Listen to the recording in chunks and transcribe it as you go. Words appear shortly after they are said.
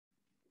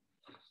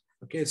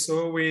Okay,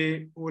 so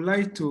we would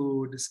like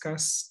to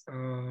discuss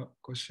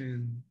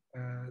question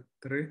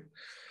 3.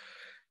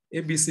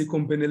 ABC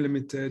Company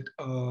Limited,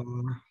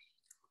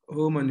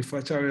 who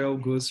manufacture oil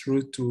goods,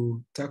 through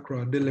to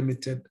Takoradi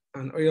Ltd,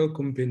 an oil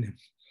company,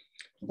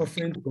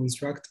 offering to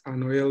construct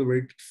an oil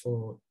rig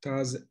for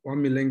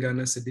 1 million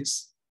Ghana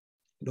cedis.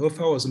 The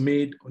offer was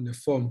made on a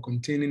form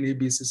containing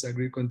ABC's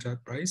agreed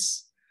contract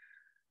price.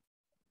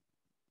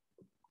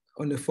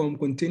 On the form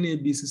containing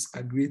ABC's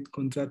agreed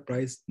contract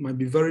price might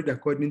be varied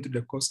according to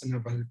the cost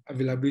and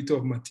availability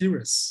of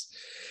materials.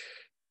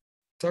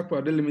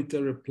 Takoradi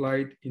Ltd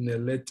replied in a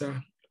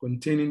letter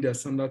containing their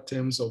standard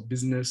terms of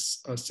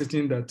business,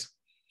 stating that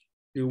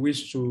they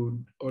wish to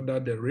order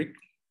the rig.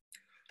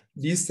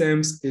 These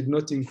terms did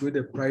not include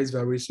a price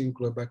variation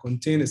clause, but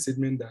contained a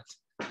statement that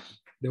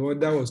the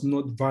order was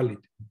not valid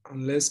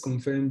unless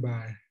confirmed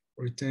by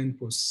return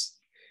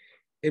post.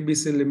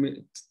 ABC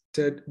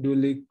Limited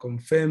duly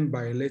confirmed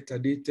by a letter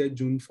dated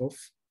June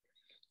 4th,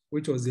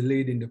 which was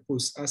delayed in the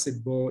post as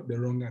it bore the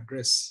wrong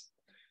address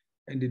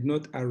and did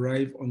not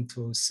arrive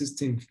until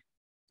 16th.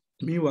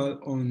 Meanwhile,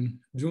 on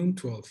June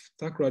 12th,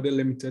 Takoradi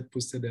Limited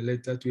posted a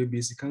letter to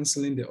ABC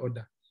canceling the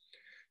order,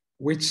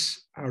 which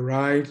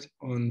arrived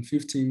on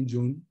 15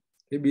 June.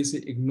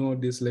 ABC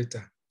ignored this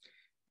letter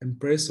and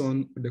pressed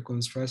on with the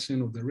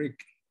construction of the rig.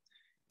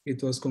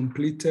 It was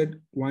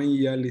completed 1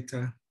 year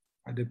later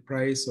at the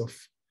price of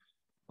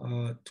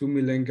 2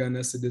 million Ghana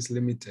cedis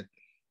limited.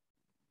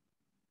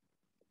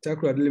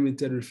 Takoradi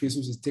Limited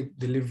refuses to take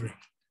delivery.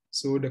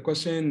 So the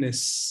question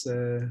is,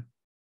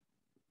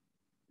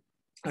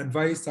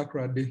 advise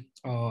Takoradi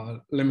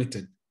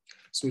Limited.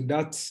 So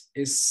that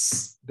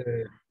is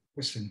the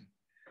question.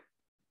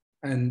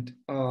 And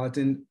I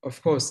think,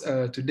 of course,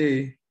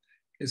 today,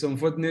 it's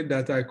unfortunate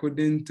that I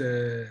couldn't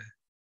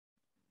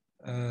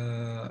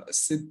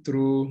sit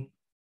through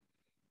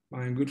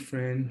my good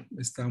friend,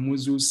 Mr.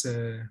 Muzu's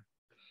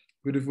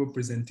beautiful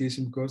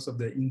presentation because of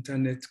the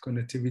internet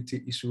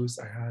connectivity issues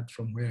I had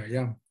from where I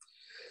am.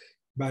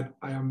 But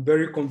I am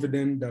very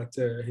confident that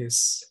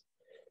his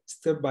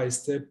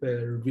step-by-step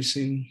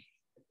revision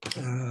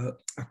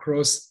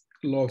across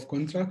law of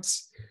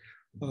contracts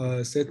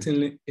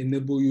certainly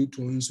enable you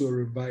to also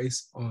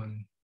revise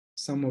on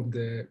some of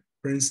the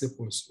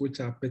principles which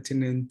are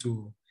pertinent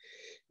to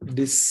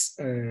this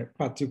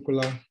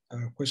particular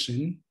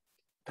question.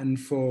 And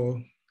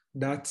for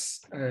that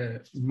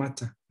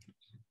matter,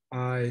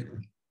 I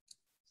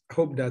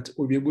hope that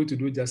we'll be able to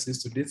do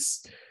justice to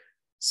this.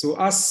 So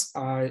as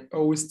I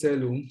always tell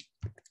you,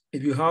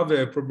 if you have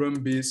a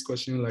problem-based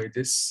question like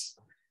this,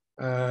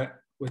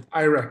 with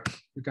IRAC,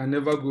 you can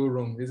never go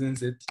wrong,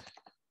 isn't it?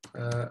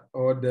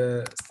 Or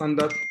the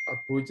standard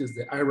approach is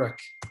the IRAC.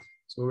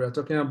 So we are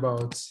talking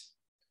about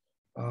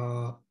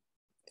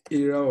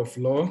area of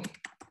law,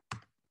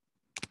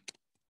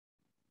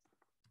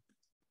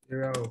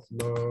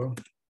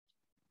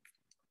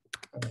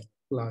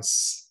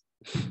 plus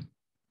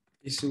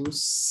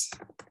issues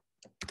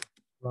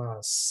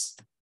plus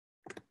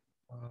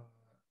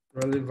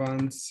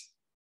relevant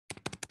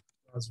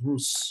plus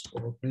rules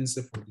or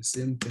principle, the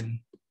same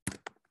thing.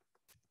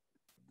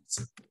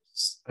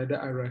 Either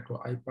IRAC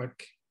or IPAC,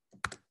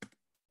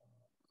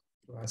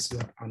 plus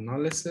your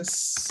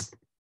analysis,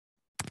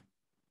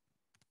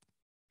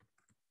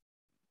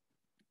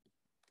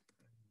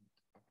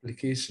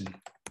 application,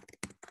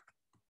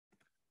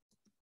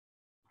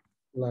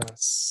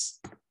 plus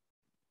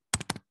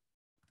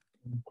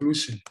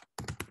conclusion.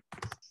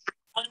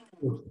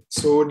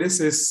 So this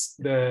is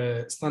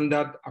the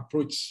standard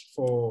approach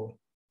for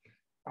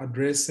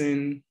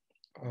addressing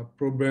a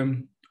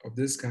problem of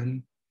this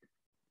kind,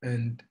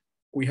 and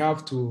we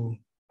have to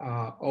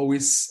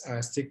always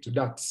stick to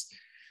that.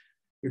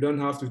 We don't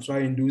have to try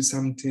and do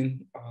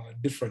something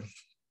different.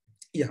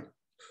 Yeah.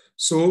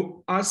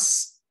 So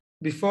as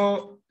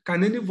before,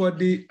 can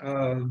anybody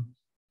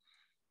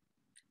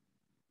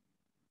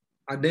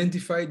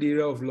identify the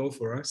area of law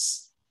for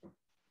us?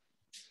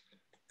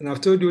 And I've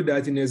told you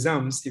that in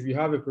exams, if you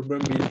have a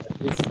problem like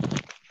this,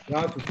 you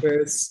have to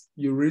first,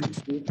 if you read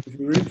for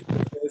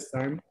the first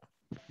time,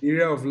 the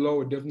area of law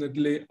will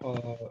definitely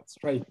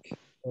strike,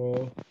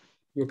 or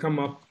will come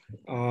up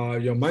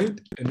your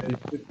mind, and then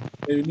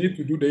you need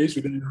to do the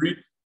issue, then you read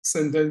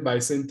sentence by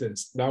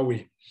sentence that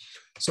way.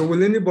 So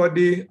will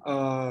anybody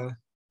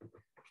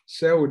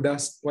share with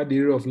us what the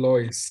area of law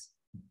is?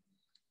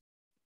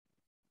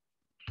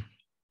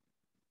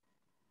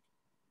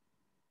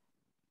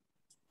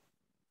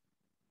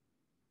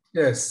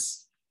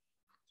 Yes.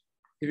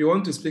 If you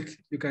want to speak,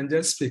 you can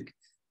just speak.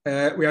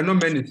 We are not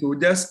many, so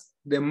just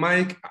the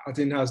mic, I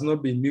think, has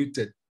not been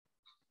muted.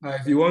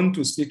 If you want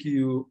to speak,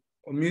 you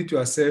unmute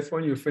yourself.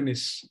 When you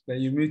finish, then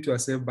you mute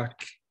yourself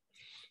back.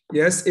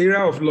 Yes,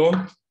 area of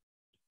law.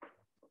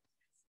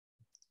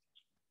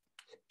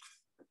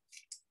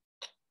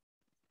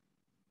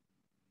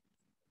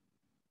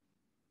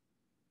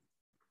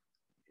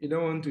 You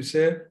don't want to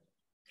share?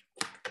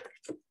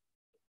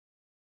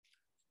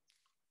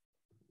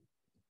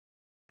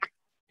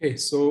 Okay,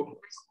 so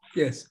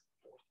yes.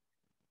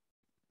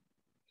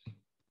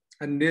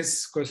 And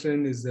this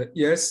question is,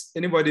 yes,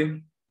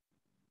 anybody?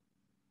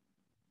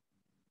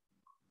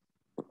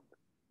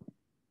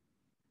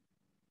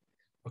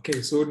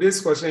 Okay, so this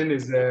question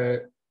is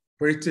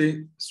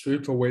pretty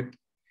straightforward.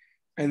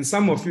 And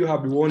some of you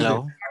have been wondering,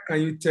 Hello? how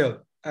can you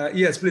tell?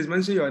 Yes, please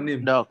mention your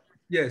name. Doc.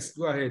 Yes,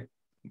 go ahead.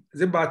 Is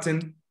it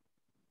Barton?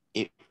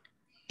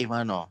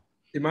 Emmanuel.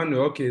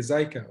 Emmanuel, okay.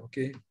 Zaika,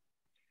 okay.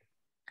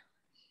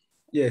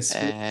 Yes.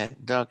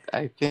 Doc,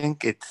 I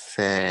think it's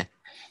the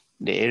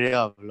area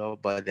of law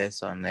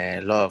borders on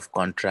law of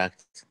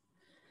contract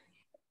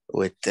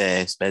with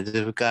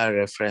specific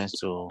reference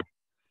to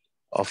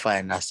offer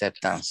and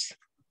acceptance.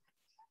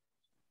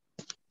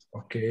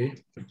 Okay.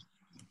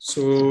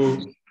 So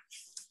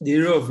the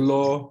area of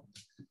law,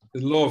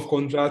 the law of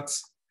contract,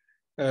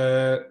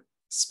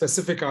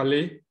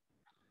 specifically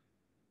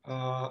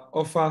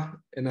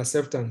offer and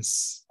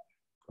acceptance.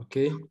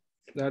 Okay,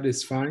 that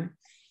is fine.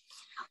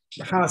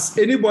 Has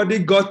anybody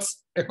got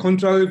a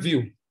contrary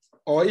view?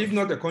 Or if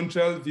not a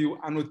contrary view,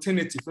 an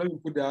alternative, let me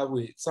put it that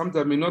way.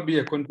 Sometimes it may not be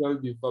a contrary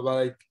view, but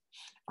like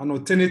an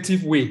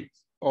alternative way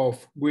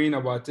of going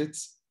about it.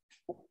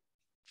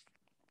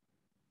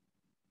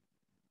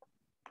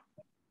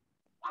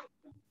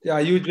 Yeah,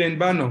 Eugene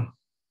Bano.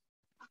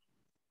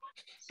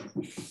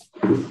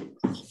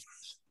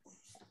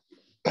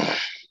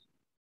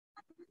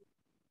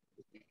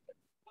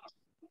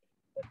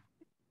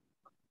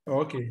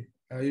 Okay,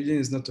 Eugene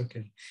is not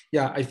okay.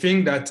 Yeah, I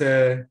think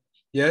that,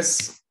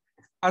 yes,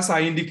 as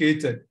I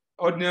indicated,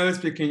 ordinarily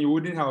speaking, you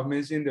wouldn't have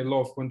mentioned the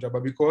law of contract,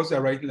 but because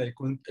you're writing like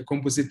a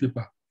composite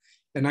paper,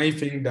 and I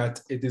think that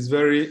it is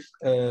very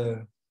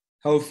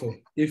helpful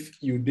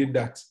if you did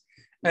that.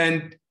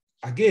 And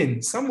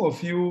again, some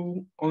of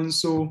you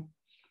also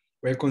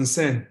were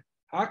concerned.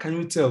 How can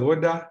you tell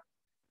whether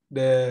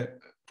the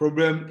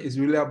problem is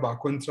really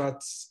about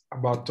contracts,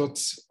 about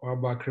torts, or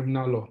about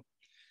criminal law?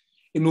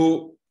 You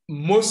know,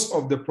 most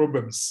of the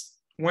problems,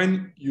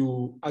 when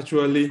you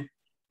actually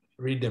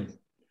read them,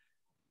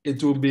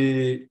 it will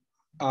be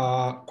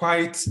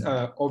quite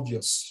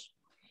obvious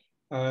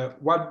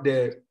what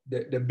the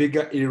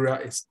bigger area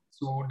is.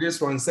 So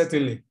this one,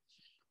 certainly,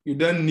 you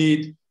don't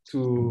need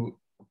to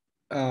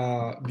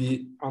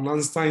be an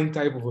Einstein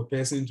type of a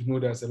person to know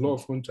there's a law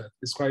of contract.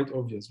 It's quite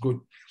obvious. Good.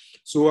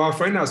 So our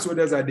friend has told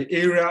us that the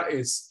area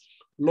is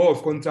law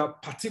of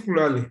contract,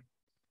 particularly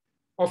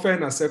offer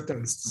and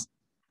acceptance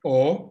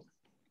or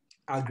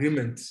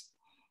agreement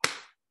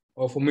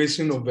or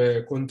formation of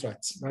a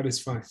contract. That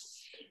is fine.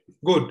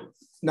 Good.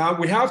 Now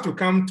we have to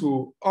come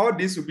to, all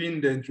this will be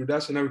in the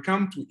introduction. Now we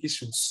come to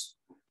issues.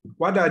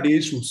 What are the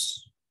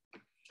issues?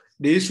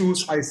 The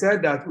issues, I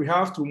said that we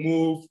have to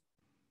move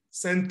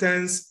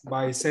sentence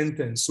by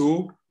sentence.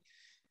 So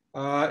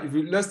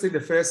let's take the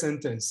first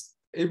sentence.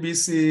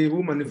 ABC,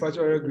 who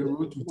manufacture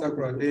route to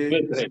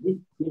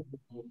Takoradi.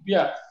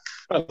 Yeah.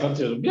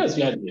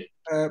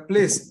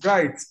 Please,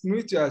 right,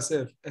 mute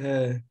yourself.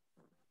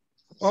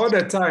 All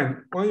the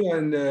time, when you're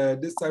in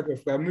this type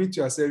of mute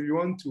yourself, you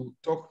want to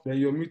talk, then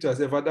you mute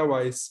yourself.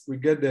 Otherwise, we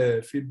get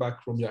the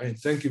feedback from your end.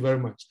 Thank you very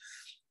much.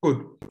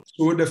 Good.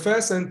 So the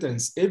first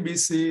sentence,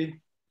 ABC,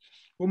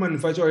 who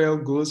manufacture oil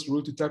goods,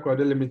 route to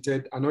Takoradi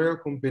Ltd, an oil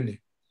company,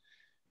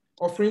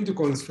 offering to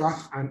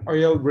construct an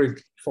oil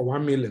rig for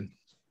 1 million.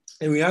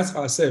 And we ask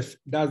ourselves,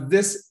 does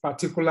this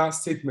particular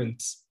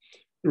statement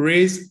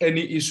raise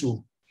any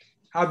issue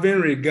having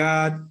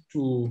regard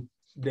to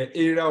the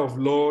area of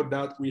law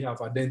that we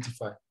have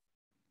identified?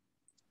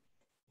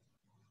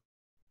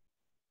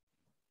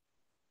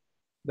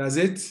 Does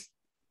it?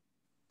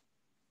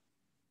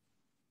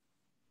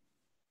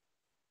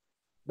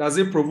 Does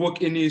it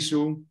provoke any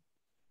issue?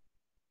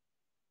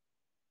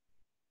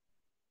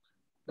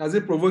 Does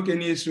it provoke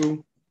any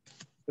issue?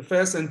 The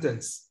first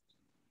sentence.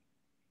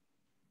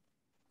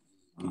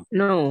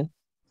 No.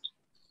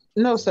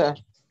 No, sir.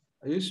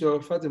 Are you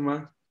sure,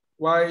 Fatima?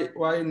 Why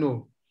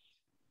no?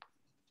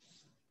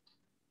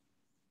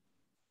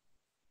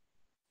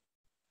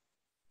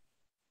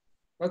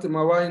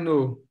 Fatima, why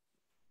no?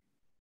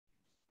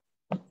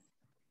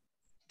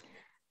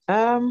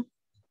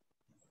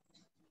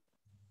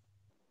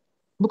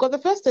 Because the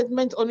first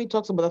statement only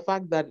talks about the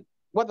fact that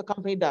what the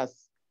company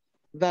does,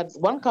 that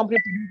one company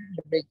produces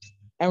a rig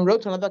and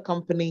wrote to another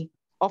company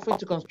offering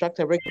to construct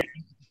a rig at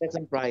a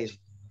certain price.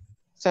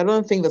 So I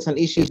don't think there's an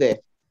issue there.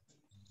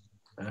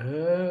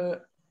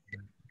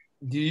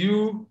 Do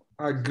you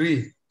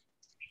agree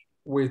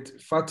with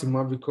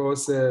Fatima?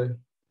 Because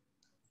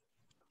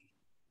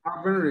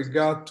having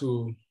regard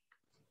to,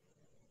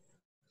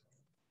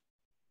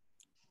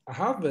 I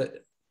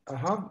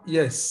have,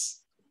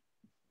 yes.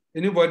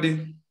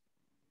 Anybody?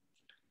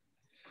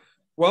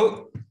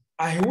 Well,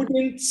 I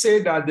wouldn't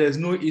say that there's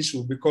no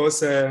issue because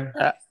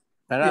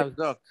Perhaps,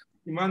 Doc.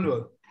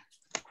 Emmanuel.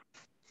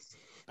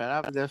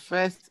 Perhaps the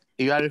first,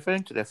 you are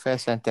referring to the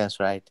first sentence,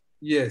 right?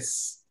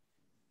 Yes.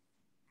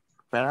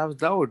 Perhaps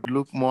that would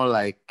look more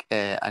like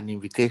an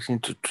invitation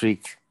to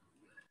treat.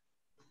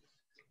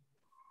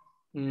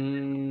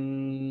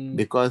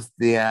 Because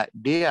they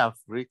have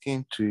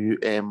written to you,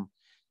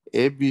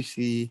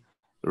 ABC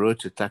wrote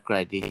to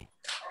Takoradi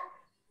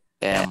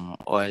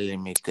Oil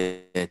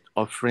Limited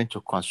offering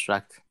to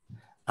construct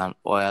an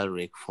oil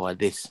rig for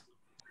this.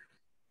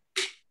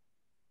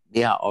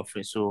 They are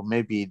offering, so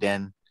maybe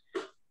then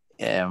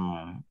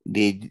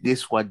this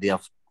is what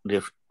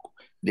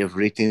they've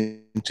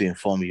written to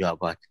inform you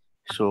about.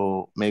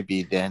 So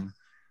maybe then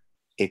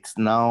it's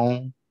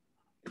now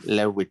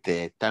left with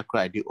the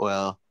Takoradi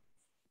Oil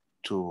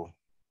to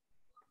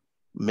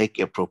make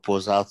a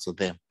proposal to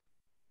them.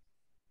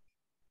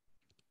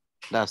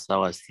 That's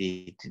how I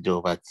see it,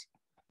 Joe. But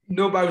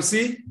no, but you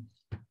see,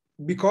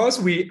 because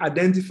we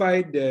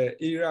identified the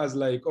areas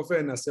like offer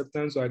and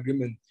acceptance or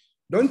agreement,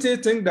 don't you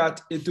think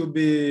that it will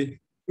be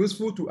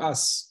useful to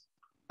us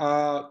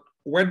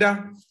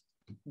whether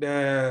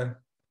the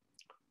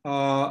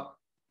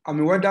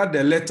whether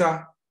the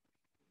letter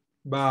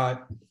by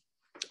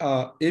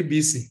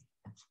ABC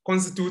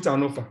constitutes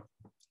an offer?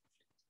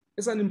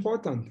 It's an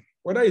important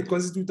whether it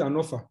constitutes an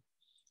offer.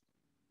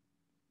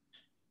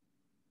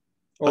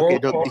 Okay,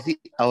 Doc, you see,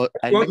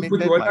 I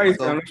limited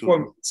myself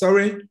to...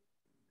 Sorry?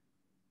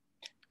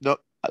 Doc,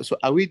 so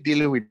are we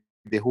dealing with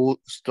the whole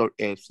story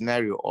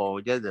scenario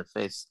or just the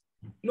first?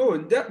 No,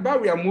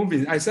 but we are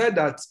moving. I said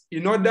that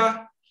in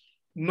order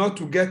not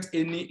to get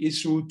any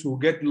issue to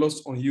get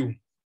lost on you,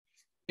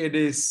 it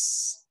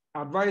is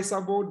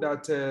advisable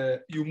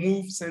that you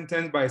move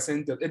sentence by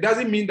sentence. It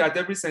doesn't mean that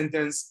every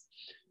sentence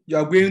you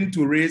are going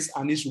to raise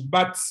an issue,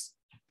 but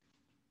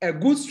a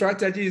good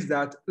strategy is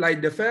that,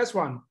 like the first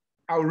one,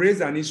 I'll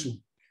raise an issue,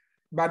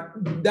 but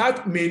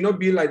that may not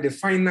be like the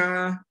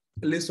final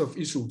list of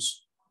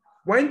issues.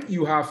 When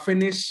you have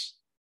finished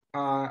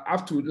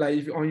up to,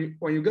 like,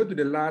 when you go to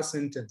the last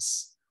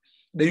sentence,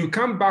 then you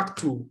come back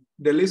to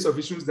the list of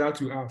issues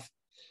that you have.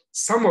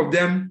 Some of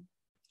them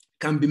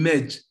can be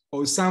merged,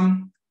 or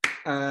some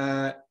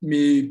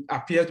may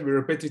appear to be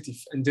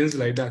repetitive and things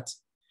like that.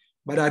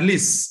 But at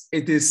least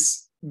it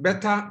is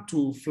better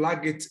to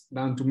flag it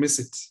than to miss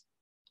it.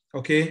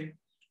 Okay?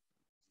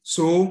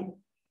 So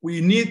we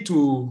need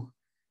to,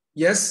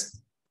 yes,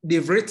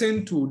 they've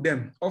written to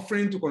them,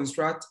 offering to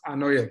construct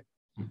an oil.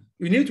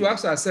 We need to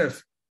ask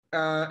ourselves,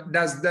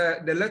 does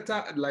the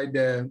letter, like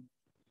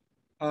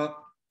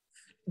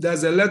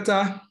there's a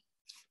letter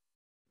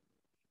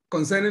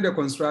concerning the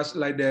construction,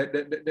 like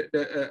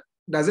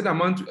does it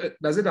amount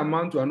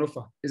to an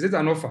offer? Is it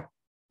an offer?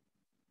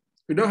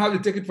 We don't have to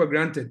take it for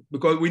granted,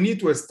 because we need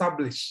to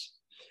establish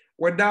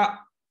whether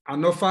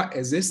an offer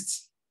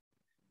exists,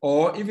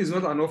 or if it's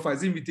not an offer,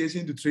 it's an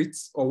invitation to treat,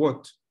 or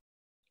what.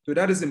 So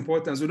that is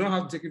important. So we don't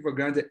have to take it for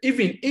granted.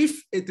 Even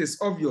if it is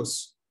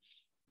obvious,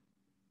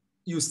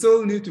 you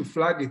still need to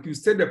flag it. You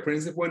state the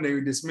principle and then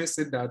you dismiss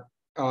it that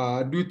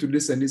due to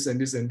this and this and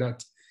this and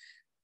that.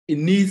 It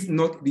needs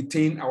not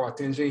detain our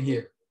attention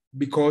here,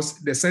 because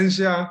the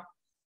essential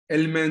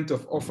element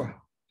of offer,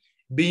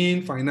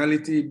 being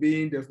finality,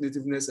 being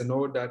definitiveness and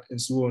all that and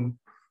so on,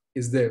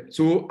 is there.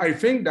 So I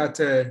think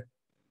that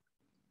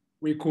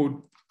we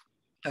could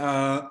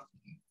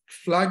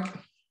flag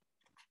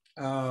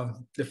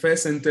the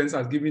first sentence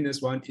as giving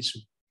us one issue.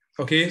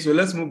 Okay, so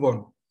let's move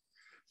on.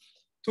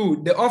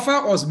 2, the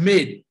offer was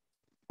made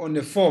on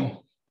a form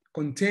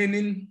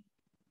containing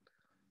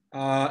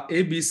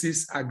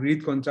ABC's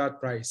agreed contract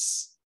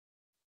price.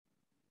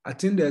 I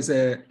think there's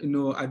I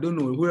don't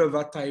know,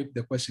 whoever typed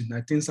the question,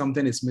 I think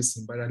something is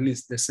missing, but at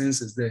least the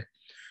sense is there.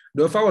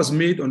 The offer was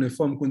made on a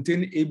form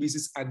containing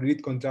ABC's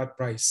agreed contract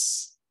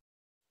price,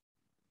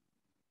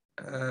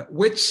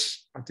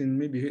 which I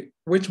think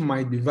which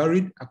might be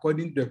varied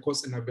according to the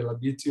cost and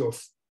availability of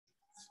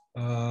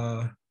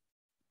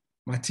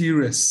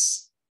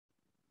materials.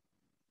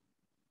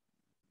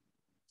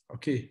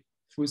 Okay,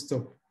 full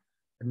stop.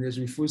 And there's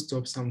a full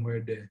stop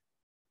somewhere there.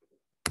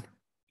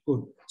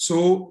 Good.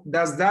 So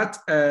does that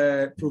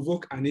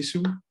provoke an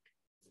issue?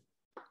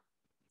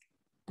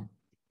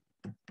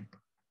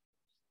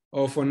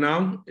 Or for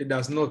now, it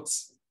does not?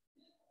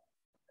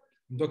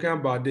 I'm talking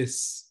about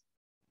this.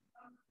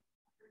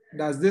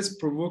 Does this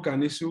provoke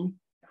an issue?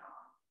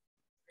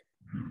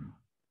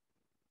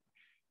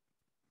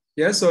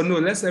 Yes or no?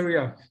 Let's hurry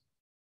up.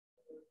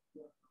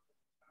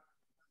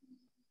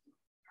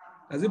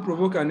 Does it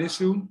provoke an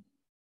issue?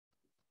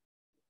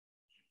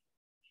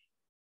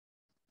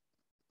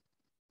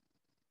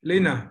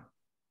 Lena?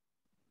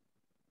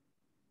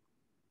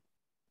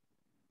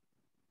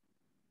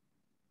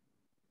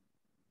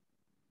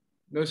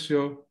 Not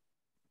sure.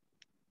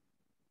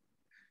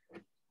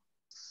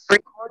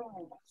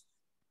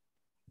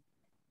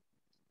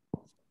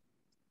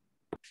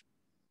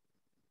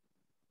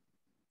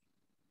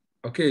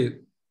 Okay,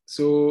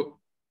 so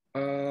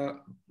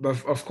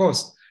but of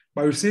course,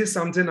 but you say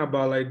something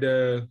about like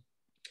the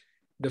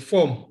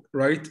form,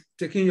 right?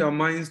 Taking your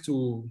minds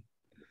to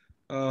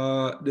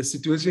the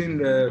situation in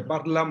the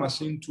Butler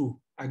Machine 2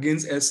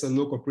 against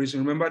SLO Corporation.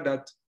 Remember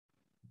that?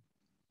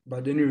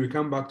 But then we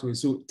come back to it.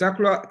 So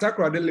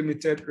Takoradi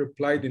Ltd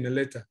replied in a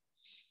letter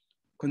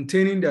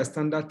containing their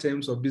standard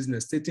terms of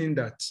business, stating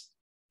that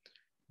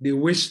they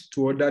wish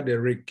to order the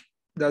rig.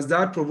 Does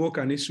that provoke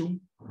an issue?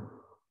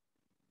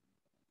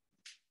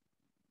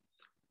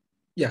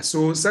 Yeah,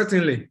 so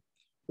certainly,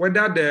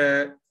 whether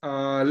the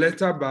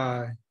letter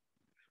by,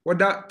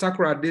 whether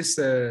Takoradi's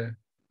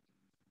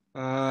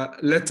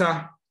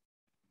letter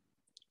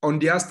on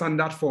their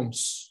standard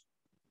forms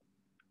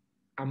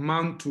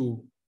amount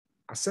to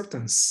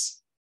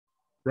acceptance,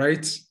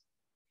 right?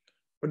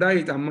 Whether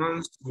it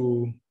amounts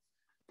to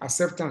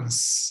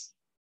acceptance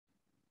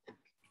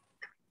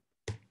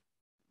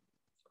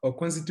or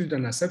constitute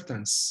an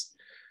acceptance.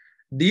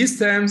 These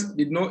terms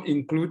did not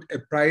include a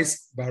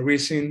price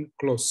variation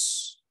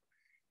clause,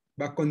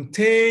 but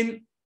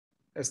contain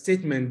a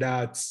statement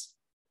that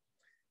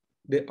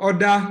the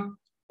order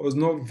was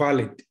not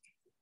valid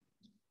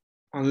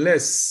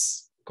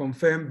unless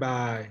confirmed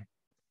by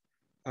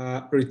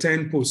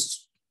return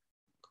post.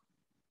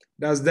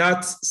 Does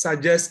that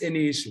suggest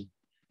any issue?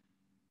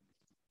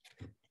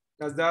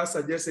 Does that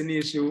suggest any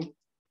issue?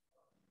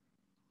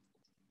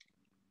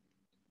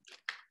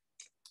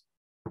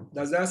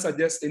 Does that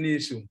suggest any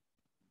issue?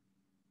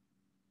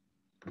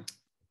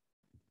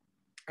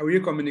 Are we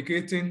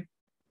communicating?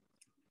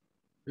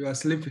 You are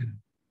sleeping.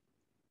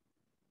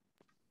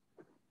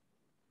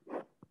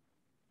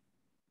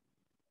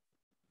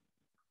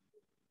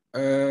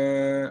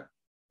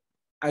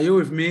 Are you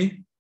with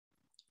me?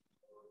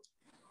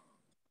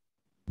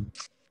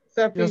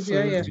 Sir, please,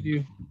 Yes,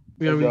 sir,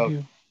 we are with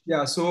you.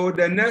 Yeah, so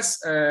the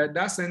next,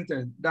 that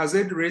sentence, does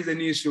it raise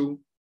any issue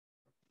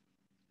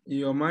in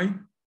your mind?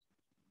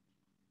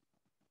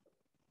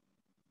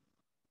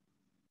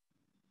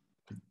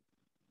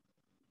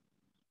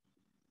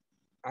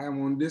 I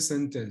am on this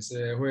sentence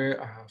where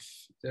I have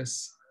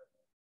just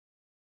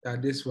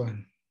this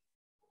one.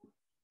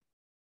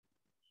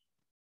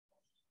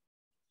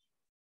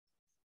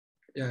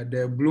 Yeah,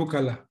 the blue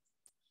color.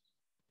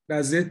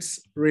 Does it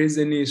raise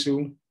any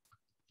issue?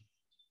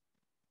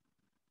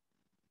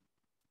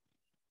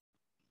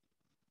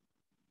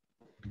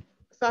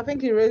 So I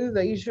think it raises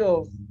the issue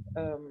of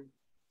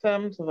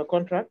terms of a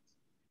contract.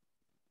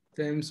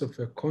 Terms of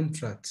a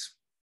contract.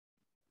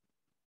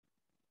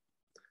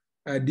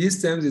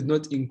 These terms did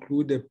not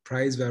include the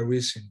price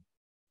variation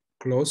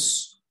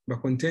clause, but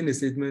contain a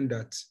statement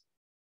that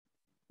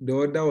the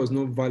order was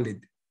not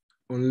valid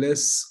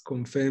unless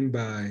confirmed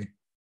by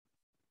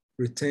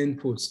return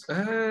post.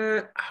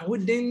 I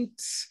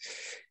wouldn't,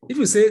 if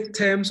you say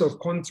terms of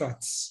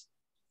contracts,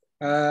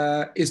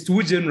 it's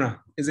too general,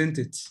 isn't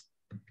it?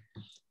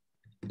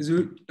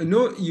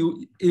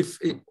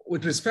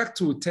 With respect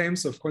to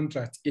terms of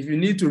contract, if you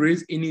need to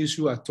raise any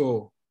issue at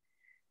all,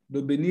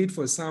 there'll be need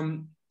for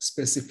some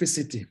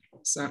specificity.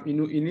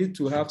 You need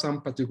to have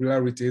some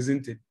particularity,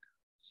 isn't it?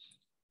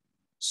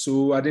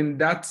 So I think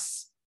that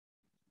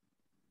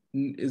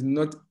is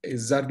not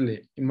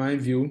exactly in my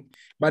view,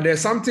 but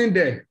there's something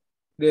there.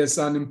 There's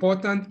an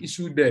important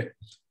issue there,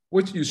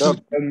 which you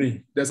should tell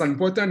me. There's an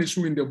important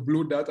issue in the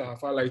blue that I have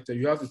highlighted.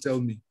 You have to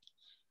tell me.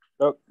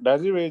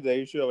 Does it raise the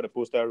issue of the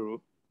postal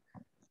rule?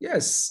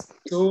 Yes.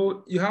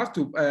 So you have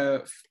to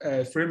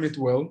frame it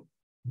well.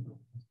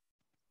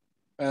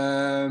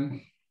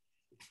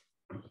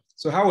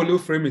 So how will you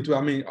frame it?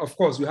 I mean, of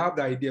course, we have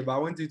the idea, but I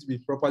want it to be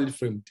properly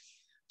framed.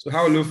 So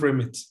how will you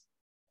frame it?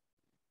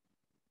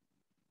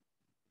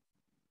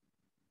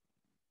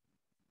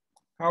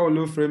 How will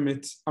you frame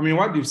it? I mean,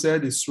 what you've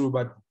said is true,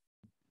 but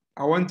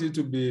I want it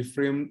to be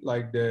framed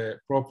like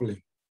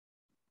properly.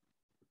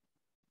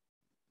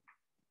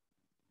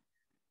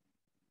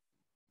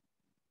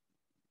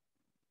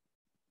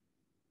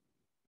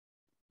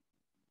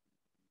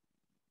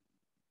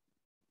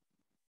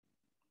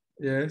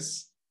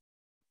 Yes.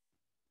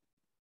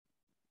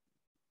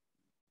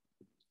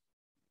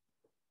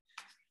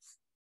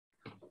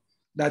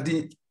 That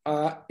it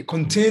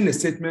contained a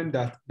statement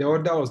that the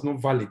order was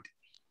not valid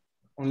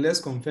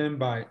unless confirmed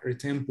by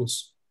return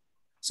post.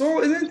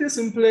 So isn't it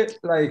simply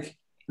like,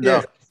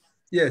 yes,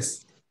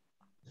 yes.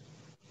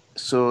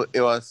 So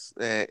it was,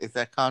 it's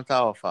a counter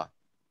offer.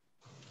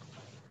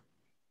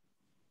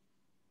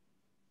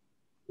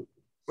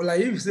 Well, like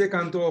if you say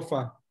counter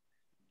offer,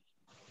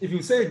 if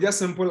you say it just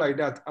simple like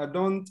that, I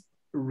don't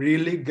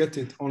really get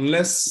it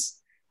unless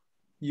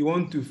you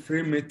want to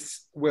frame it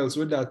well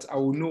so that I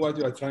will know what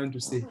you are trying to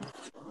say.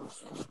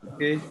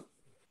 Okay.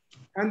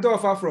 Counter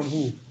offer from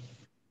who?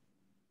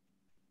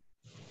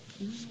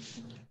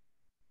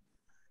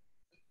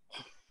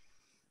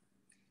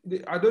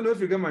 I don't know if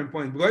you get my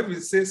point, because if you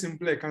say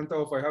simply a counter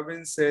offer, I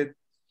haven't said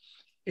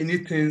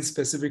anything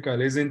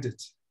specifically, isn't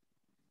it?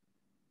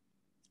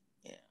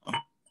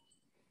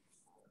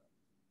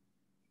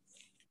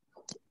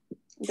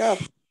 Yeah.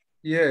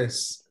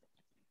 Yes.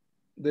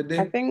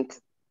 I think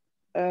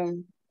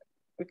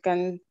we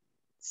can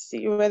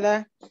see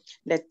whether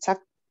the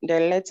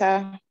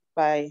letter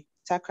by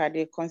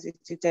Takoradi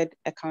constituted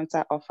a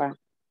counter offer.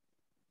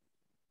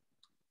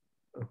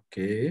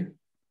 Okay.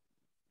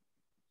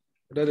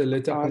 Whether the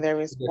letter or the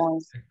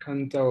response. a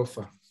counter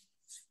offer.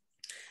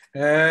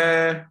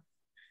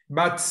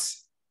 But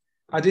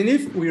I think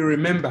if we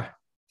remember,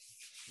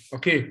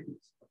 okay,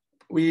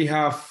 we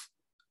have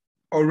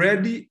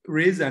already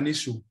raised an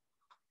issue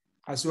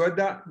as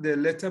whether the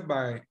letter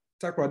by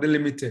Takoradi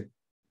Ltd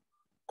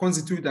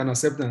constitute an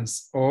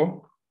acceptance?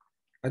 Or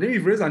I think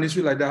we've raised an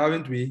issue like that,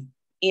 haven't we?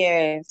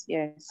 Yes,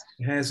 yes.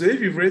 So if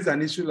you've raised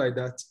an issue like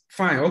that,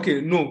 fine.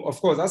 Okay, no,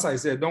 of course, as I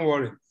said, don't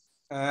worry.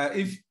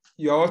 If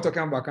you're all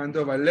talking about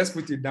counter, let's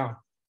put it down.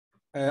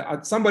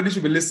 Somebody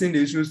should be listing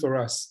the issues for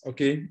us,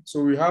 okay?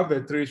 So we have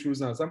 3 issues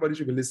now. Somebody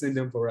should be listing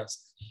them for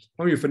us.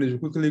 When we finish, we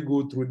quickly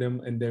go through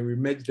them and then we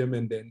merge them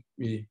and then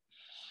we,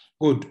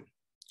 good.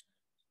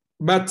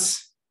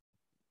 But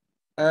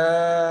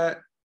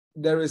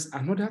there is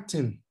another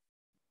thing.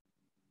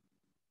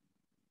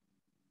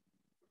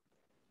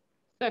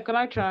 Yeah, can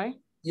I try?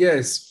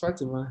 Yes,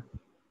 Fatima.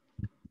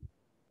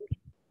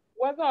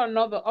 Whether or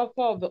not the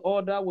offer of the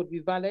order would be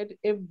valid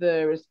if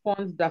the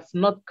response does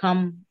not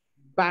come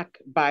back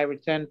by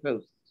return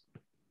post.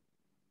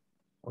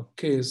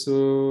 Okay,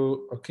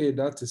 so, okay,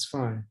 that is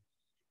fine.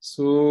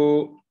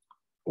 So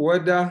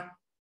whether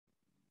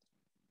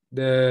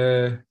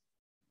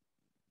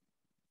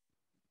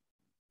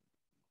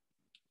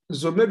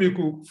so maybe you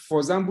could, for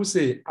example,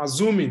 say,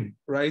 assuming,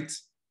 right?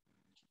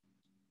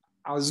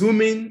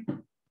 Assuming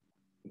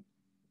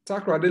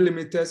Takoradi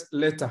Limited's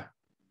letter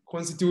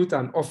constitute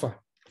an offer,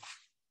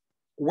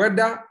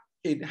 whether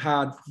it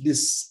had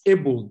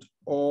disabled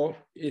or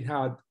it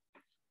had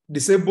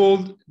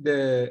disabled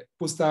the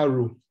postal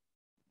rule.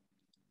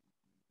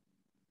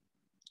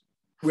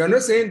 We are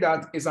not saying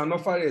that it's an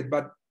offer yet,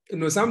 but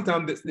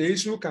sometimes the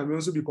issue can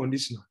also be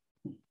conditional.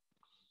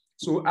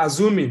 So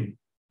assuming,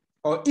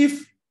 or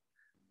if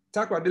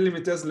Takoradi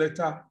Limited's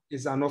letter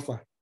is an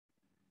offer,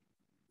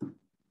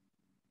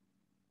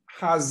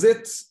 has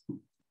it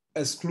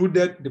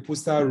excluded the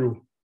postal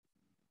rule?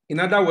 In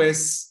other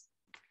words,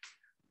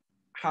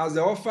 has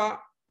the offer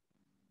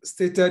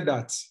stated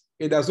that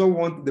it does not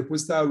want the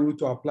postal rule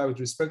to apply with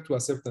respect to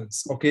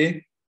acceptance?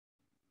 Okay.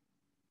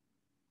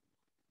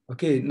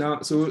 Okay,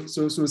 now, so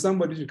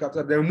somebody should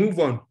capture, then move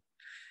on.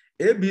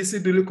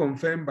 ABC duly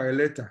confirmed by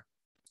letter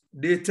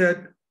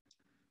dated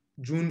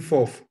June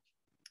 4th,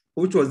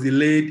 which was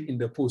delayed in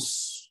the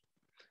post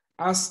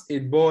as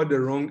it bore the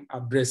wrong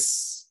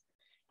address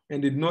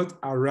and did not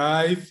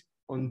arrive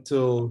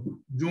until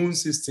June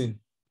 16.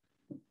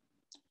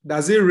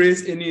 Does it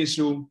raise any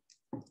issue?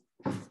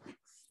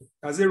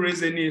 Does it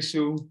raise any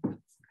issue?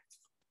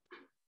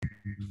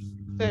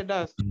 It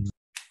does.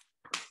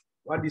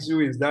 What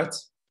issue is that?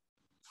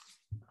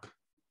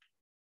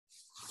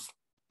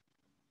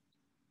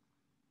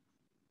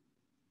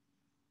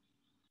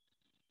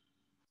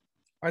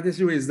 What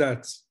issue is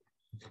that?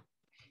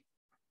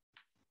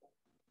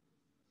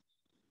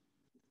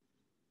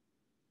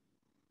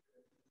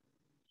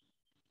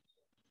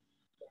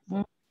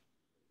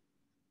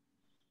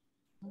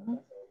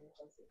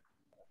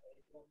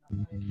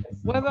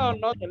 Whether or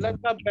not the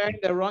letter bearing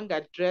the wrong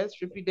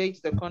address repudiates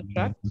the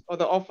contract or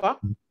the offer.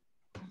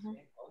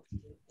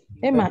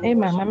 Emma,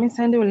 let me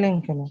send you a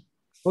link.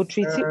 Or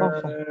treaty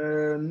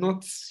offer.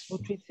 Not. Or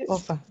treaty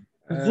offer.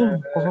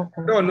 Zoom.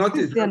 No, not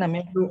it. No,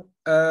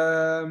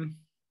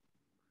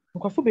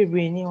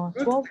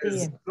 12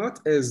 a.m. Not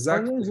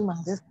exactly. Zoom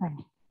at this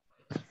time.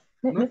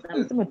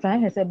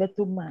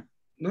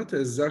 Not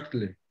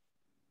exactly.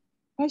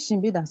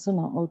 Question be that son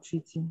or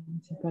treaty.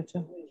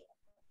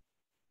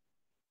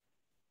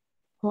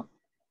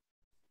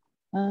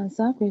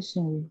 Answer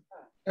question.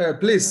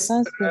 Please,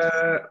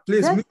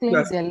 please,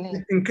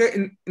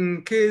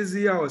 in case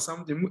here or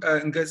something,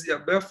 in case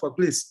here, therefore,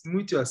 please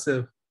mute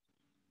yourself.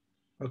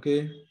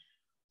 Okay.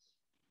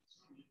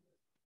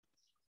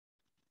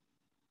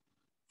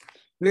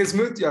 Please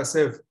mute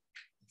yourself.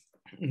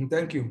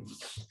 Thank you.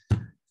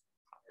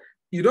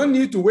 You don't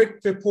need to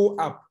wake people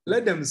up.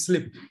 Let them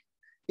sleep.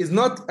 It's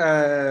not,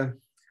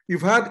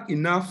 you've had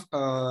enough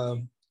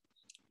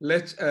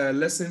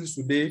lessons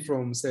today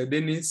from Sir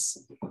Dennis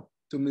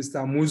to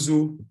Mr.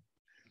 Muzu.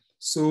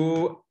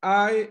 So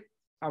I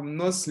am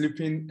not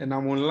sleeping and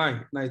I'm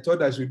online. And I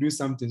thought I should do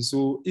something.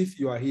 So if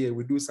you are here,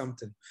 we do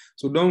something.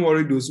 So don't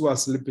worry those who are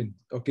sleeping,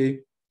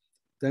 okay?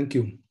 Thank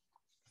you.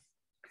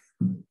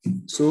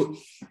 So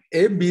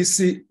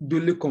ABC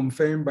duly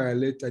confirmed by a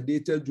letter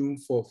dated June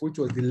 4th, which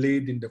was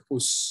delayed in the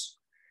post,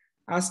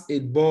 as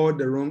it bore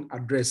the wrong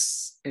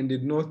address and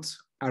did not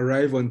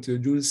arrive until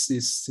June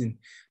 16.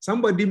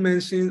 Somebody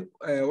mentioned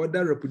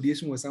other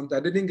repudiation or something.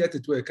 I didn't get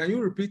it well. Can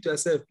you repeat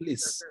yourself,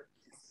 please?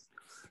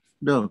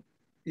 No.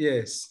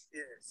 Yes.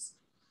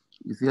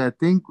 You see, I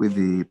think with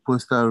the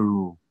postal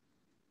rule,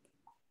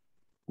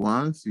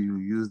 once you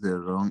use the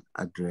wrong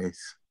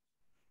address,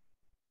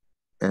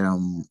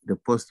 the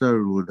postal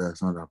rule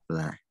does not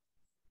apply.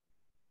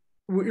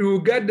 We will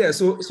get there.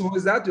 So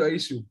is that your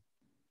issue?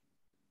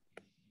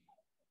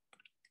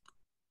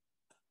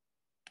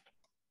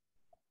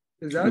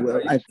 Is that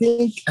well, I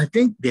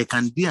think there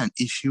can be an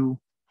issue.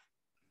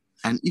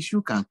 An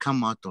issue can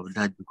come out of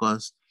that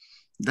because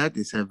that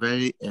is a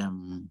very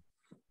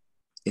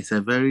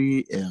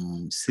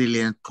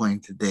salient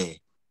point there.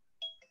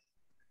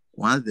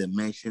 Once they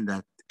mentioned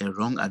that a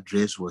wrong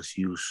address was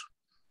used.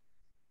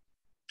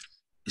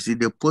 You see,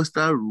 the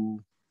postal rule,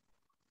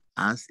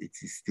 as it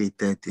is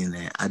stated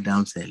in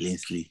Adams and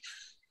Linsley,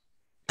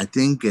 I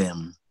think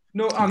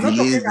No, I'm not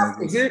talking about,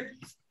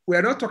 we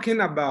are not talking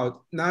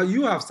about, now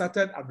you have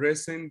started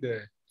addressing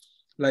the,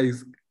 like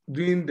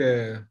doing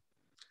the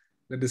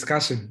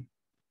discussion.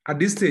 At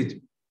this stage,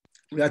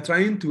 we are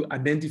trying to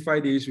identify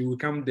the issue. We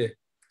come there.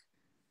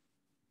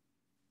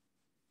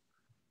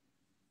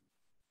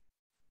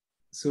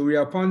 So we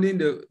are pounding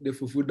the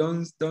fufu.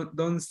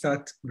 Don't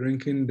start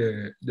drinking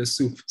the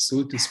soup,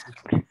 so to speak.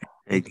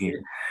 Okay.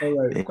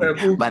 All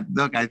right. But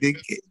Doc, I think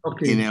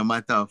in a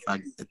matter of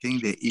fact, I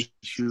think there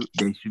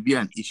should be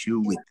an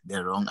issue with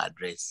the wrong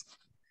address.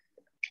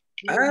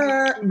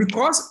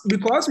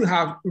 Because we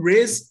have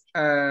raised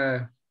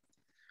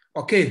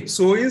okay,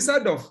 so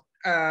instead of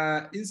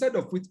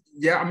put,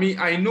 yeah, I mean,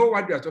 I know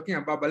what we are talking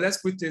about, but let's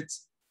put it,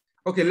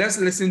 okay, let's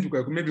listen to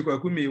Kwaku. Maybe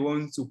Kwaku may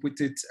want to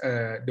put it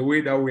the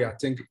way that we are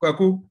thinking.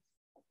 Kwaku,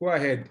 go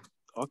ahead.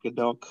 Okay,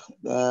 Doc.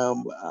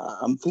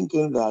 I'm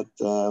thinking that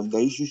the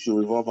issue should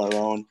revolve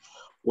around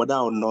whether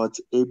or not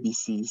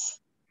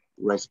ABC's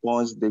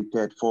response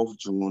dated 4th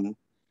June,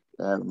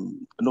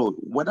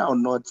 whether or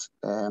not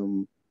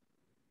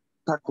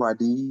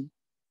Takoradi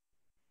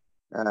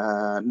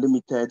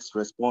Limited's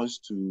response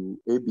to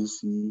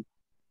ABC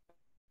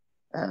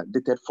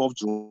dated 4th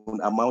June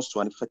amounts to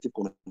an effective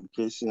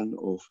communication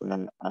of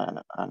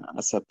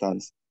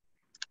acceptance.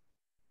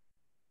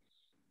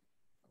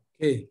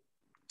 Okay,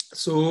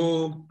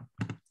 so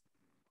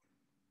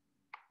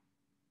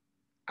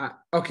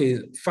okay,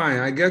 fine.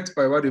 I get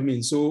what you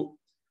mean. So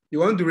you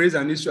want to raise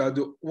an issue as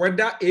to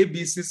whether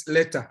ABC's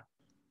letter,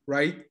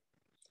 right?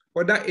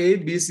 Whether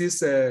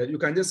ABC's, you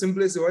can just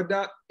simply say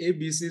whether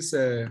ABC's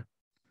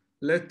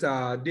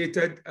letter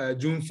dated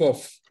June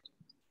 4th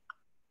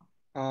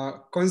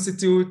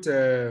constitute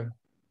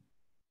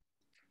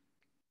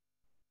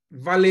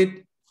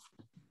valid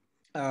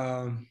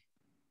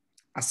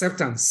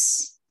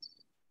acceptance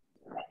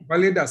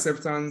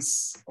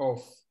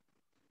of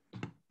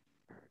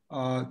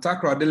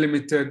Takoradi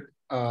Limited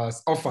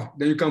offer.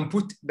 Then you can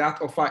put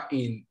that offer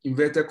in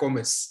inverted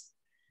commas.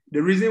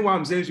 The reason why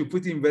I'm saying you should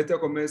put in inverted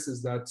commas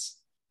is that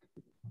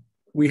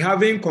we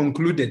haven't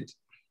concluded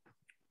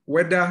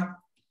whether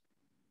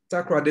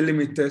Takoradi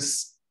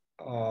Limited's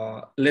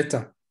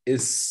letter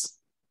is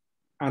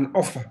an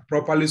offer,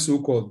 properly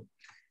so-called.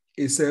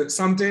 It's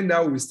something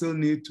that we still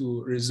need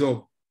to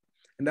resolve.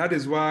 And that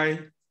is why,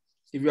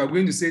 if you are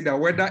going to say that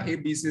whether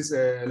ABC's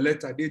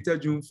letter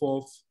dated June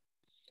 4th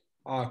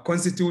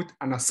constitute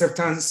an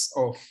acceptance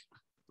of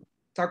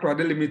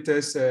Takoradi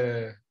Limited's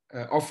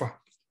offer,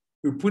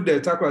 we put the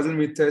Takoradi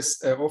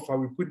Limited's offer,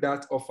 we put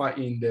that offer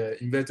in the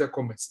inverted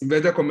commas.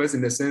 Inverted commas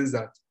in the sense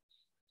that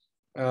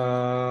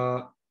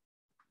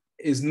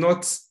is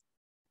not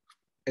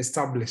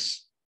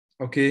established,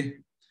 okay?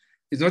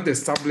 It's not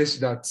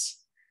established that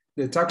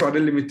the Takoradi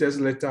Limited's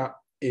letter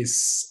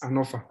is an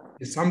offer.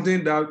 It's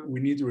something that we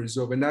need to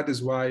resolve, and that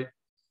is why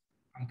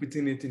I'm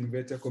putting it in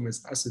inverted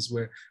commas as is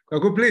well.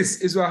 Kwaku,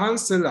 please, is your hand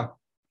still up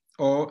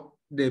or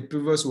the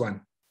previous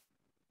one?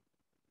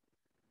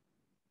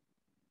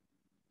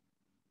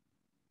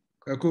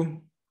 Kwaku?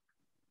 Okay.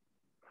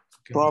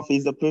 Prof,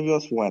 is the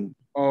previous one.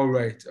 All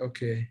right,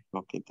 okay.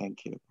 Okay,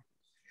 thank you.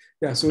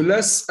 Yeah, so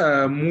let's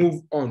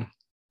move on.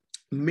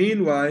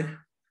 Meanwhile,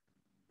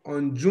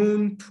 on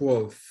June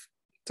 12th,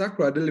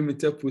 Takoradi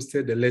Limited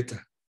posted a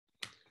letter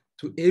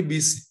to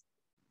ABC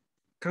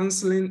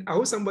canceling. I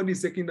hope somebody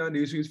is taking down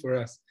the issues for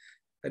us.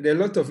 And there are a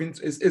lot of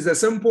interest. It's a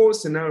simple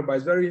scenario, but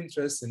it's very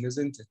interesting,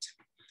 isn't it?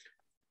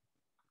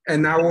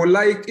 And I would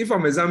like, if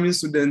I'm an examining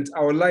student,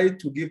 I would like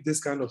to give this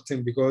kind of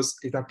thing because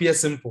it appears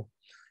simple,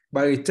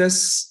 but it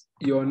tests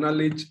your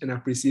knowledge and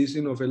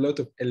appreciation of a lot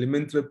of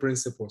elementary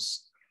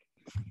principles.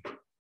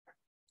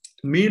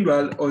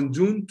 Meanwhile, on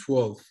June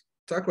 12th,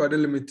 Takoradi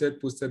Limited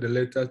posted a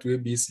letter to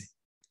ABC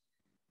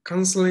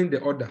canceling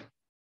the order,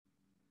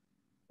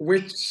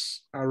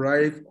 which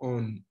arrived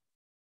on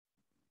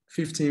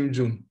 15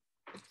 June.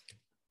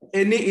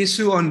 Any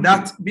issue on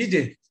that,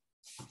 BJ?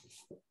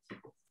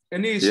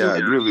 Any issue? Yeah, I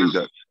agree with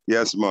that.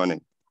 Yes,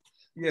 morning.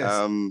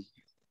 Yes.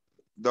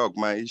 Doc,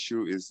 my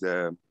issue is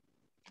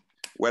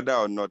whether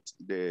or not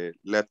the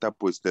letter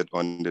posted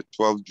on the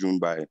 12th June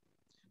by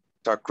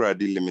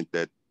Takoradi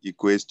Limited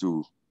equates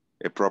to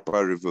a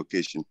proper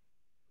revocation.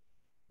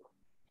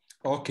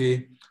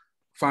 Okay,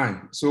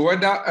 fine. So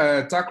whether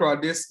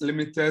Takoradi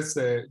Limited's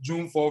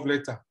June 4th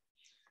letter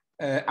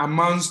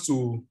amounts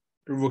to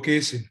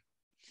revocation.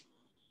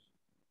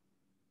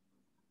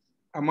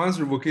 Amounts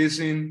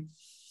revocation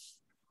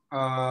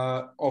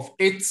of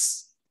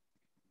its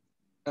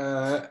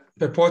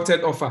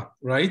purported offer,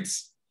 right?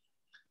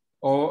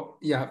 Or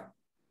yeah,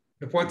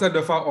 purported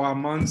offer or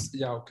amounts,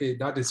 yeah, okay,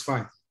 that is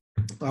fine.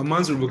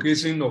 Amounts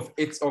revocation of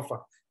its offer.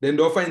 Then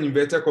the offer in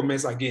inverted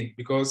commas again,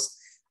 because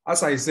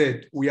as I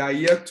said, we are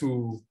here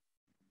to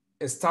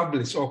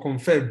establish or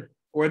confirm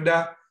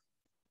whether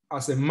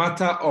as a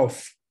matter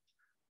of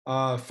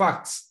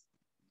facts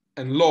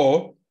and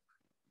law,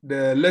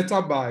 the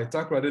letter by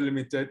Takoradi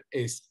Limited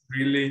is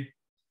really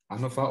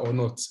an offer or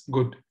not.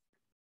 Good.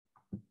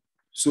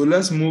 So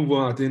let's move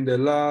on. I think the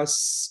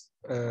last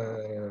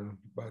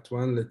but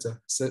one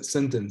letter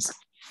sentence.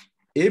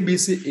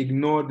 ABC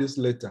ignored this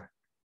letter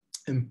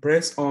and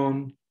pressed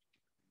on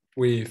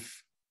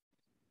with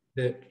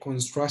the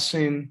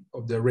construction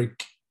of the rig.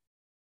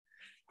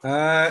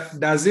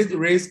 Does it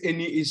raise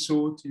any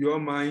issue to your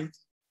mind?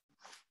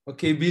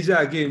 Okay, BJ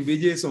again.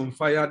 BJ is on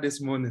fire this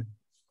morning.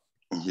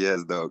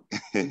 Yes, Doc.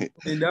 And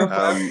that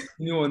fire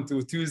continue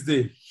until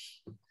Tuesday.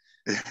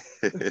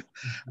 The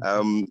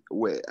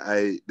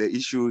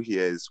issue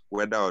here is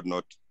whether or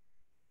not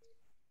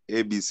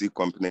ABC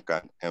company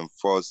can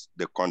enforce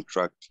the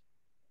contract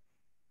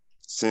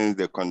since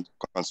the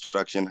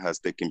construction has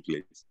taken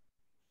place.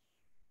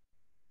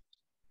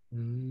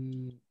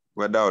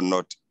 Whether or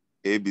not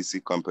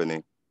ABC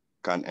company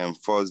can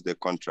enforce the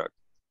contract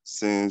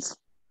since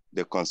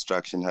the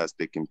construction has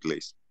taken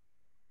place.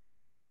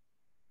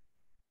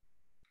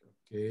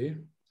 Okay.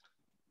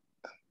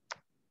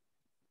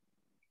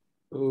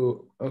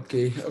 Oh,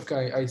 okay.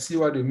 Okay, I see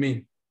what you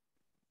mean.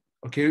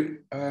 Okay.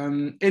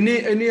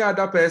 Any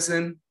other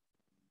person?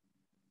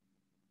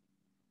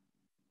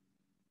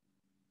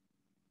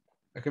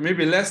 Okay,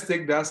 maybe let's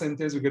take that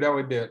sentence together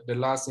with the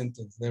last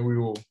sentence. Then we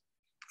will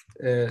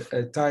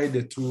tie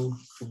the two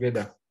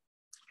together.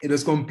 It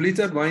was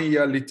completed 1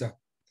 year later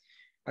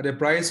at the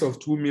price of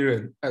 2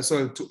 million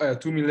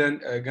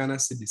Ghana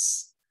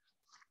cedis.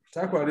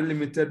 Takoradi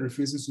Limited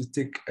refuses to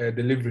take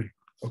delivery.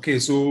 Okay,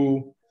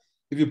 so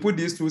if you put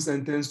these two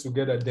sentences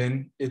together,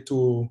 then it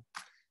will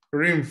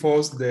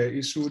reinforce the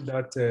issue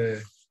that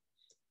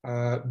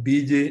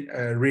BJ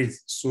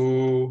raised.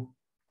 So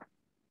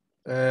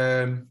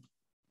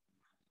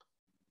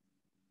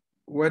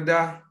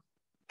whether,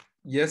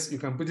 yes, you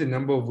can put a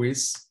number of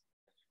ways,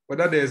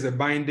 whether there's a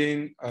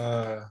binding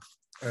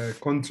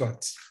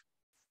contract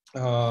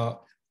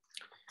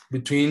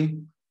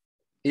between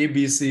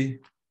ABC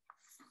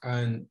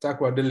and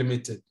Takoradi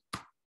Limited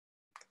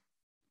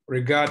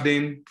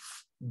regarding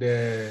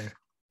the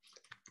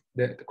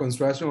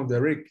construction of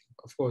the rig.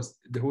 Of course,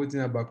 the whole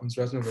thing about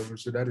construction of the rig,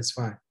 so that is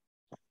fine.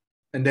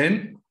 And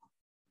then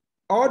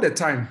all the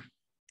time,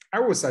 I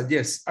would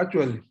suggest,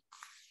 actually,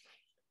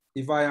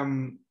 if I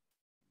am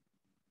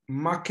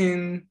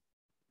marking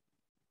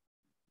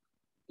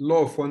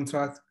law of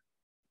contract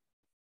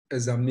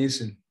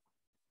examination,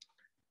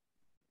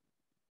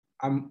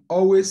 I'm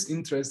always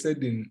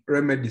interested in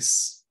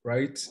remedies,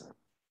 right?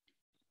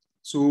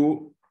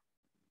 So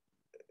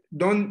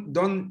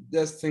don't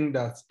just think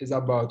that it's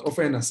about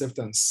offer and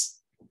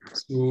acceptance.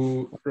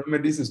 So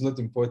remedies is not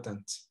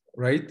important,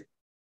 right?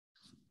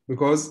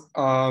 Because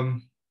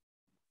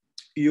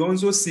you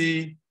also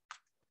see,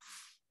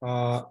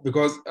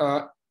 because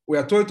we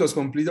are told it was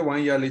completed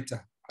 1 year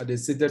later at the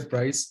stated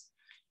price,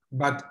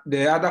 but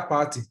the other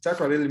party,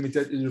 Takoradi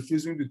Limited, is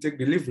refusing to take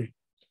delivery,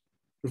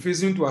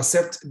 refusing to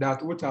accept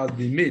that what has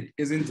been made,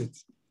 isn't it?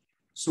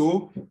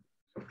 So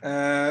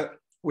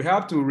we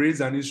have to raise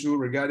an issue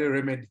regarding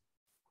remedy.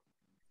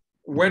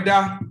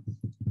 Whether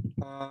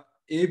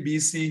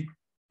ABC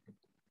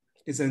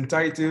is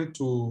entitled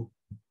to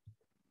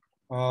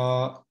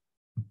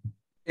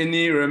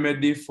any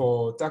remedy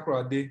for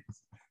Takoradi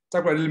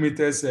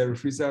Limited's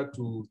refusal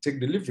to take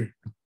delivery.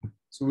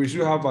 So we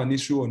should have an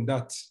issue on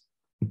that.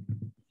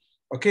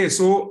 Okay,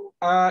 so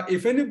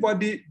if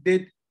anybody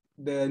did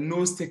the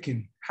nose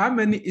taking, how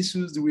many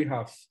issues do we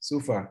have so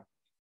far?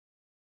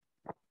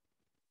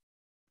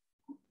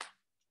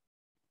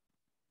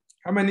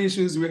 How many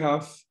issues do we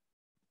have?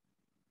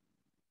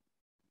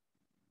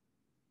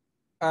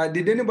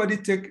 Did anybody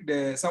take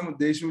some of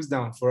the issues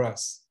down for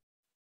us?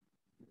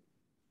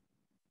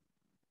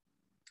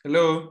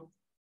 Hello?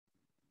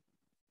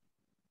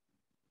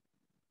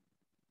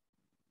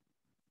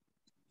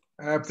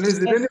 Please,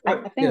 did anybody?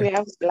 I think we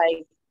have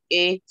like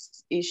 8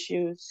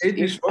 issues. 8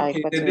 issues.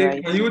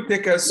 Okay, can you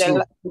take us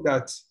through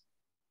that?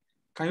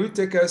 Can you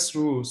take us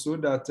through so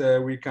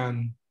that we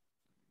can?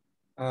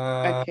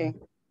 Okay.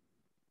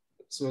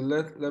 So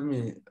let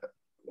me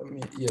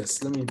be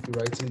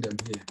writing them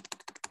here.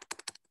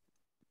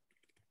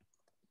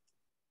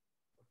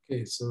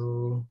 Okay,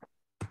 so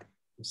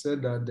you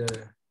said that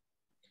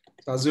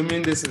so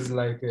assuming this is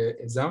like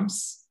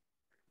exams,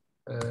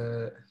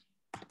 the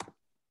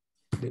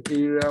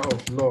area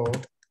of law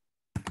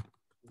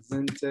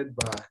presented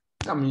by,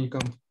 I mean, you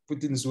can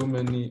put it in so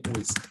many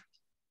ways,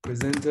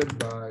 presented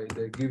by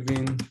the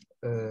given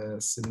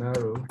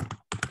scenario.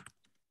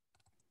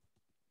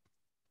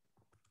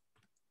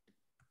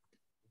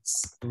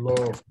 It's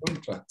law of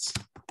contracts.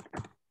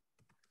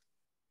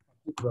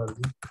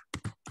 Particularly,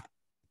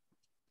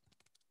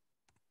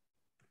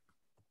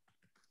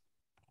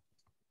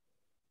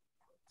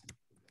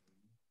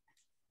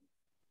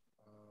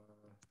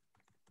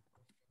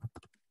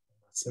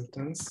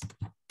 acceptance,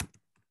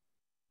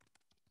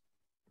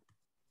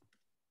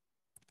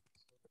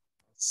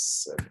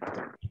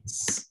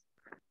 as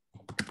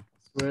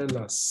well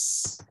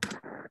as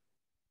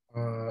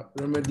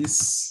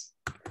remedies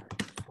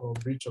for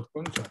breach of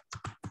contract.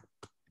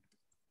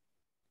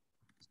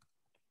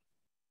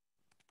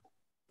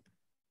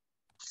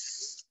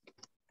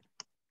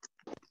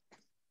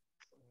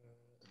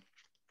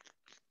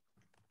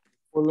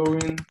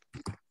 Following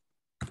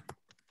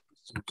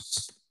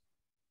issues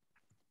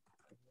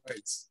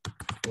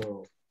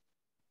for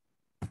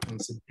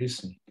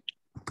consideration.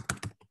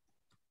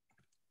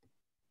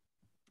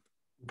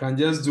 You can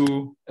just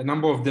do a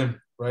number of them,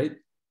 right?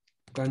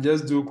 You can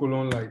just do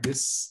colon like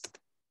this.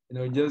 You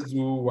know, just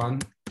do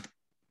one.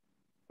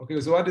 Okay,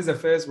 so what is the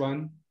first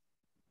one?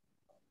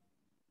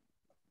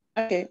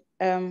 Okay,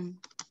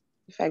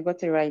 if I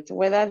got it right,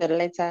 whether the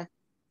letter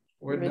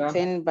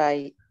written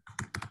by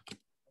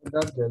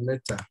the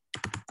letter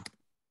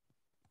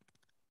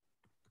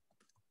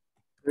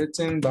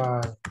written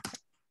by,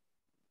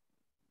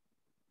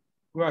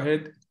 go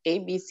ahead.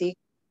 ABC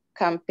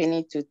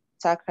company to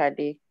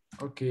Takoradi.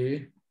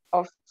 Okay.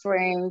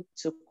 Offering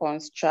to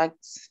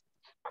construct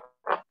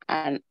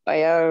an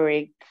oil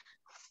rig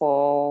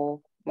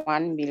for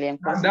 1 million.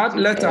 That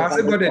letter, has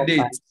it got a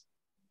date?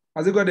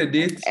 Has it got a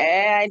date?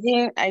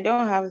 I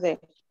don't have the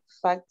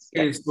facts.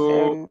 Okay,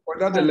 so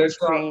whether the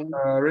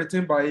letter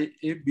written by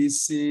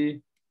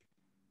ABC,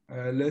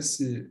 let's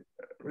see,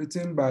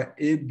 written by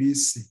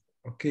ABC,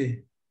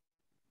 okay.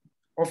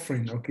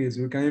 Offering, okay, so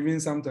you can even,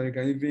 sometimes you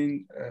can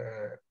even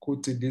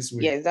quote it this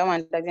way. Yes, that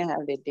one doesn't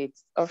have the date.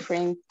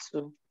 Offering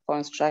to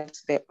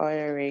construct the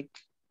oil rig.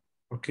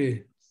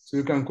 Okay, so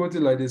you can quote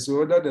it like this. So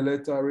whether the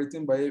letter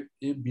written by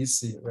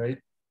ABC, right?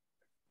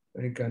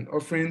 And you can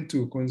offering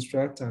to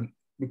construct, and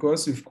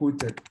because you've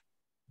quoted,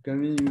 you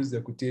can even use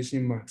the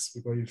quotation marks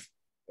because you've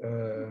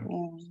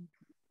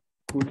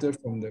quoted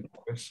from the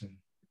question.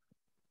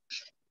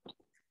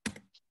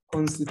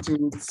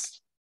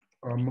 Constitutes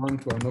or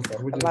amount to an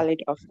offer. A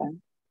valid offer.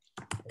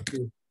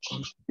 Okay,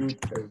 constitute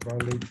a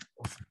valid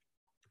offer.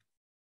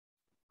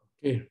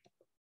 Okay.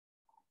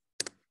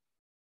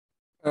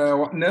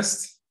 What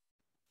next?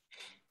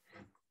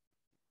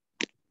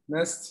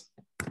 Next.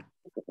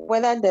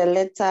 Whether the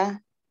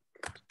letter.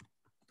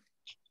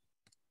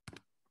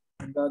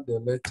 Whether the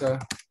letter.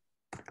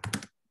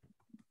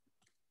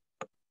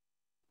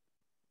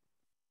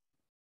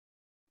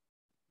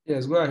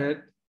 Yes, go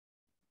ahead.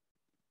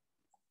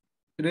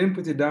 You didn't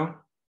put it down.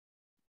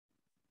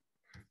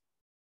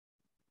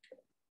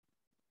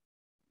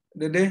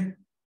 Did they?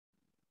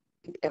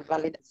 A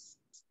valid.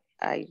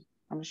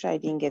 I'm sure I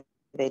didn't get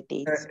the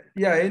date.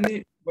 Yeah,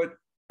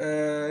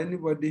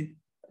 anybody.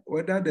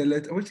 Whether the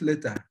letter, which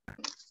letter?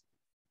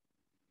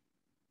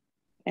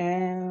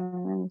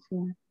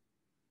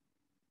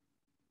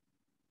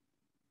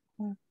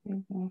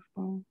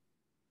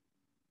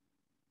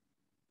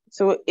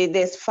 So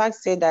there's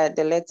facts say that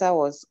the letter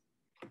was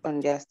on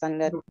their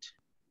standard.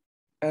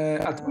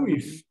 I think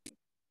if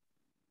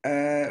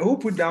who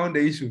put down the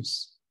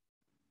issues?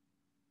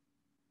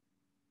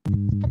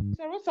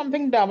 So I wrote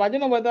something down. I don't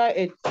know whether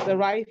it's the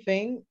right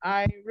thing.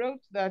 I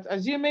wrote that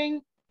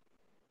assuming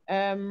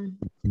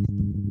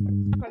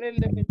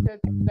limited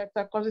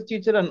letter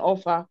constituted an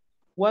offer,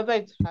 whether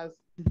it has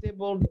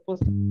disabled the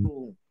postal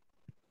rule.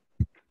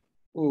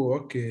 Oh,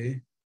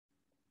 okay.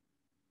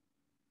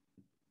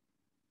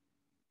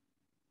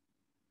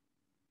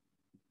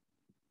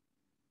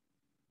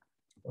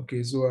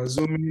 Okay, so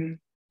assuming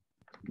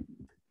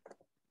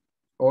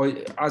or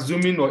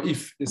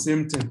if the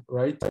same thing,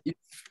 right? If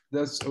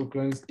that's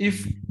occurrence,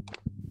 if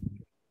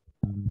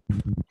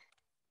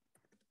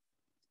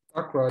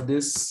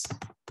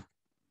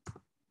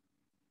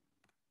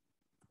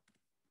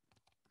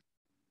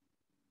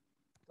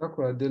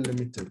Takoradi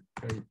Limited,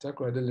 right?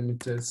 Takoradi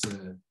Limited's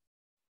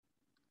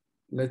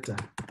letter.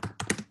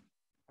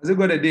 Has it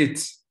got a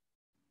date?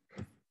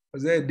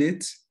 Was there a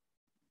date?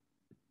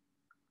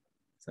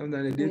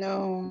 Sometimes a date?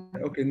 No.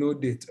 Okay, no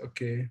date.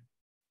 Okay.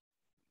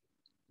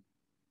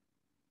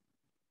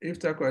 If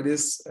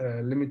Takoradi's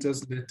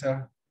Limited's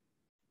letter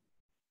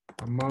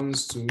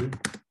amounts to an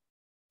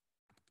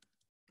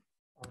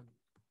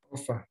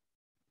offer,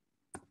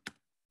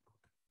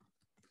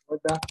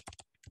 whether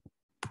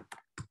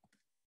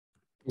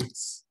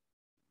it's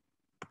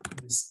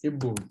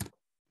disabled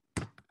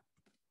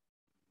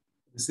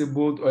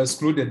or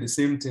excluded, the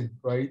same thing,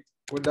 right?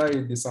 Whether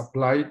it is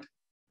applied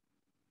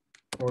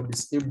or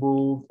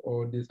disabled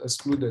or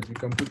excluded, you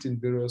can put in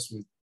various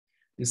ways.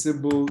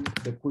 Disabled,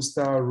 the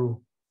postal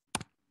rule.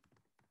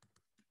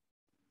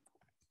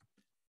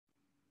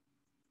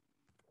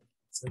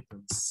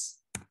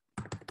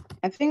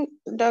 I think,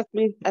 Doc,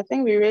 I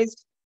think we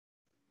raised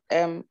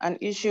an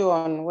issue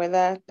on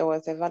whether there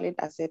was a valid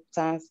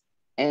acceptance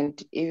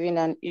and even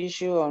an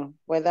issue on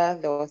whether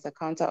there was a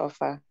counter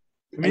offer.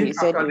 You mean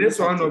after this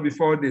one or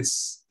before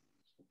this?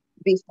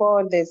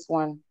 Before this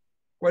one.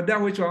 Whether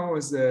which one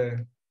was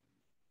which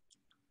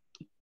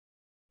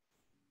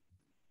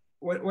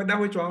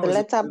one the was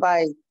letter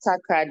by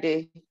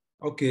Takoradi.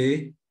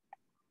 Okay.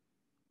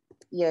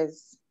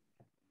 Yes.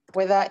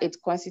 Whether it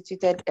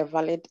constituted a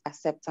valid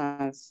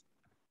acceptance.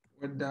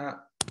 Whether,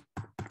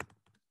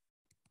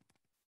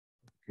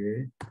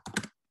 okay.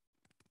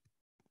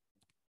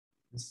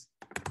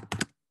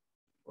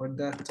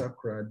 Whether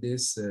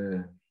Takoradi's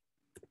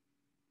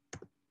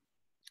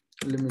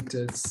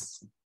limited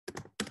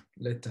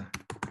letter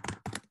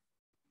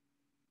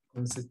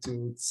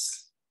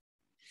constitutes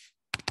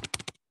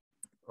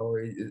or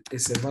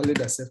it's a valid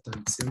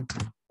acceptance, same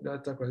thing.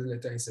 That Takoradi's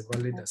letter is a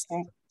valid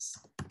acceptance.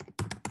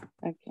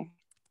 Okay.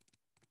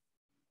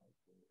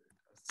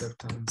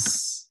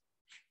 Acceptance.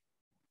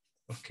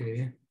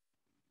 Okay.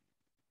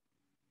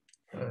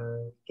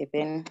 Okay,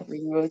 then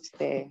we wrote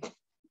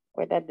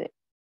whether the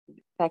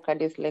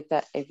Takoradi's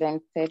letter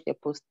exempted the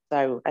postal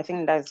rule. I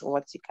think that's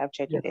what you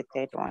captured in the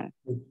third one.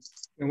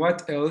 And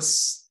what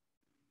else?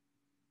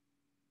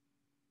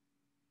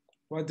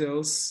 What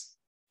else?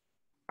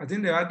 I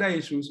think the other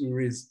issues we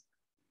raised.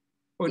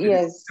 Oh,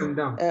 yes.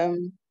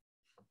 Down.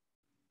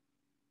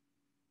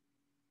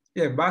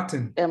 Yeah,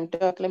 button.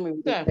 Doc, let me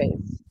read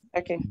first.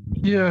 Okay.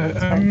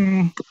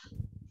 Yeah.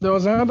 There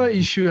was another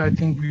issue I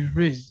think we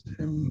raised,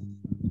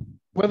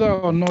 whether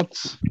or not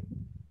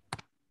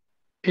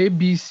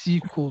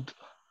ABC could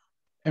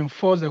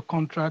enforce the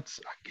contracts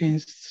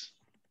against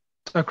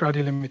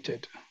Takoradi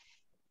Ltd.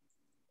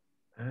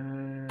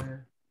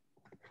 And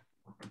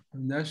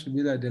that should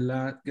be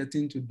like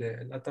getting to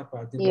the latter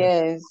part.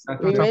 Yes,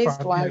 we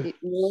raised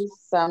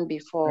some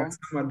before.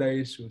 Some other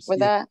issues.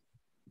 Whether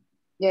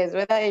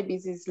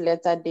ABC's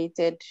letter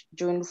dated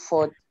June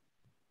 4th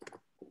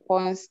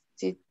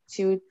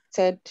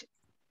constituted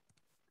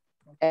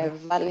a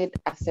valid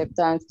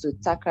acceptance to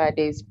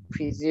Takoradi's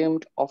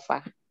presumed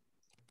offer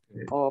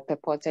or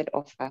purported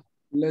offer.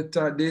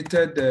 Letter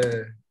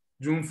dated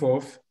June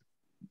 4th?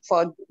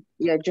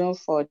 June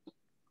 4th.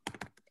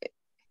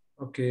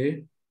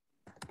 Okay.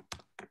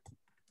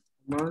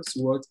 Amounts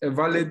what? A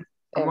valid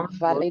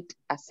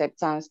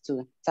acceptance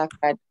to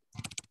Takoradi.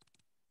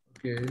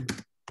 Okay.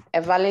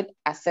 A valid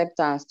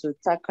acceptance to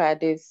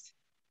Takoradi's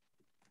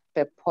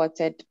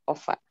purported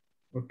offer.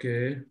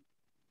 Okay.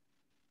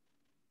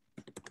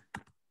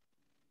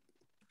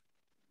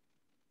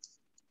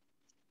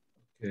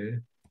 Okay.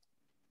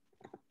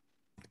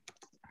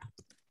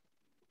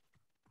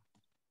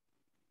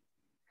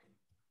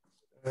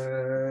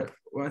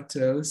 What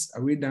else?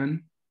 Are we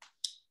done?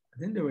 I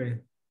think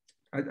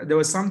there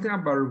was something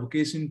about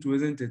revocation too,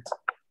 isn't it?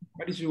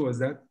 What issue was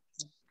that?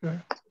 Okay.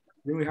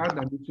 Then we had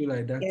an issue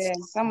like that. Yeah,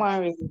 someone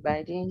raised it,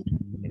 but the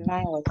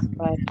line was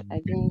bad. I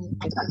didn't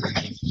get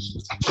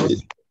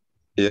it.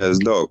 Yes,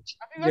 Doc.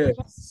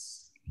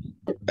 Yes.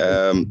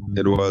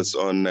 It was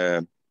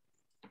on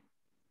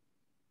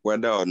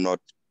whether or not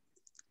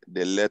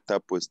the letter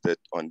posted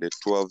on the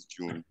 12th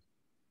June.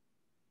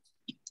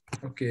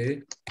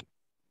 Okay.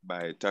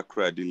 By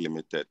Takoradi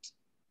Ltd.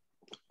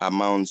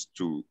 amounts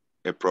to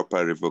a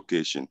proper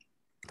revocation.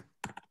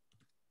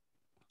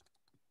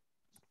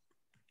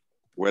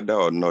 Whether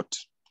or not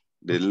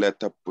the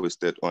letter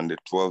posted on the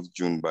 12th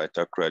June by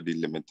Takoradi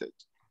Ltd.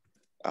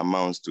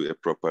 amounts to a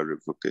proper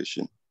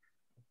revocation.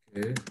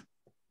 Okay.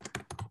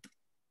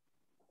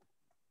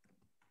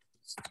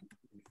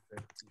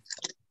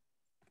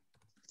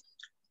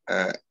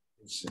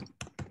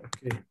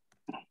 Okay.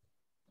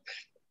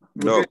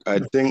 Look, I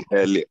think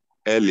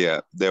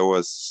earlier there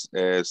was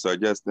a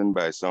suggestion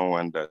by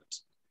someone that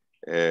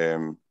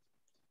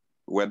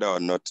whether or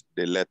not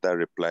the letter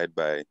replied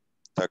by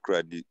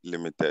Takoradi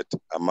Ltd.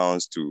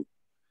 amounts to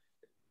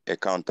a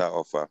counter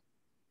offer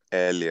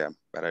earlier,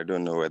 but I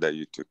don't know whether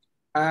you took.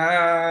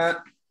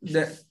 That's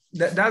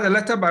the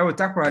letter by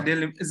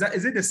Takoradi.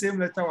 Is it the same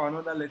letter or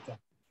another letter?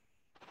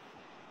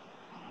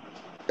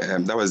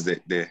 That was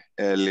the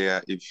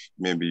earlier. If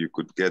maybe you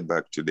could get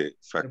back to the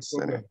facts.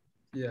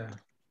 Yeah.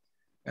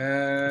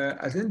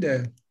 I think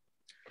the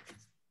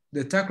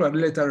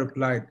Takoradi letter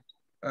replied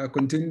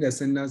containing the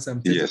sentence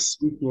and yes.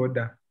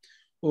 Order.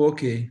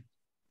 Okay.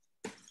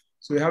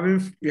 So we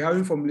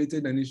haven't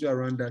formulated an issue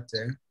around that.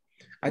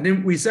 I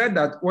think we said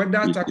that whether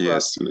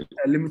Takoradi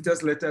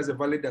Limited's letter is a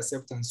valid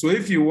acceptance. So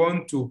if you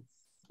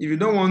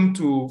don't want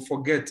to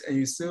forget, and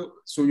you still,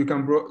 so you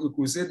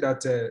could say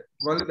that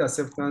valid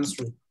acceptance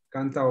with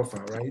counter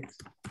offer, right?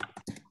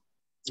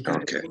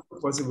 Okay.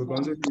 It's possible. We can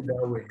also do it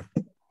that way.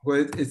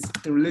 But it's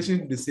in relation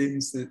to the same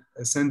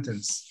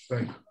sentence,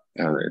 right?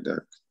 All right,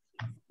 Doc.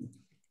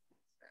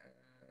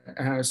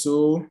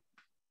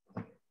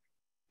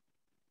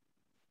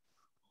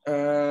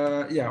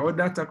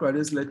 Order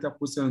Takoradi's letter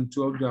posted on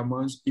 12 the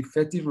amounts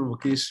effective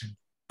revocation.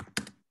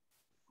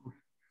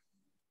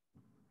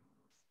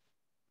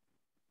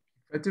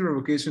 Effective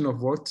revocation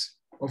of what?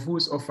 Of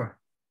whose offer?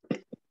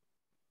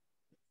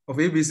 Of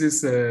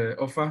ABC's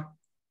offer?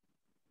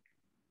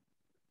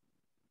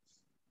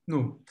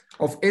 No,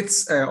 of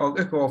its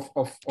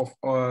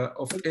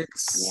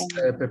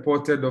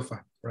purported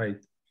offer,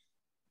 right?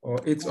 Or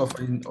its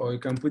offer, or you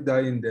can put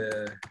that in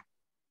the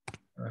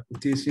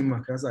quotation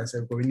mark, as I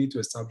said, but we need to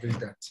establish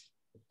that.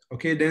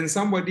 Okay, then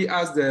somebody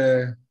asked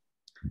I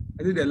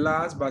think the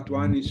last but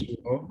one issue.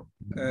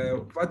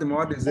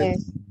 What is it?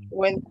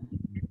 Whether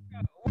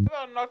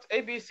or not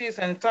ABC is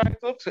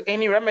entitled to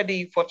any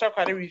remedy for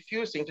Takoradi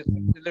refusing to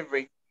take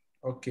delivery.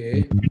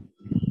 Okay.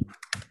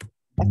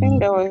 I think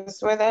there was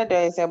whether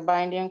there is a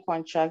binding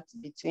contract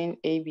between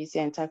ABC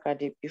and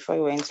Takoradi before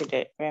you went to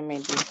the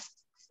remedy.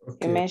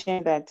 Okay. You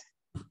mentioned that.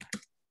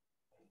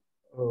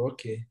 Oh,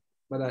 okay.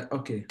 But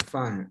okay,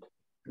 fine.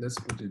 Let's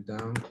put it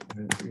down.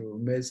 You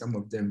made some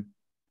of them.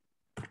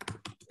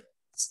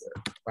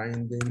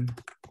 Binding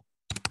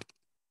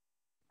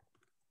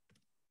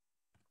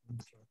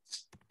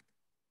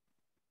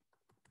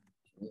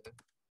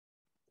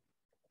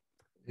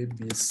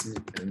ABC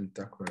and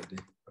Takoradi.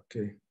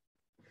 Okay.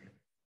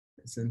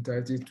 It's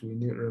entitled to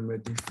any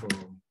remedy for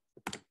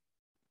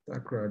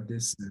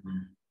Takoradi's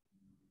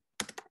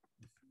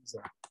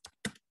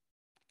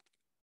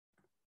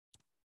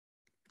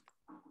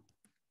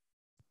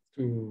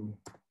to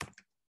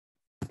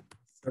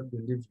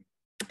self-delivery.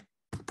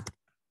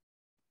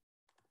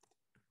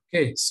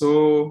 Okay,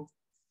 so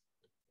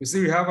you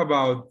see we have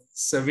about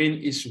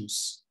 7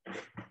 issues.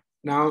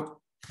 Now,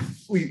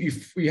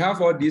 if we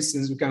have all these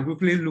things, we can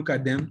quickly look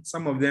at them.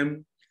 Some of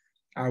them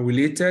are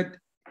related.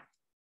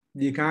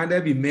 They can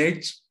either be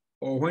merged,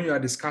 or when you are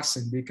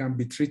discussing, they can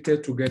be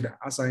treated together,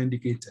 as I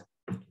indicated.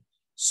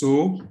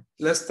 So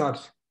let's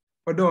start.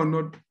 Whether or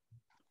not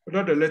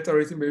the letter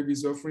rating baby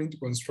is offering to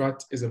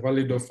construct is a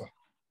valid offer.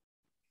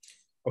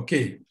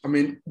 Okay, I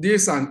mean,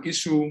 this is an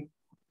issue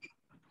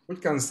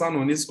which can stand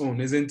on its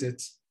own, isn't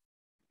it?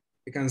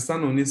 It can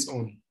stand on its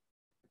own.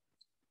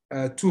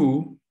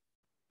 2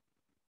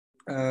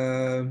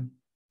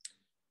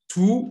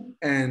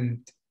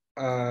 and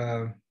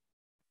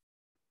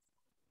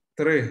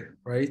 3,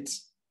 right?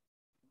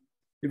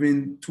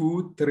 Even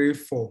 2, 3,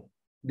 4,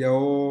 they're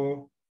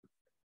all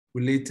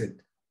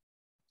related.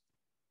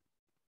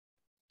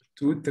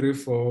 2, 3,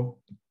 4,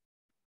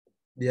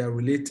 they are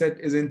related,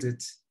 isn't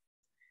it?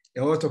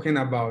 They're all talking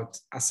about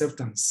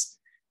acceptance.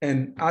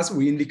 And as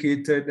we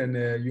indicated,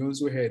 and you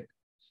also heard,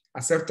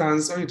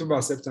 acceptance, when you talk about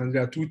acceptance,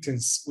 there are 2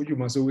 things which you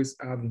must always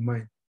have in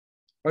mind.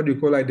 What do you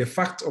call it? The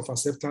fact of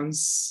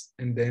acceptance,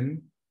 and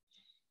then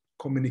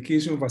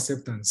communication of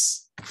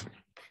acceptance.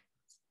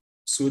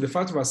 So the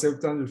fact of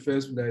acceptance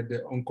refers to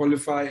the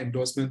unqualified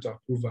endorsement to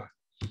approval.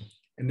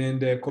 And then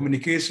the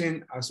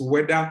communication as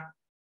whether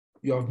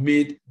you have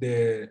made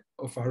the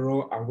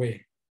offeror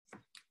aware.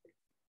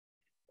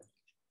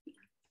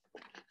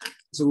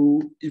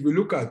 So if you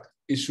look at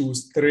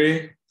issues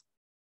 3,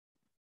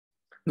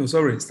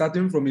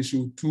 starting from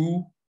issue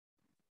 2,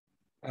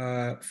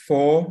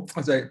 4,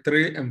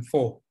 3 and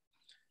 4,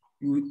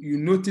 you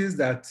notice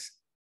that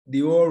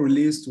they all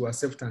relate to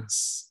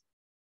acceptance.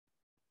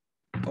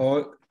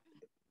 Or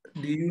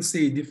do you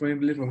say it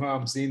differently from how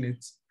I'm saying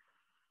it?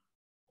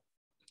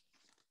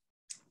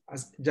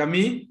 As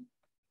Jami?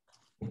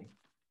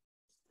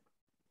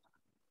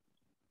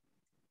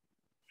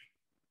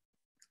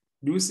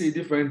 Do you say it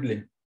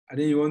differently? And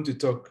then you want to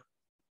talk.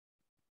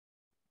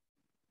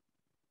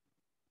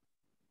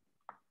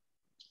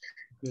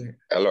 Okay.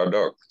 Hello,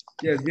 Doc.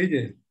 Yes,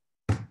 JJ.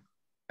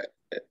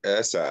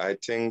 Yes, sir, I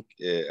think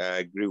I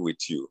agree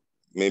with you.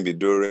 Maybe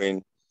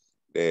during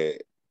the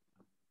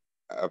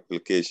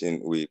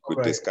application, we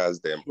could discuss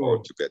them all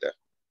together.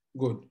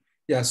 Good.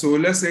 Yeah, so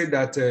let's say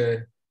that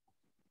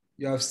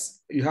you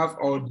have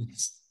all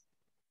this,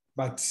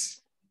 but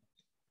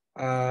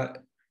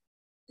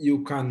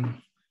you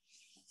can,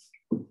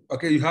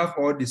 okay, you have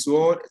all this,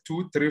 so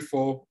 2, 3,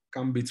 4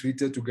 can be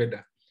treated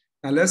together.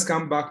 Now let's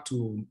come back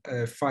to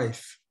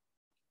 5.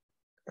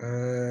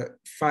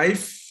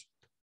 5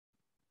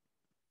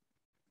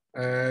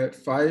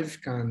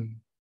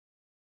 can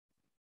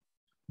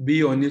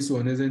be on its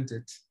own, isn't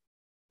it?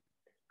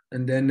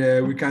 And then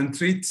we can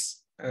treat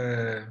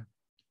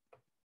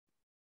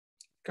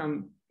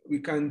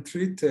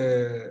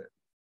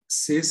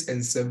 6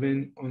 and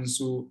 7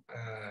 also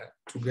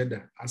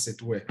together, as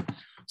it were.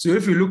 So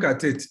if you look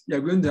at it,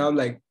 you're going to have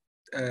like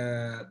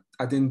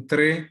I think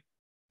 3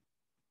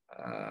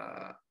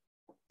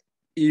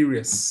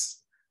 areas.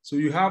 So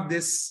you have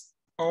this,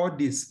 all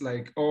this,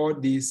 like all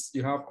this,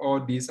 you have all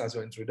this as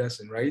your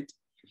introduction, right?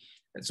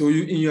 So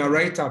you, in your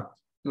write-up,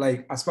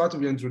 like as part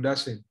of your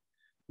introduction,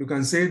 you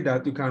can say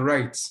that you can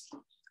write,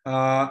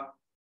 I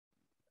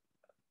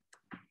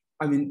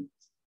mean,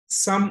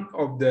 some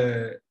of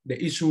the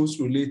issues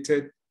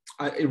related,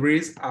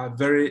 raised are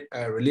very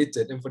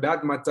related. And for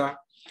that matter,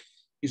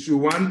 issue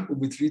 1 will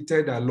be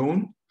treated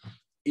alone.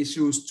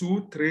 Issues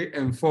 2, 3,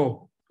 and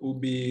 4 will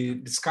be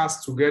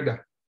discussed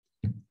together.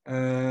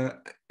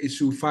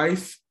 Issue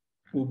 5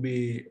 will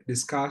be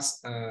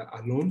discussed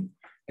alone.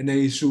 And then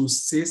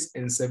issues 6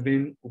 and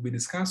 7 will be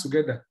discussed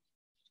together.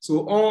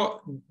 So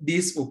all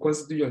this will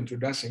constitute your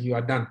introduction. You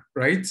are done,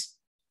 right?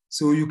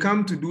 So you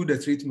come to do the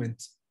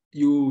treatment.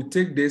 You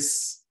take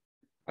this,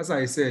 as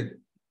I said,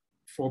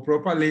 for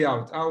proper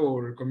layout, I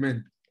will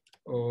recommend,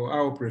 or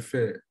I will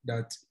prefer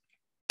that.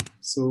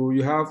 So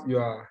you have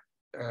your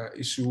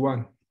issue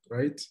 1,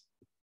 right?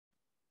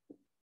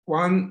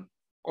 One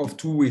of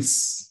 2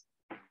 ways.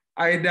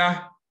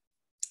 Either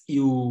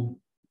you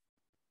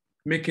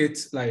make it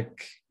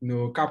like,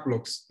 cap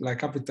locks, like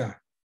capital,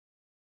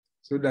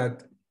 so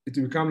that it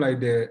will become like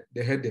the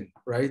heading,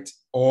 right?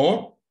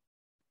 Or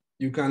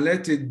you can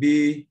let it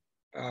be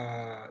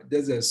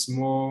there's a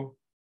small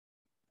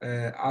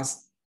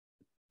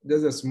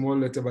there's a small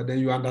letter, but then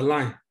you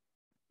underline,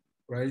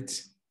 right?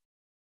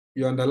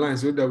 You underline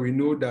so that we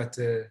know that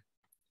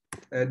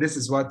this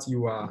is what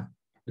you are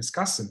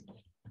discussing.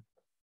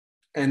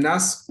 And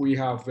as we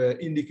have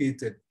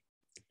indicated,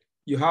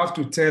 you have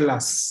to tell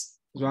us,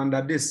 so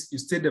under this, you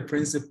state the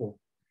principle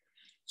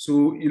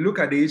So you look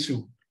at the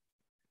issue,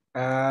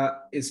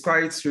 it's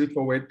quite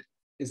straightforward.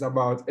 It's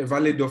about a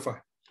valid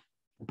offer.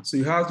 So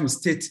you have to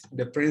state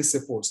the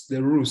principles,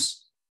 the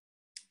rules.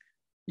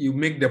 You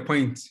make the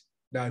point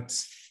that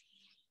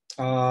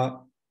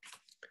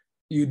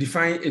you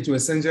define it to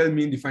essentially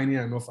mean defining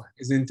an offer,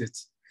 isn't it?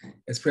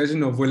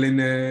 Expression of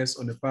willingness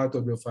on the part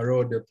of the offeror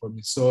or the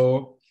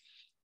promisor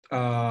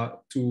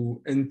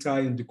to enter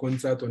into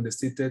contract on the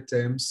stated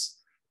terms,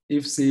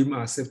 if same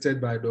accepted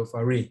by the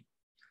offeree,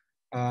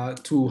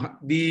 to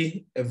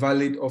be a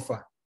valid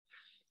offer.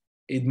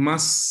 It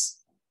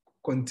must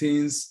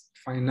contains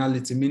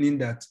finality, meaning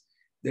that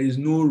there is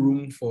no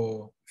room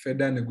for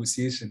further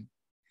negotiation.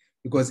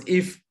 Because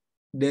if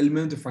the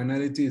element of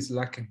finality is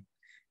lacking,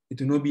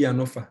 it will not be an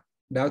offer.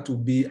 That will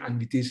be an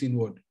invitation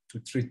word to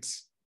treat.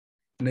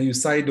 And then you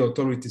cite the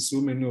authorities,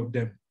 so many of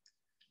them.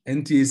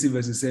 NTAC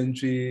versus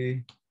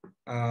Entry,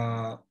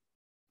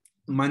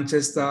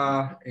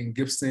 Manchester and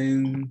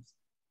Gibson,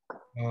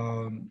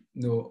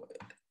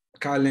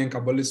 Carlin,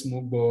 Kabbalists,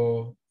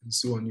 Mogbo, and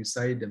so on. You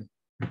cite them.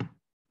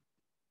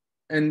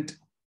 And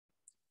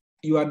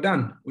you are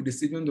done with the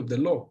statement of the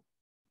law.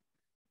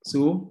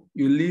 So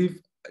you leave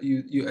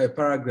a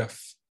paragraph,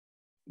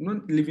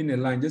 not leaving a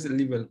line, just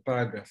leave a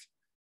paragraph.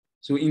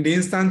 So in the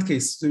instant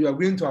case, so you are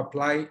going to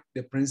apply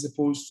the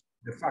principles,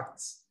 the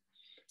facts.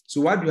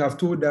 So what you have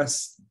told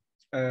us,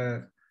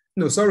 in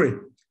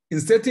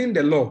stating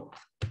the law,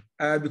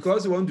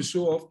 because we want to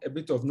show off a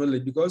bit of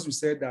knowledge, because we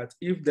said that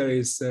if there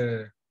is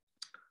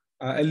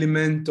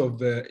element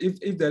of,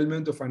 if the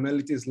element of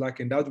finality is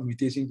lacking, that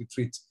invitation to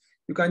treat,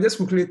 you can just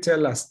quickly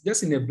tell us,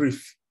 just in a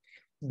brief,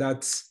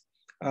 that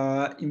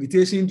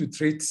invitation to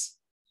treat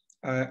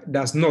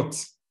does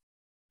not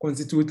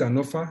constitute an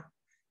offer.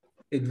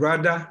 It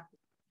rather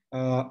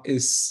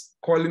is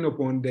calling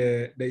upon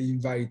the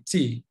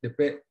invitee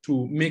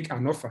to make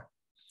an offer,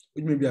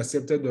 which may be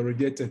accepted or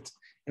rejected.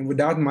 And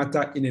without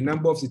matter, in a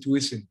number of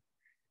situations,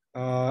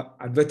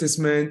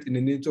 advertisement in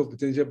the nature of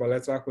potential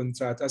bilateral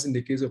contract, as in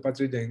the case of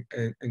Partridge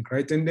and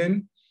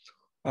Crittenden,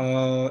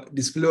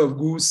 display of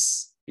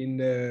goods in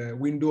the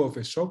window of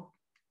a shop,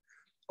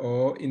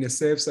 or in a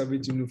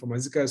self-service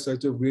pharmaceutical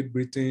society of Great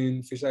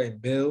Britain, Fisher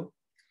and Bell.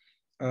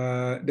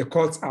 The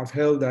courts have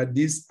held that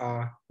these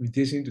are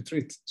invitation to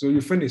treat. So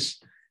you finish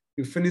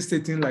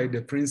stating like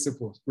the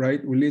principles,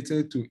 right,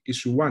 related to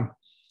issue 1.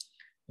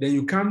 Then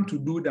you come to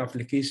do the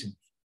application.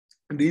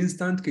 In the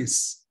instant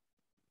case,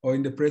 or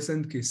in the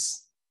present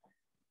case,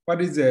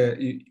 what is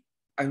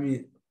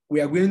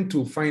we are going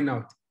to find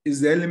out,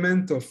 is the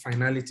element of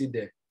finality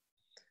there?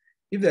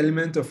 If the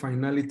element of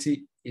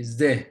finality is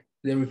there,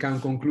 then we can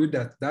conclude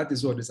that that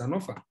is what is an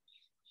offer.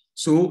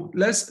 So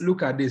let's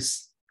look at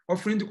this.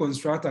 Offering to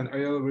construct an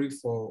oil rig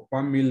for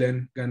 1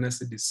 million Ghana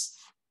cedis.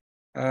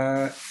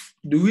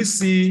 Do we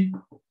see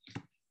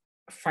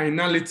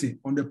finality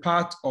on the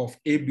part of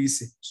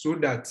ABC, so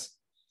that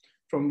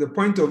from the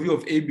point of view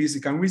of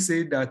ABC, can we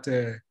say that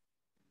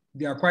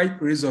they are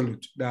quite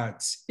resolute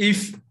that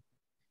if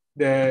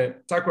the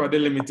Takoradi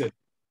Ltd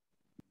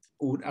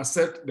would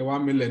accept the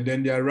 1 million,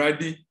 then they are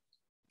ready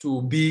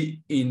to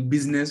be in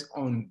business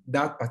on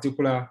that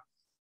particular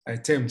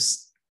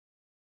terms,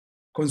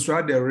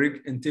 construct the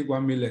rig and take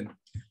 1 million.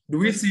 Do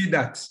we see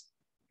that?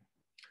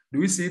 Do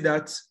we see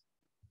that?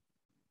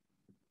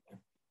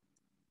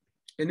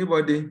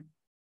 Anybody?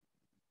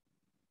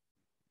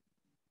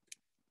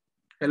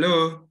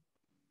 Hello?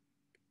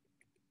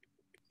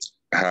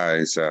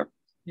 Hi, sir.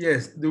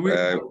 Yes, do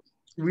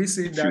we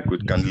see that? If you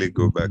could kindly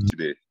go back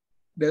today.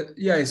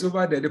 Yeah, it's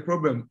over there, the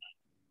problem.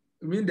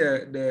 I mean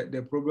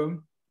the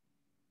problem.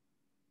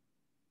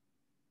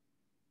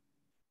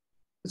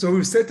 So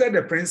we've stated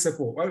the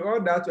principle.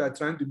 All that we are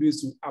trying to do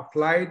is to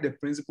apply the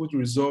principle to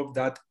resolve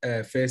that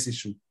first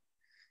issue.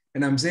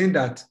 And I'm saying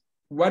that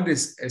what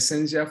is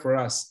essential for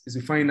us is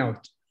to find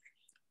out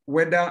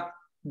whether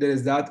there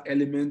is that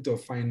element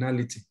of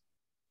finality.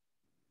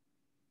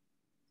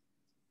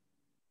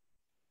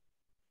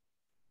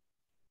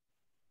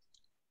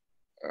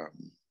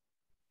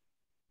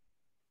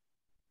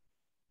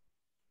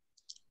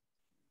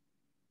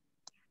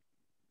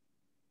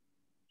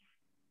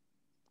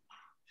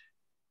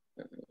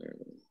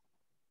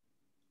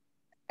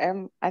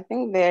 I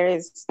think there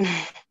is.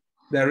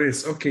 There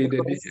is, okay, they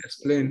need to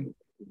explain.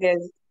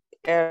 There's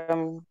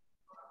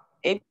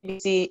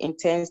ABC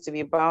intends to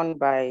be bound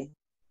by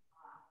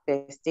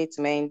the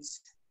statement.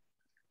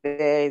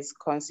 There is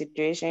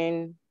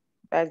consideration,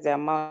 that's the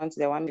amount,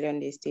 the 1 million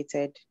they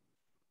stated.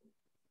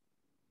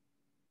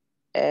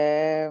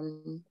 Yes,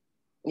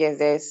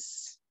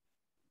 there's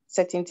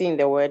certainty in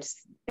the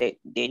words they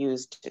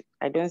used.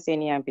 I don't see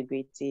any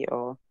ambiguity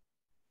or.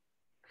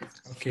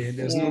 Okay,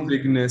 there's no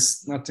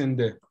vagueness, nothing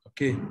there.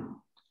 Okay.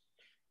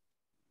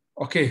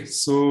 Okay,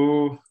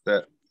 so.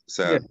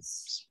 Sir,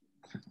 yes.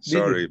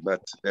 Sorry,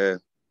 but the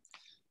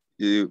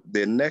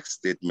next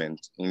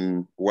statement,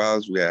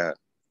 whilst we are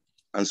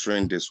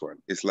answering this one,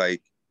 it's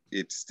like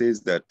it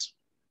states that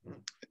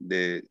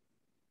their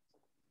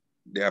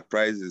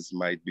prices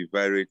might be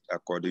varied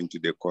according to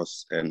the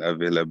cost and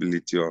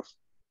availability of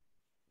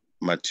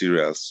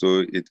materials.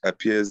 So it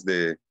appears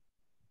their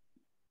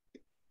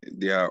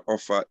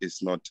offer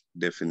is not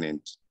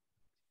definite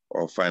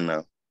or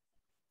final.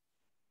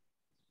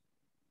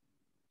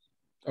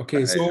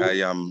 Okay, so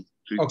I am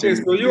okay,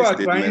 so you the are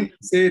statement. trying to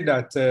say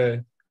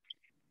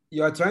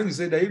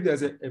that if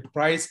there's a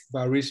price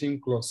variation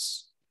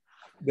clause,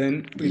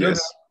 then we don't have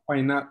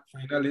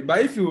finally. But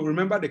if you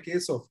remember the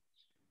case of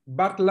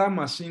Butler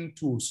Machine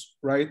Tools,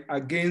 right,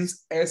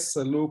 against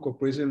SLO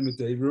Corporation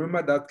Limited, if you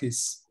remember that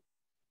case,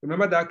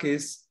 remember that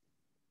case?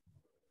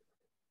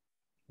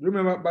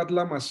 Remember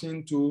Butler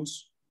Machine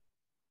Tools?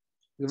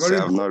 I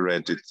have not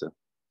read it. Sir.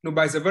 No,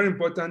 but it's a very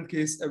important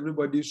case.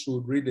 Everybody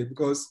should read it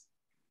because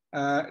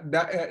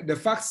the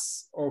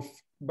facts of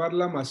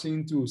Butler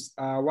Machine Tools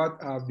are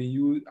what have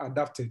been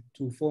adapted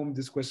to form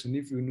this question,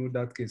 if you know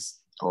that case.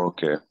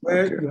 Okay.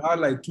 Where you had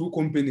like two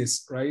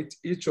companies, right?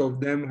 Each of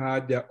them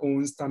had their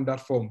own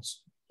standard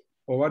forms,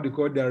 or what they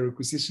call their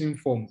requisition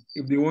form.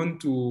 If they want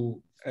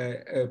to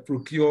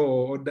procure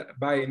or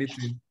buy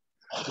anything,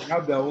 they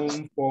have their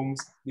own forms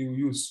they will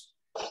use.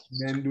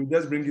 Then they'll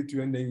just bring it to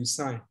you and then you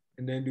sign.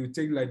 And then they'll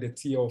take like the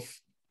T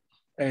off.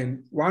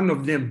 And one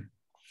of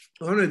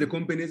the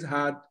companies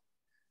had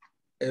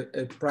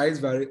a price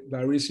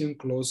variation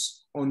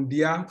clause on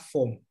their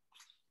form.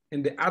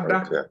 And the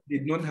other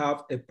did not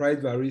have a price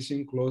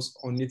variation clause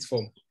on its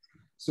form.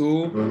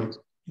 So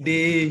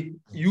they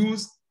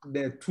use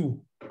the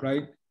two,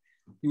 right?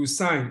 You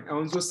sign, I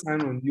also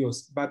sign on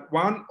yours. But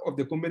one of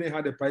the company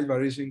had a price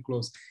variation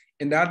clause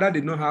and the other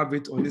did not have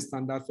it on the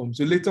standard form.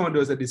 So later on, there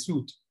was a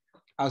dispute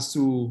as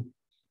to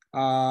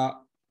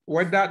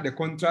whether the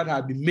contract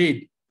had been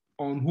made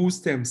on whose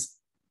terms.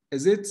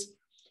 Is it,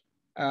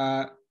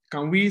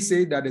 can we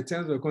say that the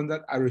terms of the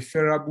contract are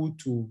referable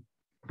to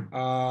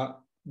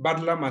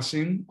Butler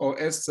Machine or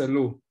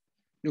SLO?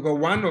 Because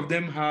one of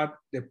them had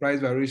the price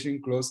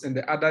variation clause and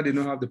the other did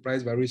not have the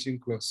price variation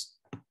clause.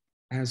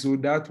 And so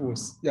that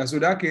was, so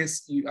that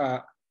case you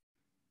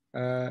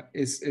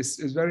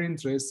is very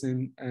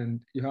interesting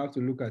and you have to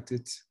look at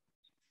it.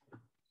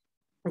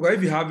 Well,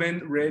 if you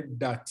haven't read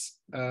that,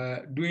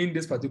 doing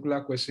this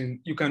particular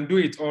question, you can do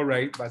it all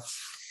right, but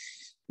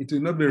it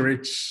will not be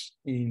rich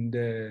in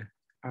the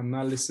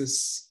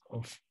analysis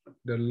of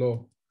the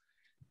law.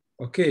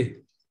 Okay.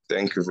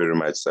 Thank you very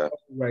much, sir.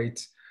 Right.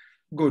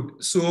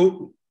 Good.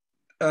 So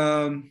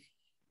in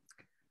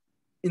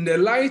the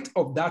light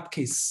of that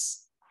case,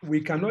 we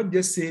cannot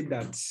just say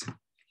that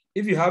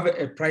if you have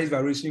a price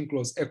variation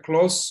clause, a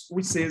clause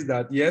which says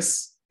that,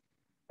 yes,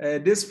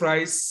 this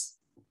price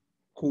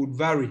could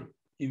vary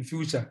in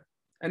future.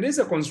 And it's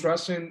a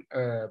construction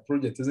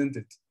project, isn't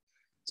it?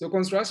 So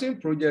construction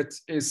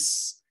project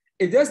is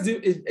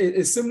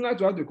similar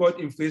to what we call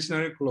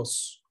inflationary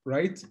clause,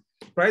 right?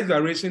 Price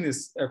variation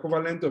is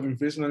equivalent of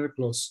inflationary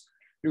clause.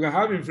 You can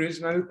have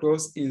inflationary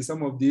clause in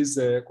some of these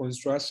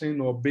construction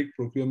or big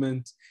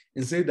procurement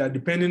and say that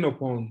depending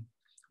upon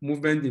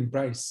movement in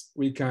price,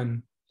 we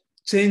can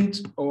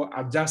change or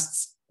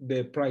adjust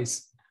the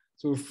price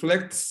to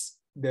reflect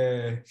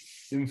the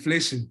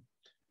inflation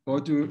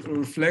or to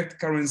reflect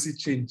currency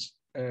change,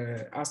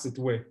 as it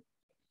were.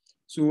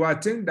 So I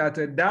think that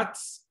that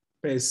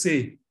per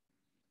se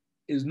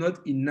is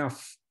not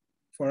enough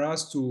for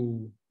us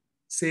to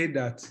say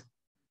that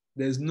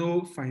there's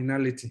no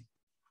finality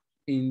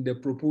in the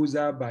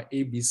proposal by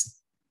ABC.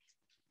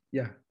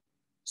 Yeah,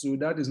 so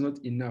that is not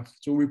enough.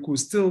 So we could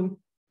still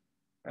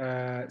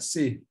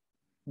say,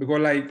 because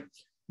like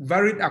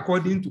varied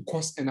according to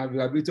cost and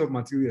availability of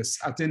materials,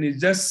 I think it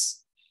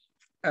just,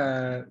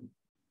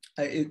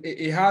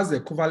 it has the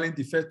equivalent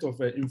effect of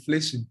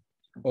inflation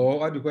or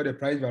what you call the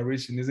price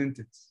variation, isn't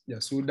it? Yeah,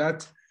 so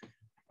that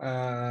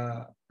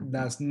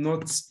does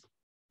not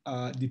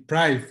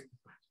deprive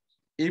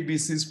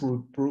ABC's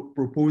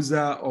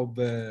proposal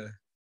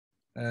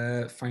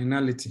of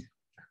finality.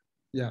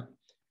 Yeah,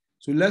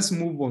 so let's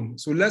move on.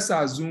 So let's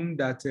assume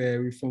that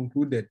we've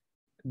concluded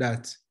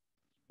that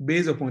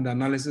based upon the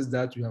analysis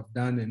that we have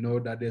done and all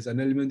that, there's an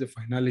element of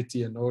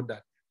finality and all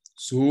that.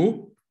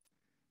 So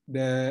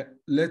the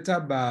letter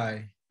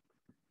by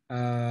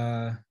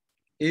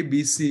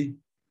ABC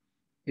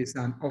is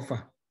an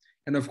offer.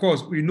 And of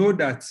course, we know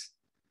that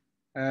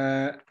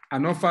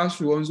an offer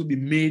should also be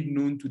made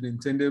known to the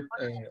intended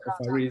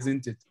offeree,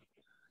 isn't it?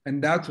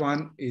 And that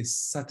one is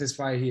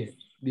satisfied here.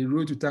 They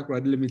wrote to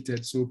Takoradi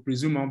Limited, so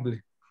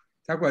presumably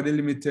Takoradi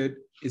Limited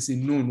is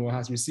in known or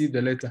has received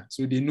the letter,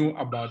 so they know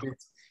about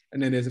it.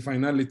 And then there's a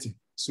finality.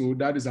 So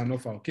that is an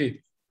offer.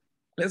 Okay,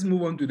 let's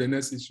move on to the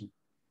next issue.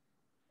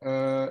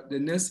 The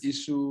next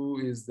issue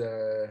is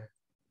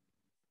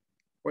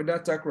whether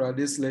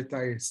Takoradi's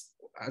letter is.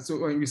 So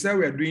when we said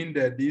we are doing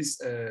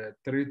these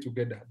three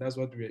together, that's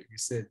what we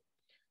said.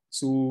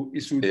 So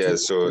issue two.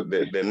 So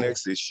the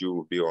next issue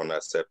will be on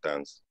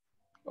acceptance.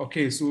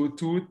 Okay, so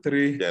 2,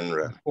 3,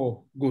 General.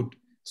 4. Good.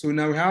 So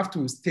now we have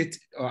to state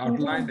or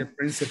outline the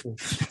principles.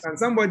 Can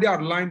somebody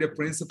outline the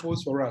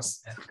principles for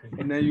us?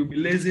 And then you'll be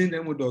liaising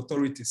them with the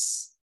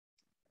authorities.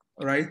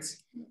 All right?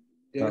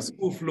 Yes,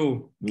 school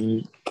flow.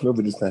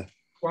 Nobody time.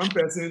 One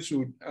person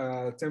should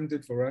attempt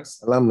it for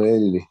us. I'm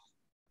ready.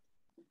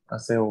 I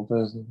say one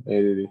person.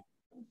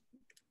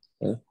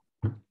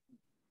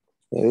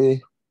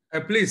 Hey.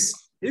 Please,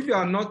 if you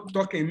are not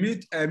talking,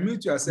 mute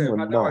yourself.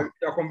 Otherwise,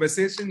 your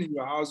conversation in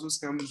your house will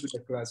come into the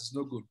class. It's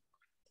no good.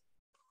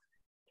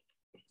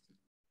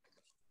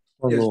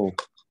 Oh, yes. no.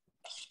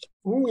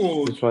 Who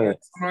will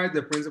summarize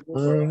the principle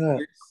for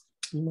us,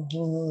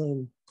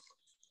 please?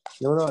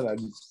 No, like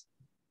this.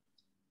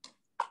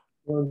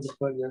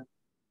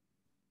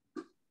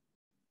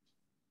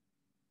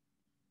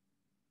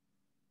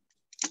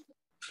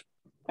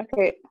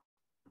 Okay.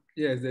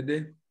 Yes, the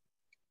day.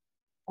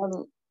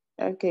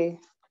 Okay.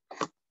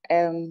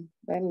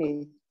 Let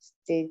me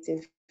state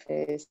it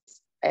first.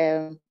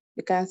 You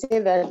can say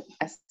that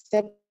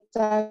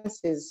acceptance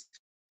is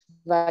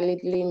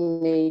validly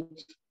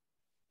made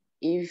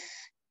if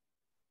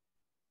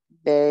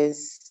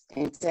there's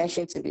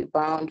intention to be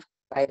bound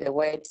by the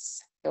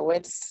words. The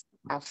words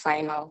are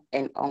final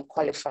and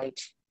unqualified.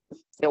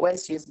 The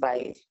words used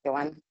by the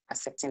one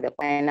accepting the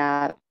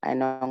final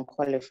and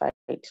unqualified.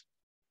 Okay.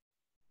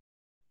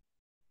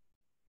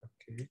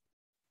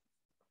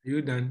 Are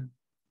you done?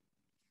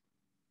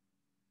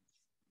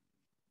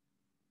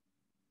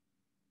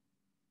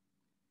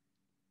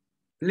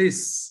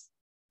 Please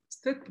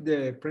state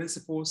the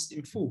principles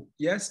in full.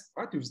 Yes,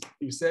 what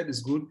you said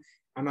is good.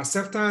 An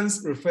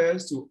acceptance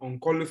refers to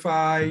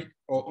unqualified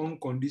or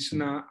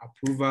unconditional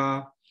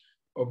approval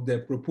of the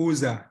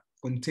proposal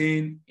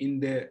contained in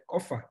the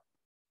offer.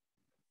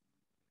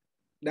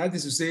 That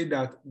is to say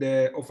that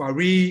the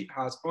offeree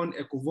has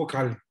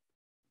unequivocally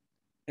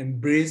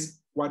embraced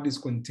what is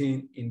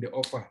contained in the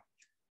offer.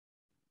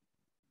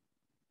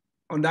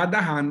 On the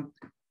other hand,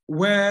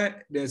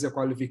 where there's a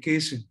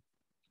qualification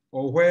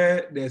or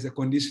where there's a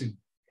condition,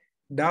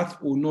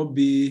 that will not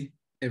be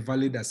a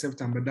valid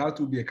acceptance, but that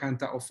will be a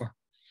counter offer.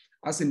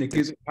 As in the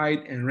case of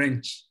hide and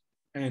wrench.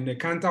 And the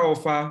counter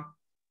offer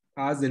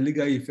has the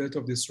legal effect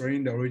of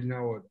destroying the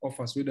original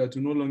offer so that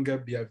will no longer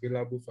be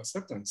available for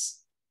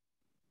acceptance.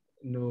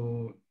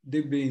 No,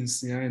 they be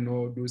and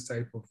all those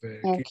type of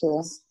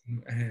cases.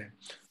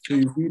 So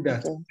you do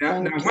that. Okay.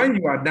 Now when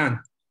you are done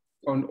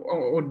on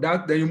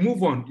that, then you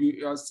move on.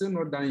 You are still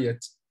not done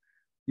yet.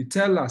 You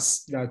tell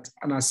us that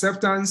an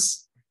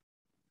acceptance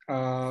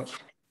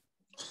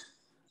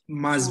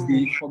must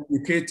be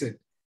communicated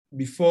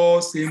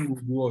before same will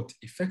be what?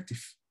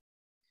 Effective.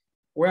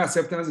 Where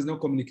acceptance is not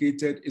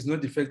communicated, is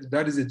not effective.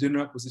 That is the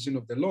general position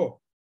of the law.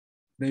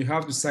 Then you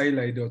have to side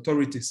like the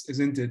authorities,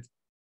 isn't it?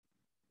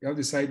 You have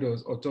to side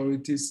those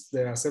authorities.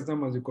 The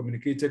acceptance must be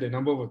communicated. A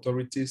number of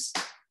authorities,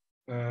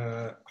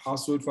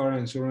 household fire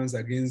insurance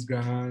against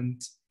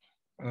grant,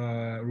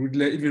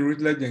 even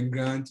Routledge and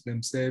Grant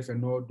themselves,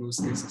 and all those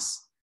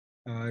cases.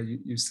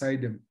 You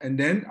cite them, and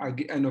then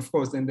and of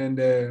course, and then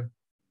the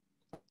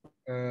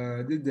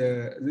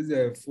this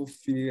is full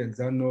fee and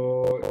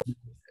Zano.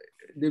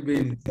 They've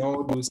been in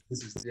all those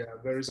cases. They are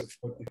very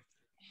supportive,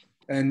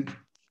 and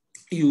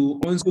you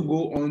also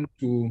go on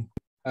to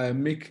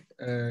make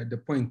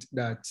the point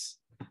that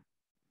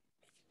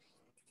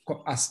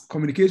as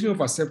communication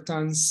of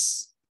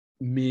acceptance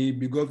may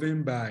be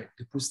governed by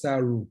the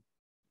postal rule,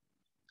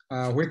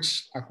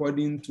 which,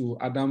 according to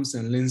Adams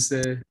and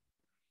Lindsay,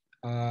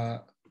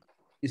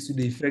 is to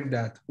the effect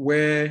that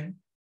where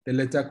the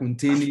letter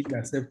containing the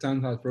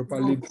acceptance has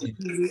properly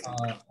been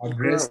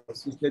addressed,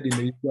 posted in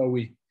the usual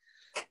way,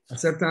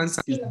 acceptance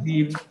is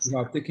deemed to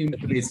have taken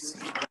place,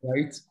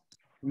 right?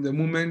 From the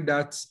moment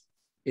that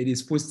it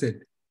is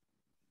posted.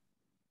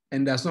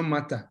 And does not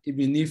matter,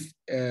 even if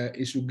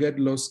it should get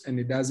lost and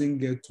it doesn't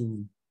get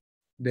to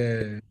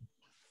the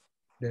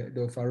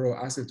offeror,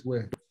 as it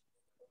were.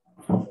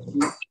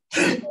 You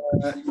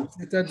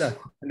stated that.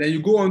 And then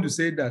you go on to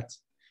say that,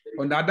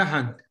 on the other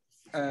hand,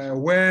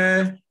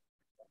 where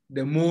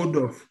the mode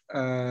of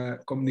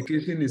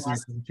communication is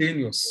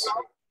instantaneous,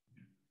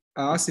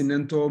 as in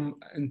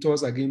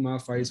enters against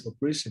malfires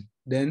operation,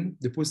 then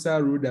the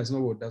postal rule does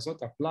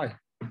not apply.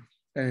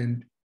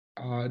 And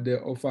the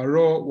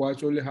offeror will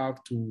actually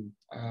have to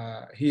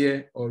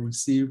hear or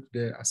receive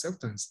the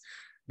acceptance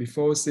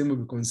before same will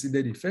be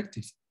considered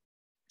effective.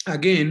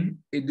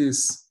 Again, it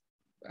is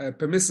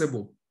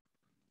permissible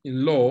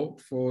in law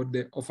for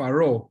the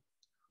offeror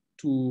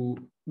to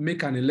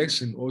make an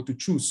election or to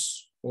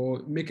choose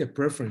or make a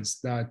preference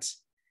that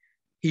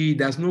he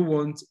does not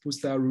want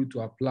postal rule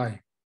to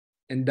apply,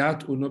 and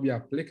that will not be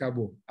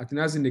applicable. I think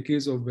that's in the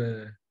case of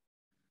the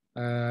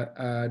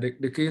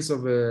case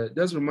of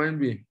just remind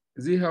me,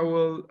 is it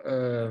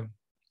Howell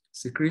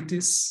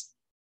Securities?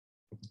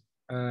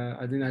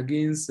 I think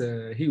against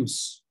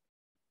Hughes.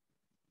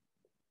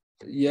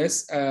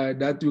 Yes,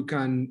 that you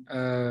can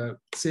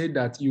say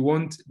that you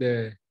want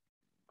the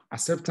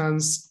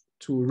acceptance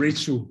to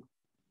reach you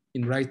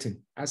in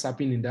writing, as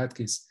happened in that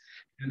case.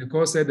 And the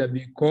court said that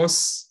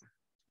because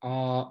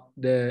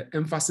the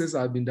emphasis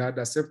has been that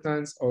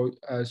acceptance or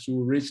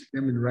should reach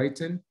them in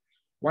writing,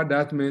 what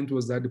that meant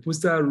was that the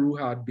postal rule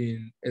had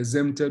been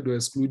exempted or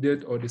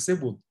excluded or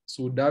disabled.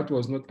 So that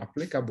was not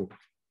applicable.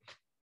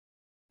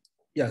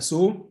 Yeah,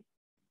 so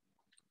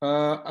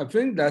I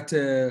think that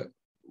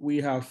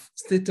we have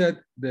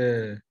stated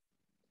the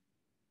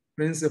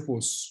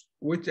principles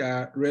which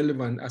are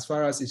relevant as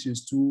far as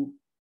issues 2,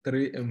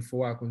 3, and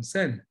 4 are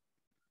concerned.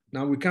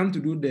 Now we come to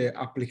do the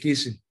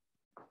application,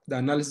 the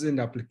analysis and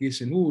the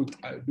application. Who would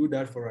do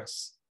that for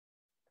us?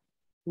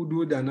 Who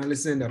do the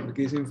analysis and the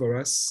application for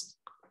us?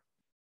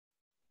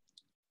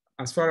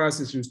 As far as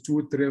issues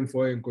 2, 3, and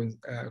 4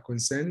 are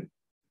concerned.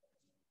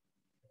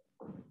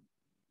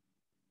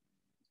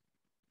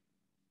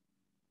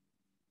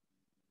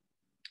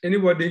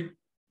 Anybody?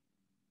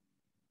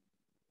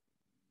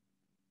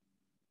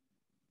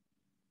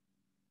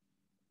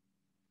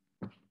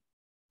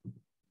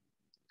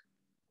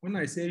 When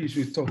I say you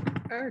should talk,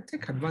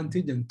 take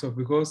advantage and talk,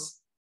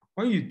 because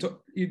when you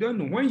talk, you don't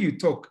know. When you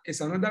talk, it's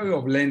another way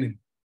of learning,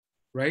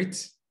 right?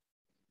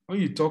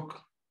 When you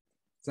talk,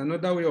 it's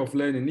another way of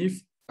learning.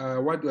 If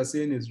what you are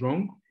saying is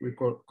wrong, we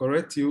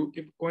correct you.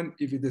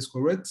 If it is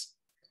correct,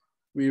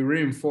 we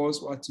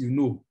reinforce what you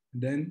know.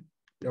 Then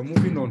you're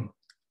moving on.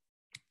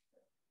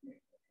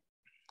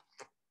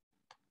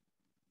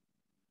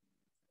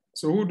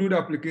 So who do the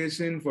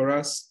application for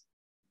us?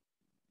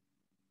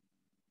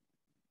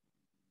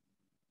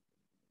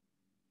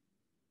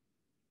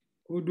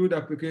 Who do the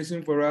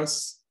application for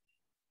us?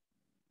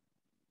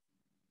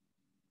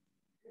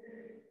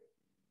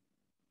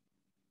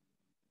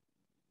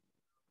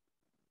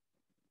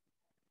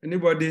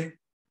 Anybody?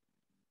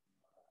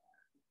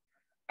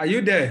 Are you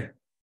there?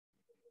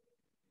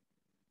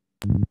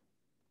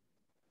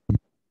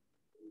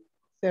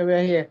 So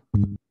we're here.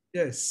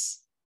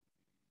 Yes.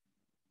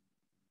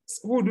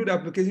 Who do the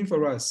application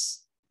for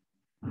us?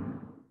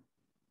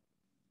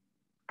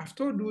 I've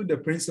told you the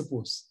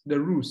principles, the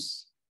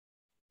rules.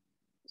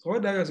 So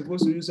what are you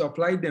supposed to use to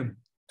apply them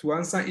to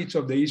answer each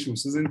of the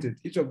issues, isn't it?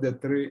 Each of the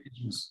 3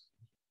 issues.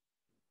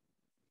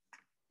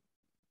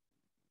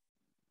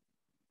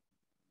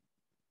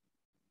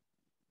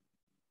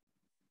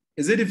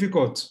 Is it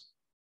difficult?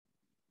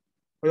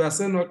 Or you are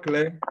still not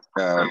clear?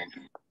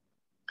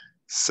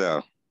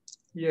 Sir.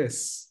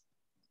 Yes.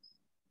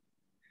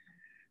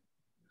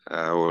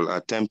 I will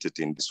attempt it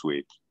in this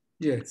way.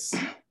 Yes.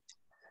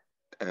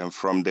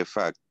 From the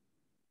fact,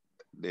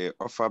 the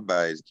offer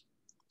by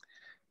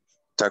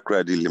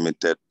Takoradi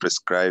Ltd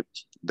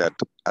prescribed that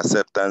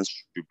acceptance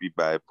should be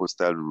by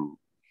postal rule.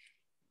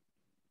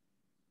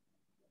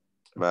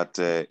 But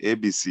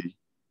ABC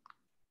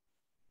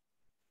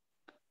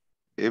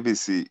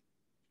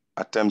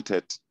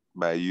attempted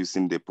by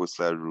using the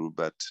postal rule,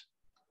 but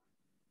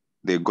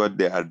they got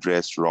the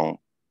address wrong.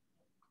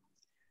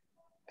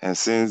 And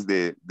since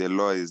the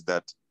law is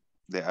that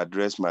the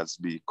address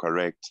must be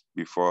correct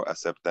before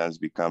acceptance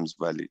becomes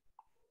valid,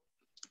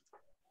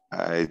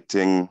 I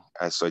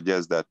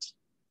suggest that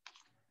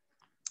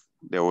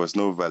there was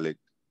no valid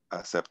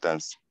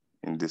acceptance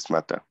in this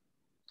matter.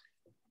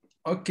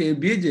 Okay,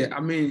 BJ,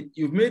 I mean,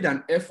 you've made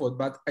an effort,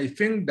 but I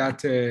think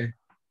that,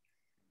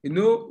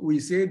 we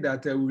say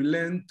that we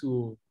learn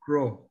to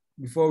crawl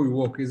before we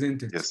walk,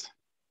 isn't it? Yes.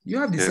 You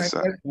have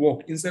decided to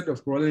walk instead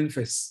of crawling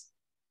first.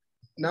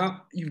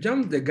 Now, you've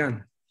jumped the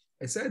gun.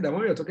 I said that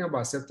when you're talking about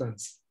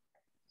acceptance,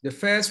 the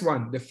first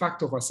one, the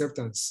fact of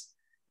acceptance,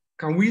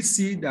 can we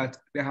see that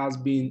there has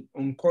been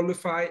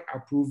unqualified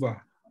approval,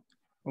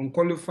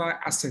 unqualified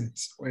assent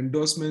or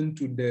endorsement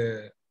to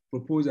the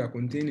proposal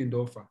contained in the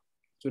offer?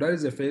 So that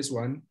is the first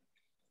one.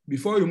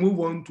 Before you move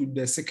on to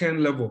the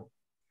second level,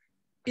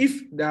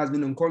 if there has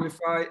been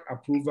unqualified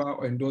approval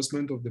or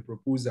endorsement of the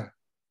proposal,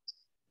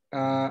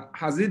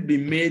 has it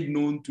been made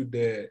known to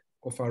the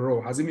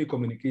offeror? Has it been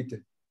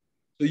communicated?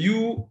 So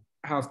you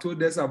have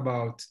told us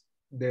about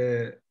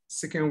the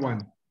second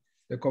one,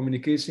 the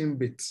communication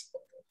bit,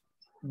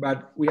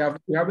 but we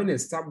haven't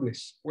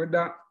established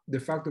whether the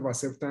fact of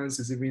acceptance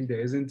is even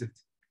there, isn't it?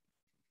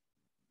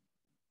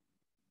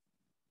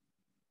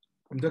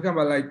 I'm talking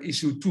about like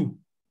issue 2,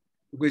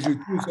 because issue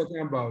 2 is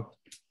talking about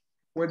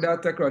whether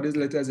Takoradi's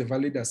letter is a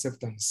valid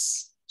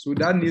acceptance. So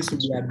that needs to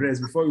be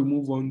addressed before you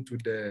move on to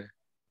the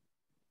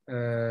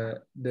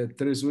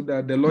 3, so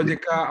that the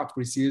logical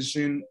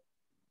appreciation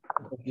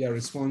of your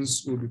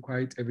response will be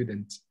quite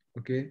evident,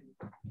 okay?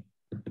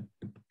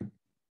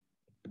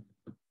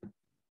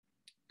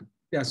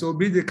 Yeah, so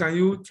BJ, can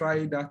you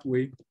try that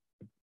way?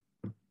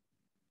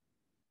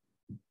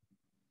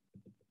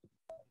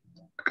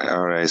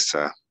 All right,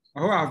 sir. I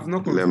hope I've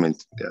not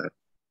confused.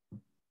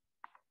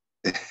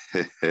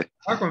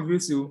 How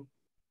confused you?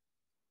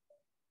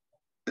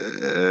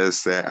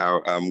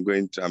 Sir,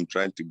 I'm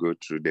trying to go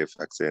through the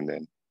facts and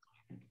then.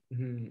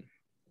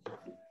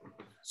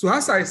 So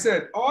as I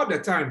said, all the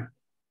time,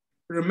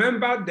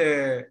 remember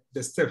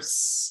the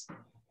steps.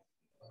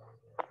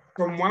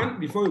 From 1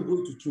 before you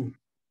go to 2.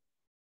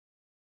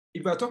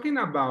 If we're talking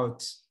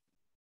about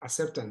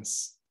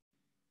acceptance,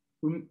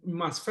 we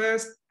must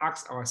first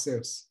ask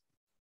ourselves,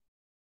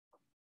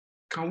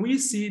 can we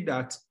see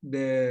that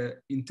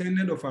the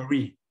intended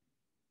offeree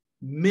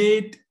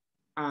made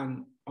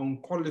an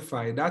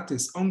unqualified, that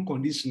is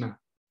unconditional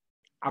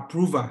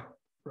approval,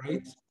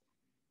 right?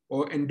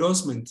 Or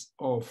endorsement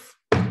of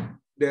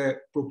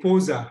the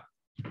proposal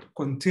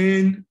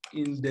contained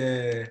in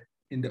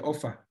the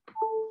offer.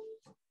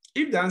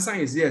 If the answer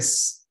is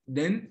yes,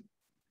 then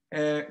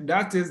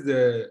that is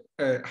the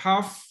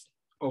half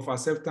of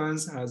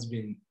acceptance has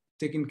been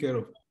taken care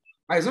of.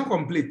 It's not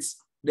complete.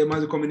 There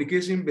must be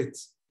communication bit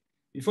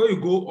before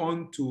you go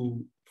on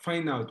to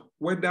find out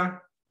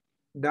whether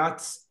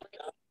that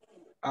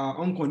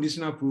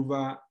unconditional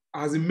approval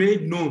has been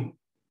made known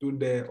to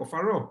the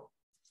offeror.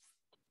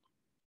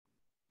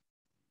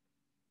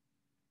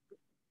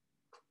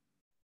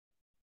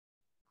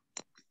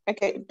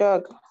 Okay,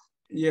 Doug.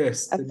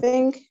 Yes. I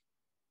think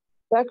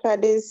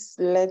Takoradi's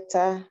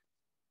letter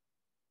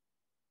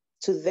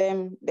to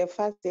them, the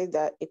fact is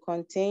that it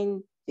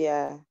contained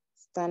their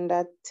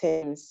standard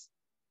terms.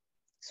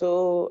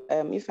 So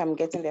if I'm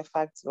getting the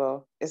facts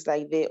well, it's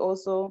like they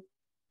also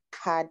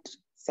had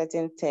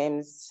certain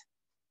terms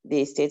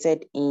they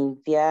stated in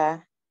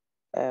their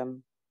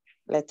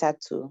letter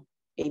to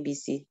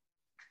ABC.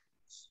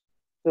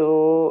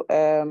 So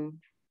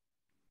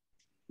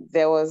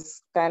there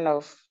was kind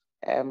of,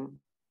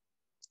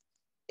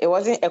 it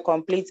wasn't a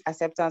complete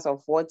acceptance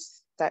of what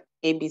that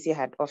ABC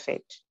had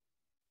offered.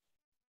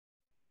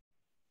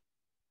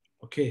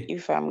 Okay.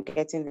 If I'm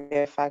getting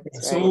the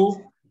facts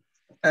so,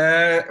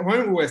 right.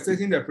 When we were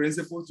stating the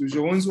principles, we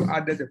also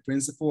added the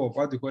principle of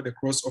what they call the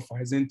cross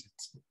offer, isn't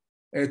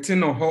it?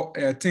 Tin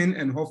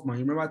and Hoffman.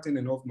 You remember Tin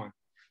and Hoffman?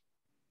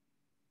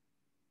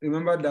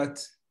 Remember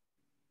that?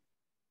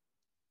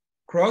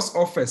 Cross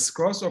offers.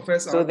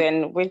 So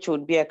then which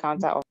would be a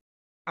counter offer?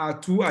 Are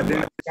two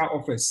identical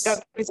offers.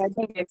 Please, I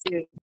don't get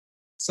you.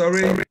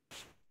 Sorry.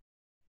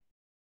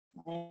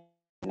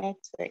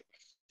 Network.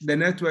 The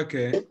network.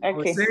 Okay. I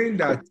was saying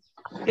that.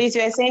 Please,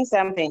 you are saying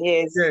something.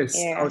 Yes. Yes.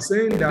 Yeah. I was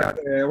saying that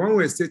when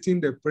we're stating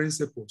the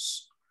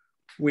principles,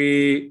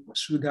 we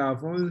should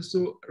have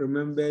also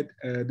remembered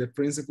the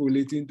principle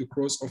relating to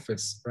cross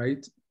offers,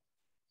 right?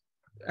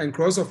 And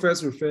cross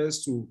offers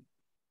refers to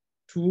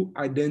two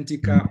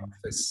identical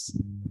offers.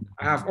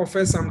 I have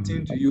offered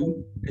something to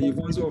you, and you've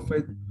also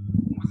offered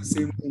the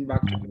same thing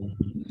back to me.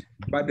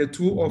 But the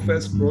two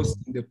offers cross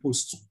in the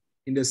post,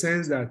 in the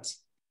sense that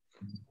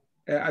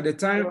at the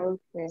time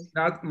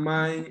that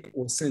mine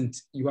was sent,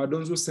 you had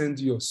also sent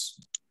yours.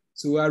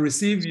 So I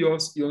received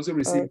yours, you also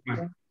received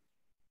mine.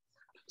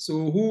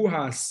 So who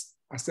has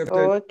accepted?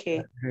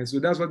 Okay. So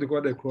that's what they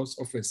call the cross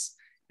offers.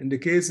 And the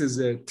case is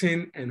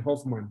Tin and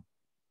Hoffman.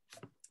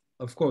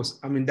 Of course,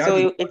 I mean that.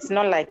 So it's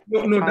not like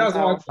no, that's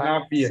not what we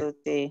have here. So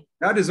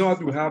that is not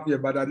what we have here,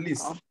 but at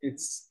least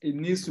it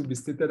needs to be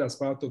stated as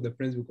part of the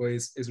principle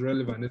because it's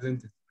relevant,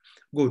 isn't it?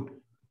 Good.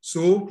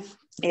 So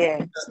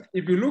yeah,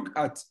 if you look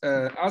at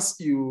as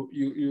you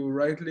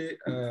rightly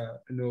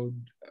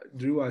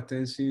drew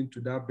attention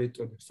to that bit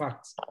of the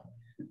facts,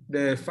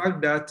 the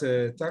fact that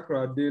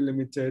Takoradi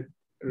Ltd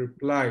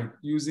replied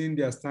using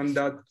their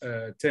standard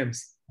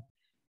terms,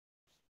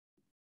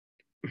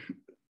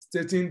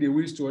 stating they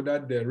wish to order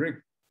the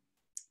rig.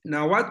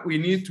 Now, what we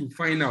need to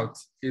find out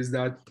is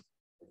that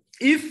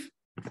if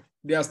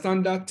their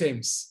standard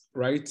terms,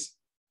 right,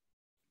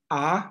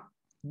 are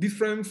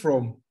different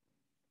from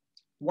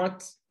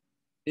what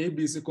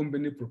ABC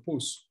company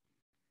proposed,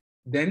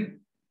 then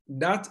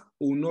that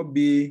will not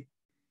be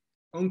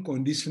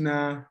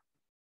unconditional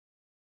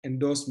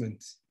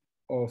endorsement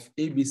of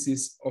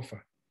ABC's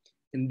offer,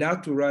 and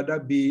that will rather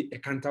be a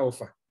counter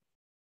offer.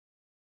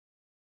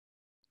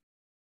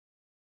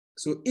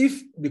 So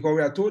if, because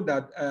we are told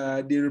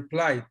that they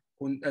replied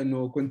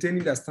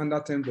containing the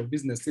standard terms of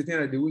business, stating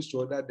that they wish to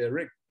order the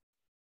rig.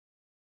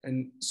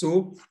 And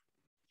so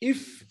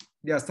if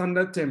their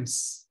standard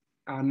terms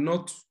are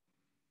not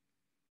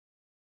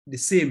the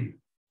same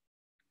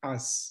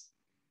as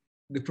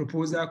the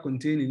proposal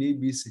contained in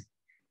ABC,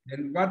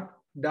 then what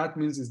that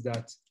means is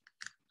that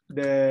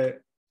the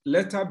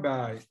letter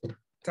by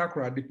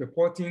Takoradi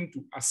purporting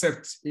to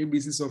accept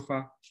ABC's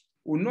offer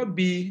will not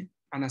be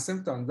an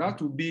acceptance. That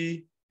will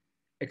be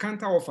a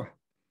counter offer,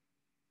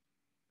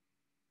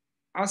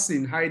 as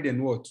in hide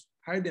and what?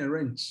 Hide and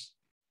wrench.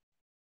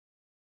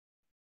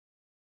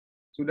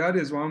 So that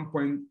is one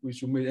point we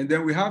should make. And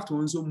then we have to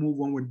also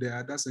move on with the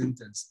other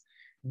sentence.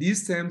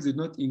 These terms did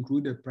not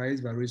include the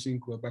price variation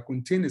clause, but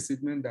contain a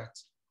statement that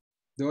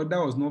the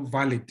order was not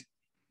valid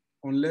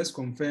unless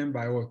confirmed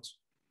by what?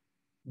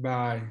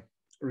 By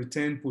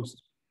return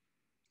post.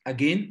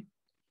 Again,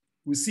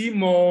 we see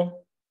more,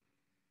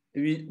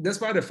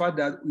 despite the fact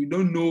that we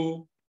don't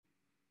know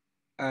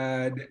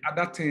the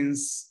other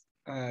things,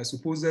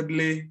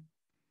 supposedly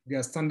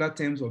their standard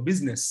terms of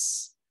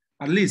business.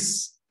 At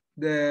least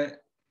the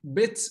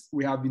bit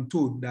we have been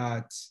told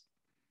that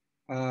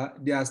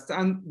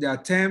their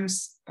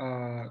terms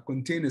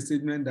contain a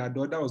statement that the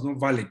order was not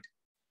valid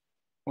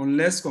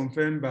unless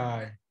confirmed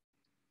by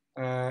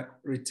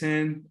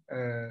return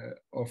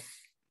of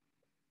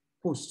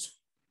post.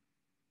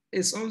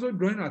 It's also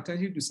drawing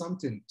attention to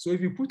something. So if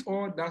you put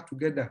all that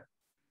together,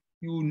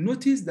 you will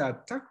notice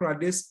that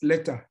Takoradi's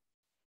letter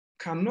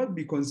cannot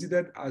be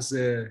considered as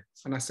an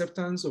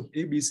acceptance of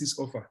ABC's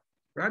offer.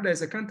 Rather,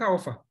 it's a counter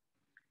offer.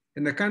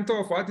 And the counter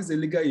offer, what is the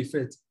legal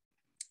effect?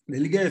 The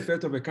legal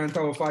effect of a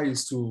counter offer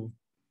is to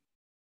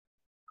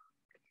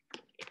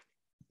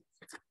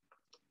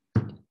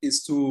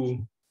is to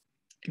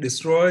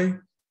destroy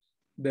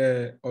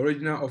the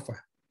original offer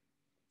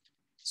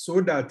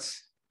so that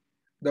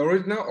the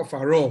original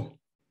offeror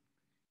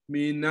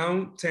may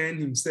now turn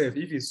himself,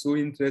 if he's so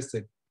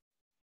interested,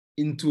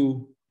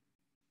 into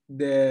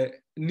the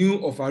new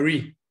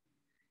offeree.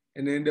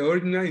 And then the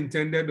original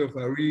intended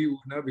offeree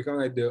will now become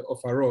like the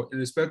offeror in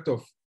respect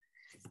of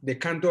the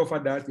counter offer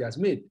that he has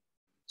made.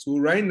 So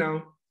right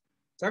now,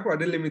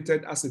 Takoradi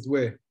Limited, as it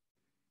were,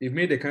 they've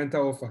made a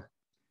counter offer,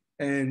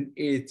 and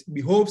it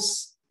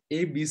behoves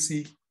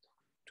ABC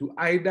to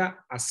either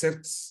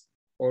accept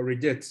or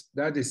reject.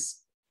 That is,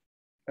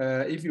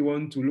 if you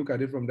want to look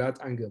at it from that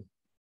angle.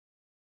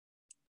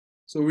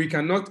 So we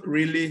cannot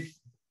really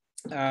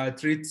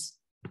treat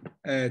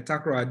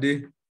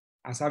Takoradi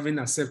as having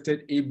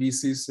accepted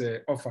ABC's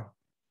offer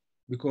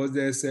because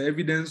there's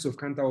evidence of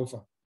counter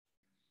offer.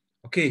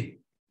 Okay,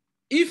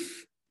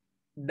 if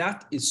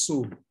that is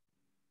so,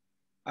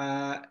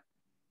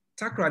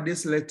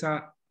 Takoradi's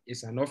letter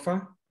is an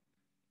offer.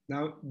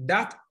 Now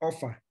that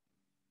offer,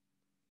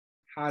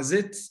 has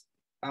it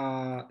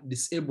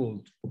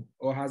disabled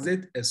or has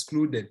it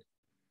excluded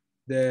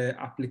the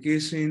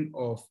application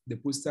of the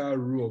postal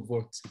rule of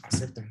what?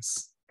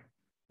 Acceptance?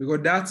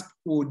 Because that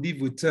will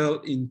dovetail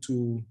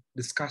into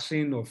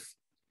discussion of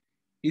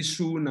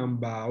issue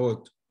number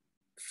what?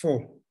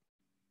 4.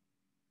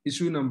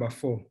 Issue number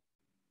 4,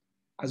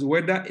 as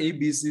whether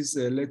ABC's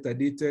letter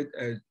dated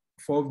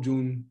 4th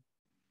June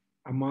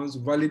amounts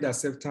valid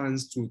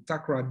acceptance to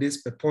Takoradi's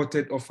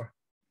purported offer.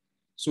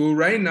 So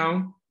right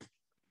now,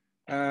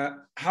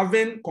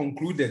 having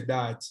concluded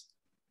that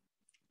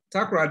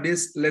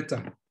Takoradi's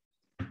letter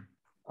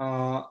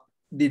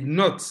did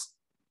not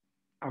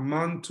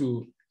amount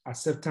to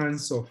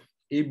acceptance of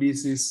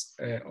ABC's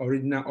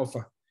original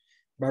offer,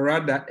 but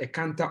rather a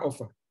counter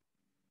offer.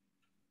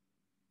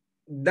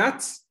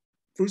 That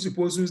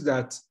presupposes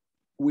that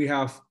we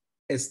have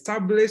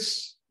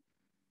established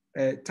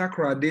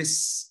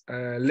Takoradi's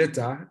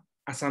letter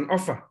as an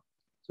offer.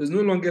 So it's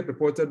no longer a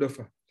purported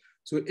offer.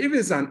 So if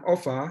it's an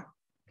offer,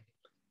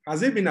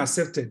 has it been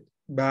accepted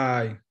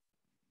by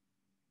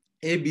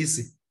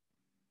ABC?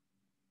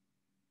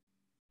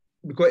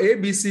 Because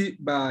ABC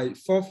by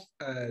 4th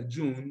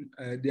June,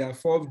 their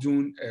 4th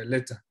June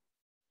letter,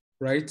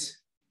 right?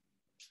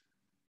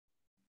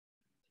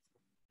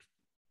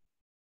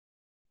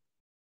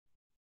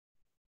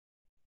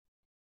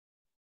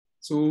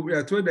 So we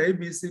are told that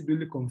ABC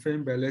duly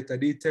confirmed by letter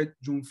dated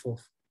June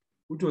 4th,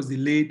 which was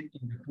delayed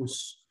in the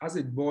post as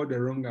it bore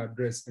the wrong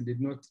address and did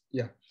not,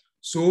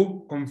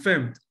 So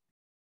confirmed.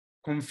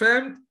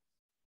 Confirmed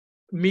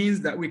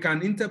means that we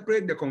can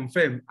interpret the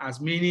confirmed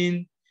as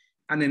meaning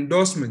an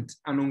endorsement,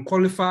 an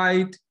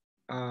unqualified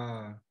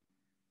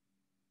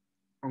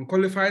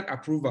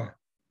approval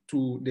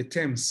to the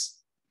terms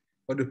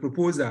or the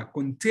proposal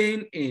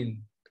contained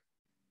in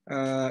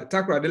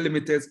Takoradi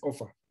Limited's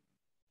offer.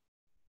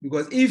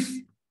 Because if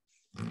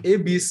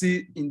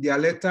ABC in their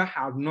letter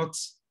have not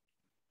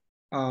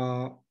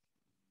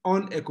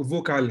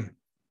unequivocally,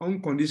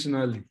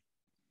 unconditionally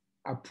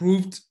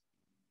approved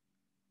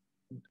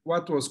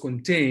what was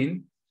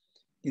contained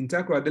in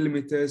Takoradi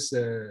Limited's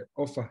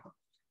offer,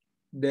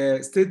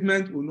 the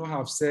statement will not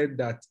have said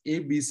that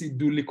ABC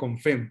duly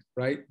confirmed,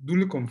 right?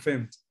 Duly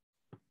confirmed.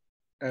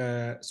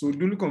 So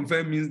duly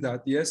confirmed means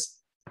that,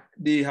 yes,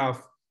 they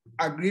have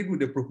agreed with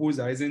the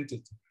proposal, isn't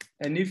it?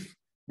 And if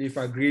they've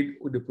agreed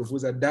with the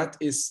proposal, that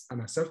is an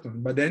acceptance.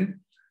 But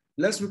then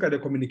let's look at the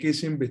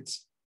communication bit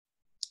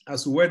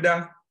as to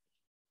whether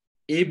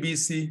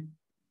ABC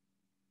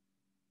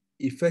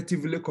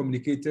effectively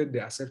communicated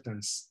the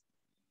acceptance.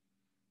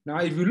 Now,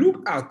 if you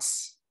look at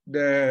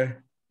the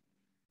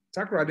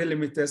Takoradi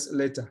Limited's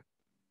letter,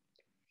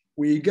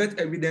 we get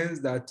evidence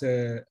that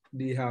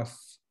they have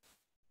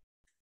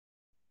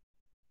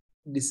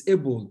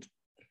disabled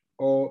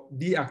or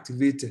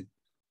deactivated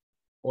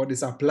or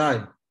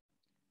disapplied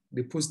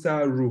the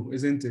postal rule,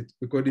 isn't it?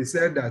 Because they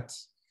said that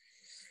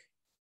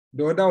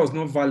the order was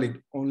not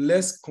valid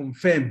unless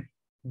confirmed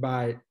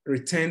by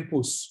return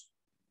post.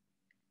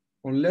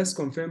 Unless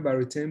confirmed by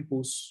return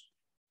post.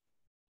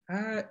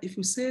 If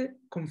you say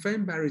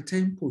confirmed by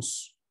return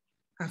post,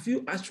 have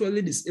you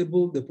actually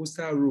disabled the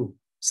postal rule?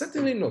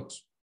 Certainly not.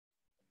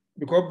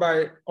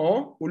 Because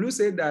will you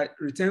say that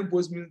return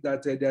post means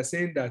that they are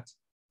saying that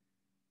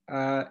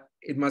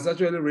it must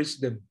actually reach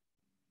them?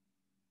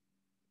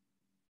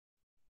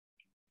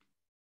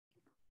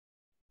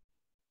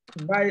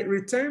 By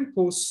return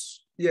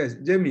post, yes,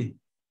 Jamie.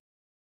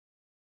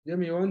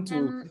 Jamie, you want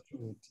to?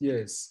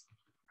 Yes.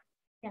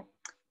 Yeah.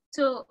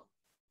 So,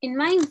 in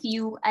my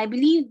view, I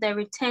believe the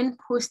return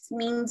post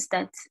means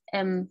that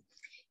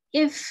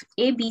if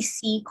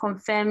ABC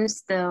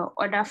confirms the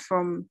order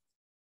from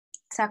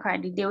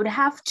Takoradi, they would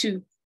have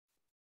to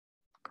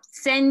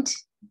send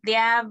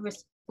their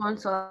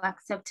response or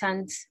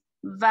acceptance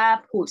via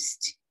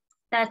post.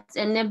 That's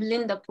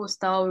enabling the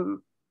postal rule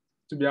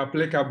to be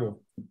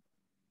applicable.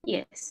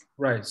 Yes.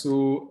 Right.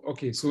 So,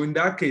 okay. So in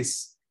that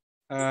case,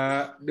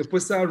 the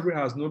postal rule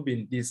has not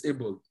been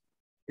disabled,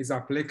 is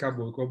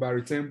applicable because by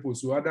return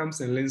post. So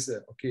Adams and Lindsay,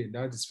 okay,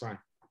 that is fine.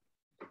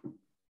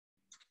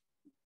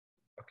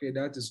 Okay,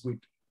 that is good.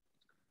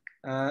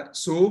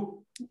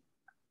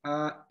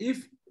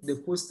 If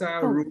the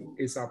postal rule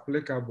is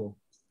applicable,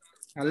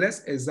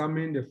 let's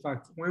examine the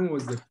fact, when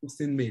was the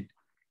posting made?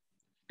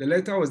 The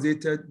letter was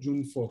dated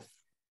June 4th.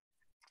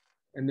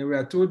 And then we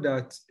are told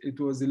that it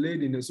was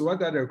delayed in. So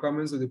what are the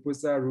requirements of the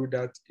postal rule?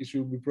 That it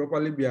should be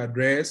properly be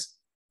addressed.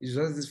 It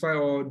should satisfy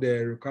all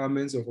the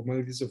requirements of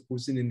formalities of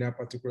posting in that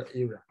particular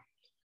area.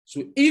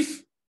 So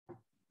if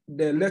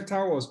the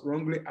letter was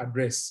wrongly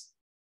addressed,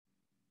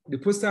 the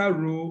postal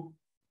rule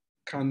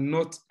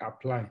cannot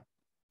apply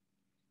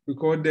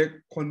because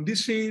the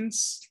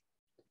conditions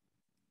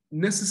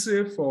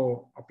necessary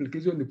for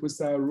application of the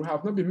postal rule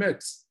have not been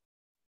met.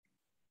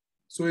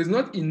 So it's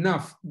not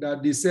enough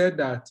that they said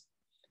that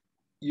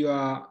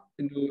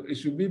it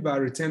should be by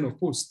return of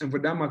post, and for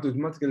that matter,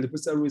 automatically the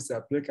postal rule is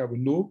applicable.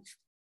 No,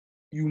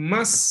 you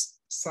must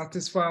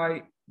satisfy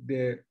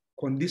the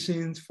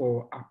conditions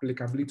for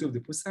applicability of the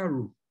postal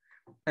rule.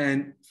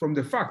 And from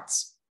the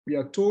facts, we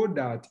are told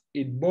that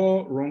it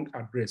bore wrong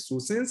address. So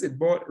since it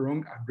bore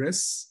wrong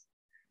address,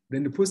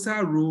 then the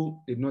postal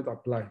rule did not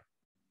apply.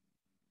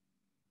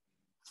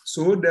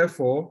 So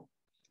therefore,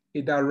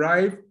 it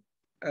arrived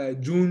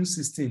June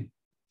 16.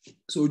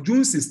 So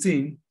June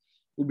 16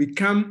 will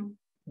become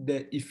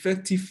the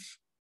effective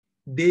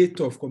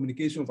date of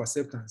communication of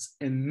acceptance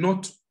and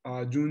not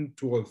June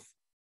 12th.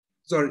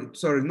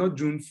 Sorry, not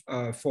June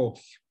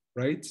 4th,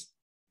 right?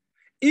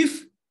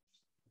 If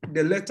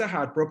the letter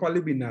had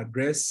properly been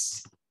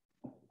addressed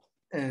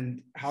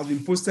and has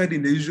been posted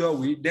in the usual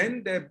way,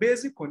 then the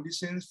basic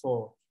conditions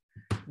for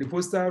the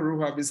postal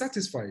rule have been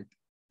satisfied.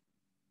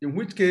 In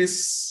which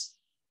case,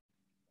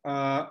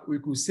 we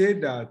could say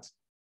that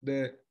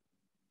the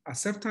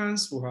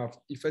acceptance will have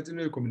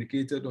effectively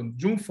communicated on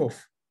June 4th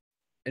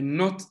and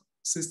not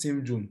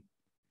 16th June.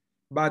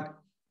 But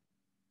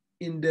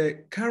in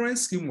the current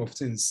scheme of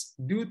things,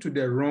 due to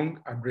the wrong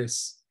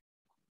address,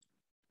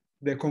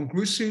 the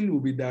conclusion will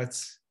be that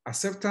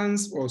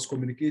acceptance was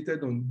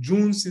communicated on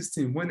June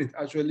 16 when it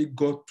actually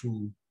got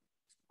to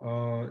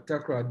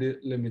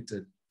Takoradi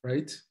Ltd,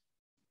 right?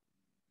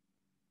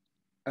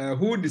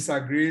 Who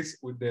disagrees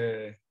with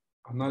the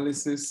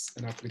analysis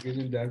and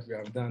application that we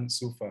have done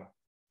so far?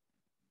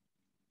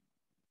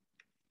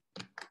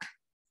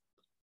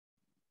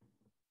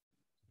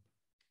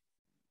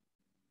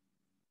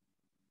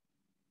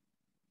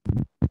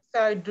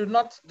 I do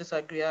not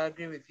disagree. I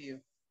agree with you.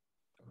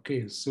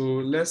 Okay, so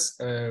let's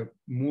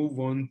move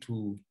on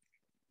to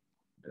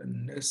the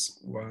next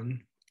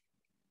one.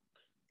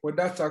 For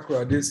that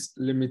Takoradi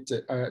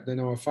Ltd, the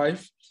number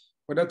 5,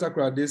 for that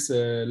Takoradi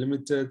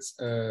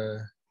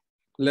Ltd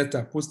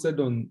letter posted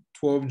on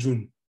 12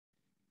 June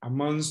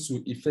amounts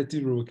to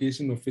effective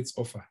revocation of its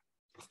offer.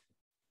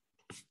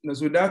 Now,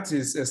 so that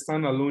is a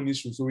standalone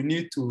issue. So we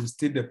need to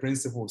state the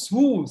principles.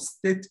 Who will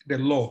state the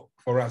law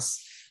for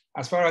us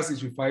as far as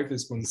issue 5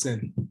 is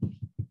concerned?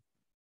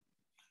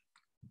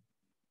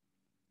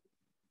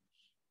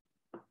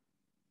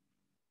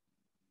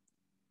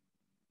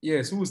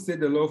 Yes, who will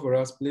state the law for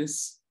us,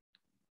 please?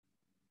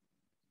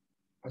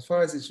 As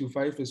far as issue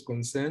 5 is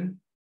concerned.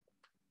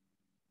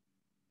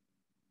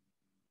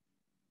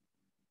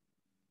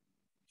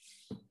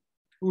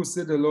 Who will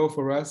state the law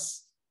for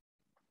us?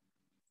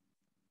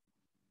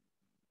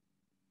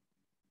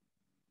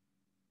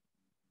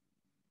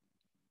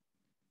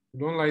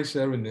 You don't like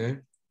sharing, eh?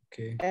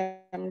 Okay.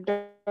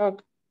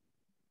 Doc.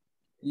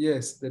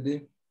 Yes,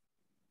 Daddy.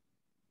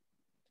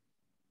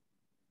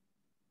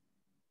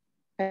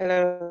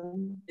 Hello.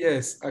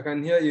 Yes, I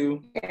can hear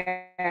you.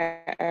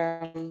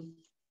 Yeah,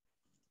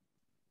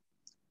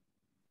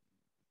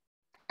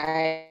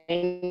 I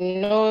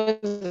know.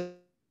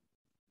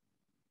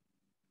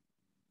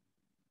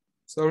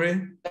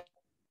 Sorry?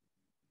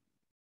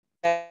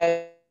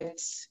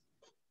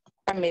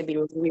 Maybe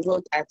we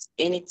vote at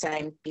any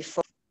time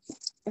before.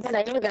 And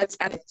I know that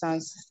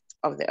acceptance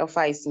of the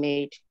offer is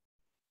made.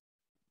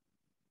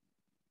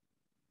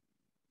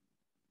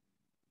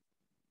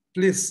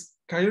 Please,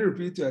 can you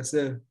repeat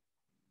yourself?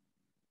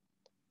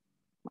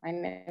 My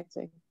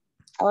network.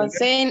 I was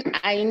saying,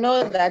 I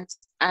know that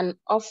an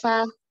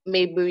offer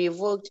may be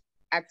revoked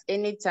at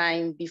any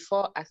time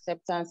before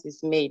acceptance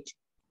is made.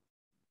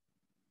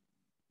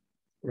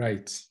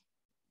 Right.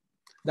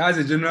 That's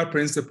a general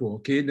principle,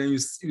 okay? Then you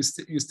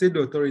state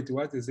the authority.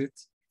 What is it?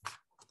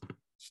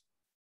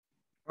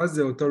 What's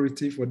the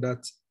authority for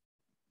that?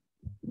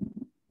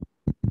 You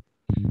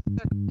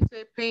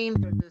say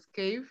Payne versus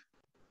Cave?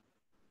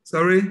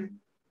 Sorry?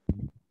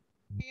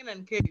 Payne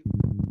and Cave.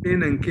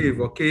 Payne and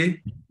Cave,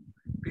 okay?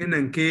 Payne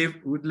and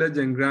Cave, Woodledge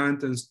and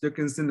Grant and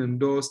Dickinson and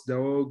Dawes,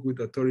 they're all good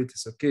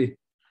authorities, okay?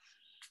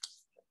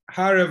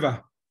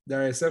 However,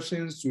 there are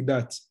exceptions to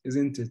that,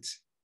 isn't it?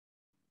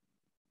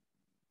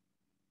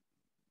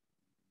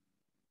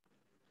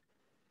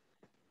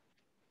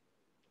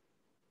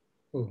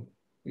 Oh,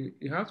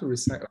 you have to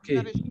recite,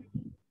 okay.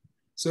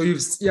 So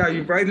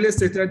you've rightly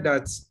stated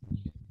that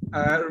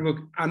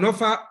an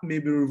offer may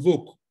be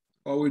revoked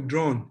or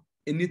withdrawn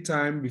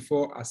anytime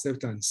before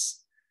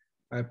acceptance.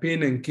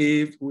 Payne and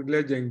Cave,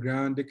 Woodledge and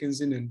Grant,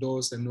 Dickinson and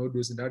Dawes and all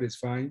those, and that is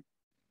fine.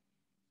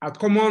 At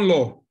common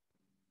law,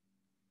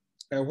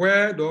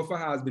 where the offer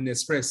has been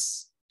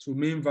expressed to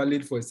remain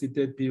valid for a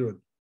stated period,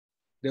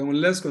 then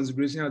unless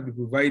consideration has been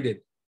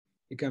provided,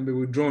 it can be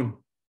withdrawn.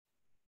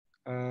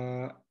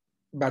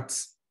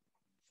 But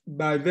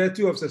by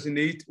virtue of Section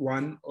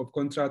 8(1) of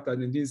Contract Act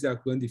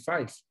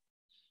 1925,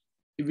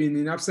 even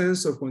in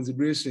absence of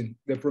consideration,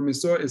 the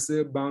promisor is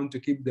still bound to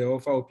keep the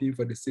offer open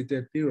for the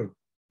stated period.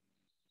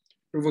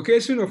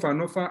 Revocation of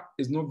an offer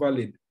is not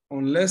valid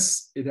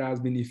unless it has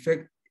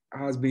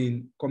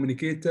been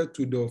communicated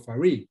to the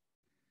offeree.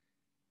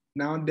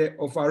 Now, the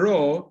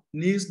offeror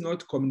needs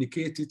not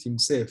communicate it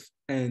himself,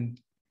 and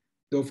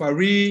the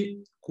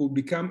offeree could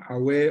become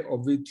aware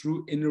of it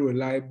through any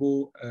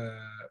reliable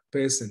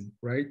person,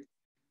 right?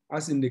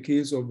 As in the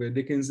case of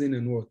Dickinson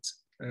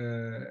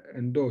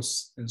and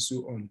Dawes, and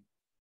so on.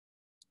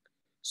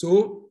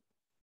 So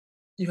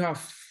you have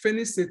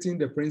finished stating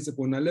the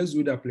principle. Now let's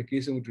do the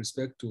application with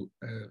respect to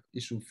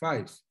issue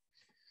 5.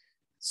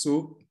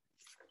 So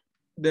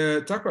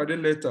the Takoradi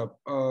letter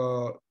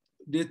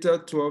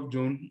dated 12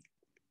 June,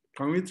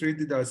 can we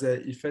treat it as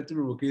an effective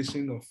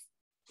revocation of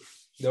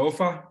the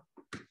offer?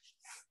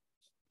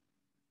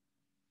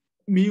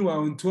 Meanwhile,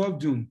 on 12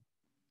 June,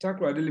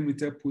 Takoradi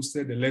Ltd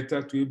posted a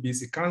letter to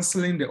ABC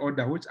canceling the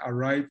order which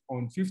arrived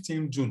on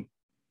 15 June.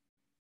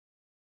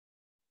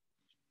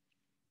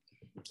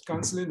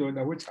 Canceling the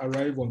order which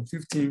arrived on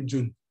 15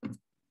 June.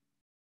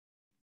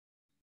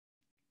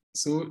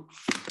 So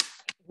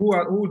who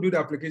will do the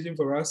application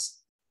for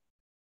us?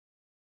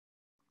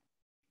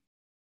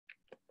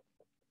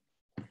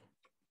 I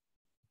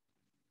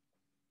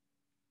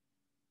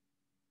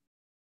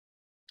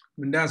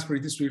mean, that's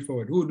pretty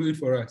straightforward. Who will do it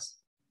for us?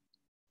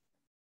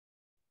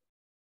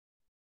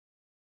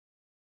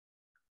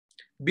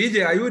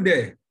 BJ, are you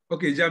there?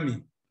 Okay,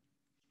 Jamie.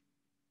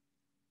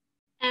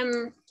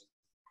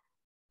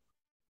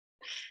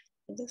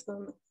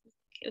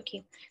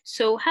 Okay,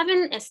 so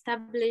having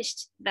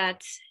established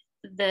that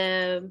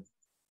the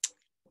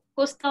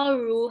postal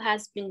rule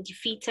has been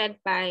defeated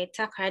by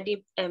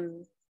Takoradi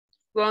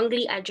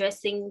wrongly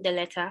addressing the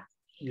letter,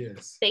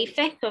 yes, the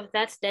effect of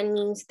that then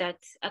means that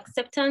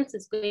acceptance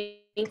is going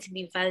to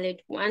be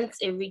valid once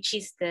it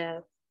reaches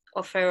the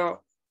offeror.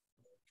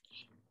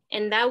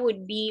 And that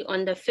would be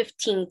on the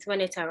 15th when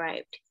it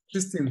arrived.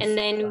 16th. And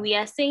then we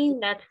are saying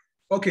that...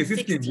 Okay,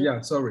 15th, yeah,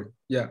 sorry,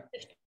 yeah.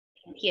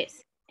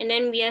 Yes, and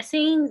then we are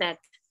saying that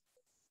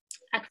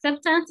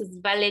acceptance is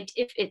valid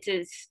if it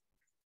is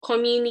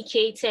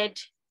communicated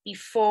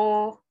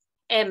before,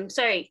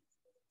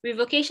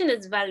 revocation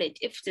is valid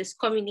if it is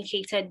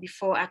communicated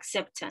before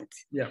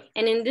acceptance. Yeah.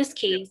 And in this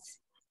case,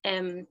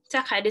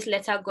 Takoradi's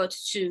letter got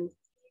to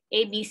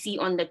ABC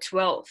on the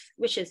 12th,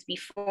 which is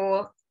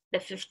before the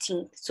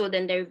 15th. So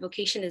then the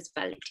revocation is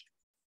valid.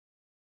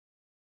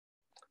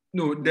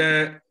 No,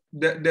 the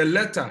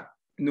letter,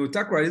 no,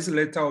 Takoradi's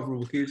letter of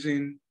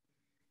revocation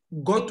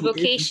got to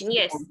ABC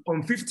yes.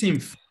 on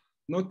 15th,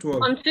 not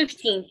 12th. On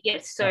 15th,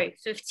 yes, sorry,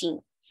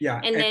 15th.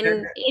 Yeah. And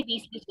then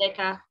ABC's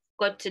letter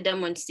got to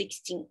them on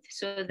 16th.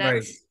 So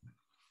that's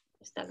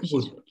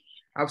established.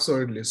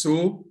 Absolutely.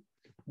 So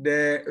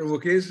the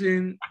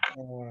revocation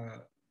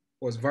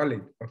was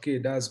valid. Okay,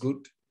 that's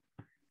good.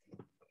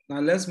 Now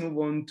let's move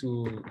on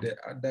to the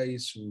other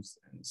issues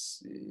and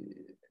see.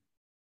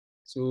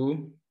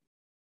 So,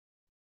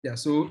 yeah,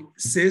 so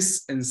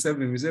 6 and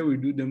 7, we said we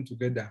do them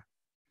together.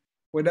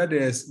 Whether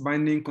there's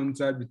binding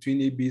contract between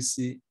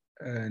ABC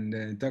and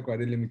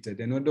Takoradi Ltd,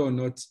 and whether or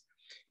not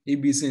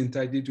ABC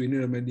entitled to any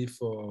remedy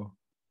for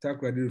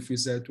Takoradi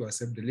refusal to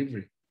accept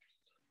delivery.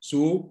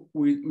 So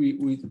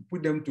we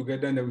put them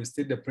together and then we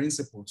state the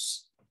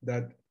principles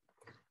that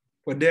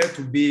for there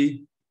to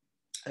be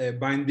a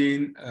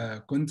binding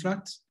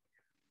contract,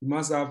 you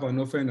must have an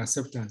offer and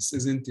acceptance,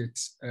 isn't it?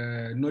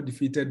 Not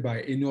defeated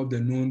by any of the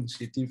known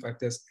shifting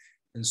factors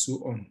and so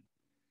on.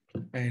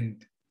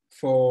 And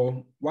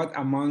for what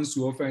amounts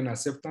to offer and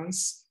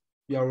acceptance,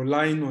 we are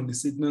relying on the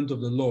statement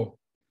of the law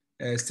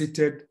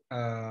stated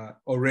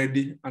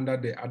already under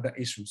the other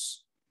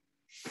issues.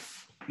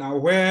 Now,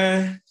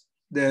 where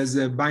there's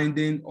a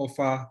binding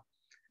offer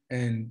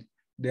and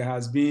there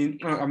has been,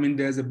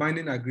 there's a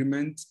binding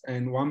agreement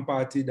and one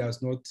party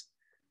does not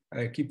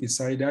keep its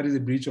side, that is a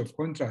breach of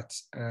contract.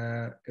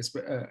 And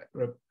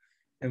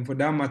for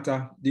that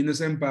matter, the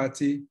innocent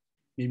party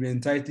may be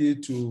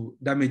entitled to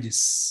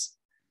damages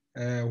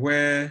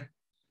where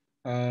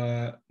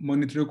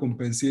monetary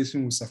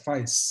compensation will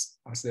suffice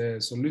as a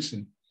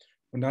solution.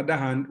 On the other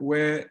hand,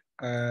 where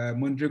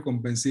monetary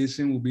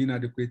compensation will be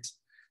inadequate,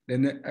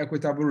 then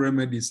equitable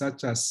remedies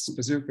such as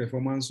specific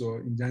performance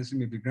or injunction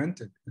may be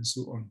granted and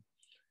so on.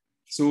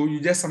 So you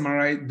just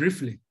summarize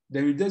briefly,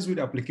 then we just do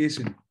the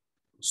application.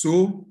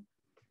 So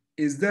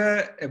is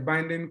there a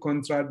binding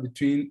contract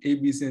between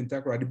ABC and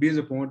Takoradi based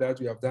upon what that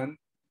we have done?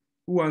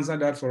 Who answered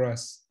that for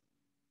us?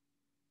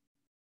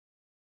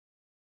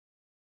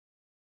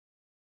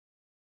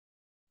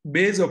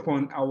 based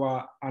upon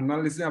our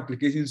analysis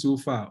application so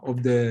far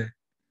of the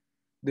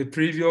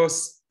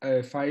previous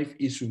 5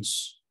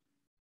 issues,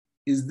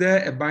 is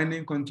there a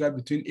binding contract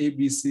between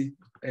ABC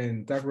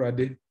and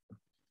Takoradi?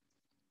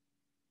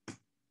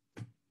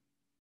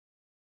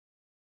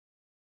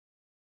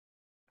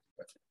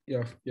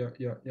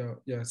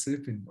 Yeah,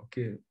 sleeping.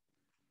 Okay.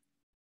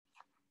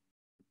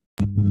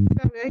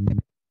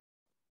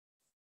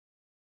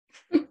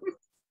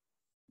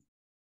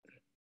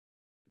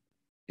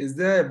 Is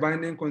there a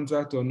binding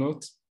contract or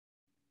not?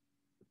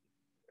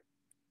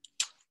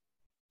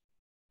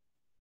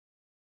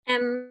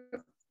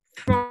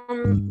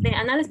 From the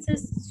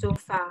analysis so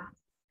far,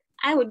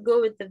 I would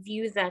go with the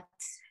view that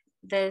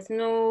there's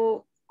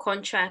no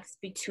contracts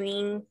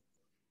between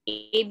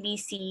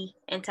ABC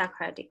and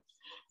Takoradi.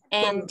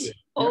 And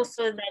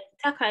also that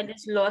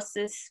Takoradi's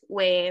losses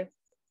were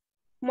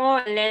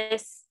more or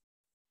less,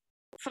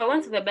 for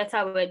want of a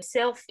better word,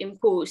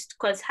 self-imposed,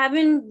 because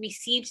having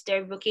received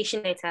the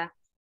revocation letter,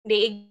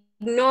 they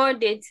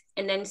ignored it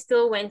and then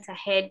still went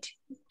ahead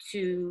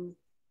to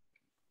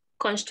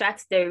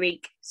construct the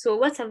rig. So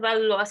whatever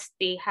loss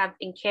they have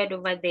incurred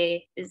over there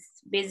is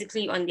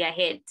basically on their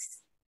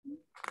heads.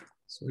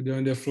 So they're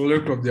on the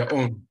frolic of their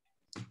own,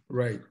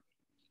 right?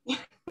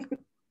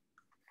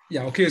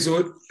 Yeah, okay,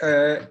 so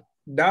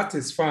that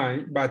is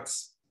fine, but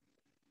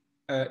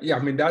yeah, I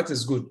mean, that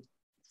is good.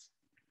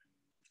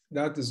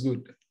 That is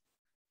good.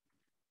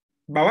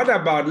 But what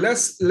about,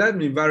 let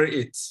me vary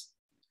it.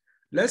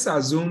 Let's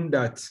assume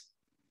that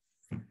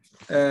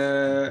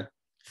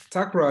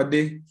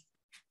Takoradi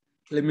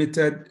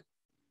Limited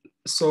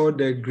saw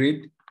the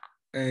grid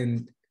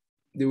and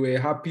they were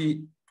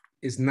happy,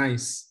 it's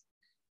nice.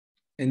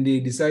 And they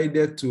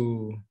decided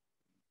to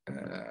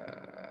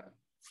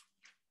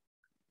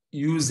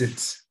use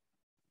it,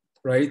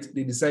 right?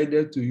 They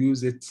decided to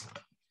use it.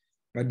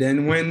 But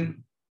then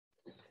when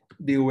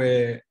they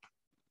were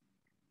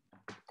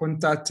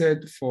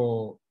contacted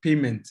for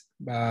payment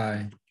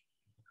by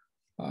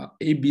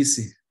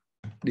ABC,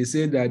 they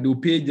said that they'll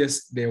pay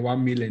just the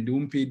 1 million, they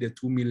won't pay the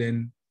 2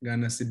 million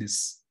Ghana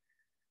cedis.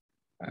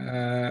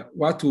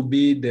 What will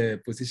be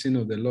the position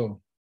of the law?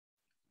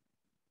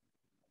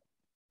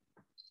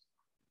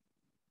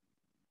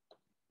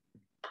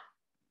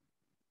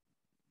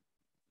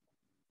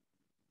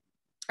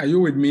 Are you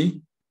with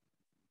me?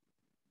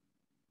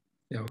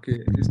 Yeah,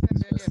 okay.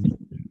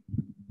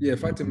 Yeah,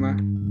 Fatima.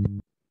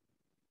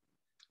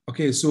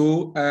 Okay,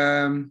 so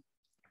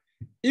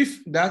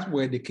if that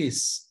were the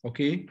case,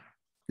 okay,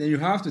 then you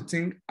have to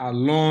think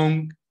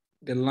along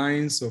the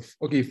lines of,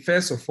 okay,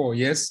 first of all,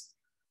 yes,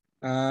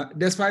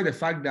 despite the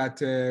fact that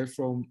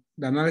from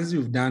the analysis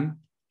we've done,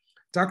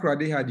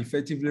 Takoradi had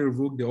effectively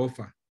revoked the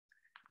offer,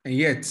 and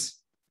yet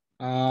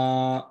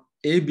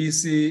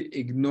ABC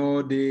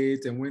ignored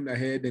it and went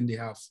ahead and they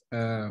have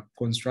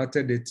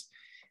constructed it.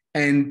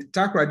 And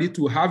Takoradi,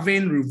 to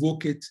having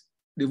revoked it,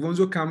 they've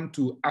also come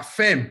to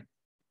affirm,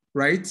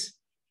 right?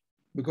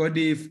 Because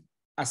they've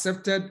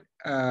accepted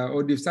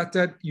or they've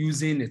started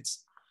using it.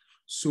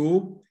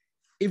 So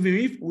even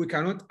if we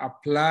cannot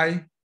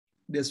apply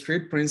the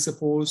straight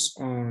principles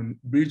on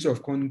breach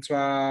of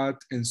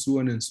contract and so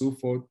on and so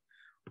forth,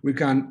 we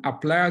can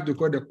apply what we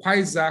call the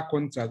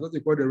quasi-contract, what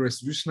we call the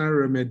restitutional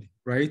remedy,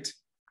 right?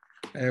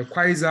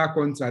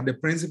 Quasi-contract, the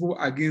principle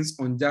against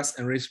unjust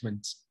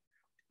enrichment.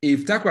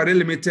 If Takoradi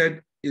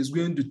Limited is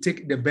going to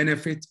take the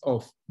benefit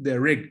of the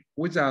rig,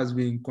 which has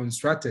been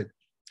constructed,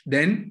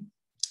 then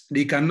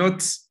they cannot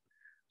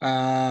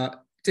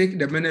take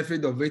the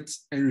benefit of it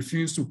and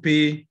refuse to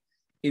pay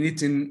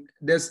anything.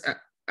 That's,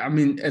 I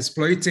mean,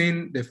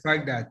 exploiting the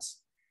fact that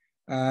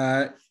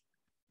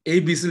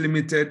ABC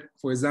Limited,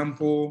 for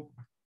example,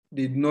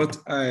 did not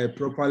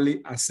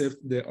properly accept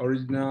the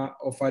original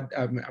offer,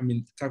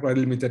 Takoradi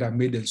Limited have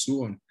made and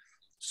so on.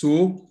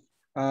 So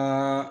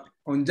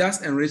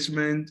unjust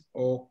enrichment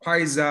or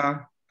quasi,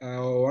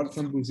 or what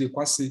some people say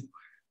quasi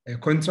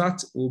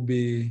contract will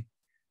be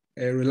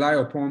relied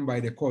upon by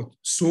the court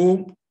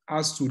so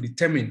as to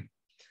determine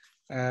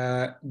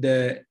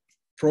the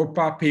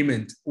proper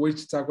payment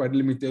which Takoradi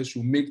Limited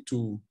should make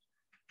to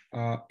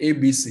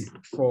ABC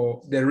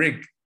for the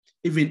rig,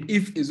 even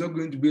if it's not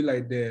going to be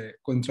like the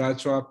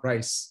contractual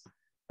price,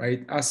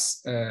 right,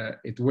 as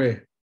it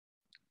were.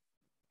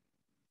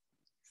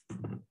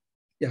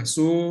 Yeah,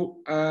 so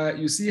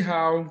you see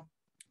how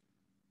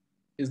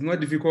it's not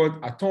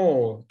difficult at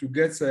all to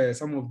get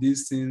some of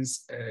these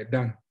things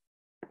done.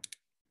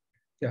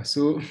 Yeah,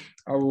 so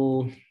I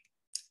will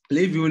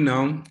leave you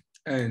now,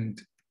 and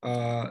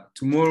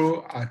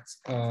tomorrow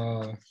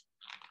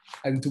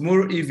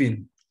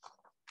evening,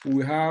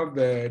 we have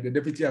the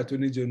Deputy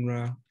Attorney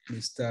General,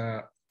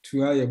 Mr.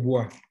 Tua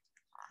Yeboah,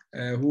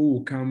 who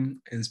will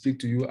come and speak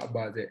to you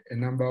about a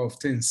number of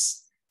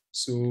things.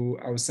 So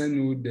I will send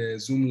you the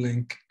Zoom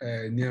link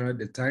nearer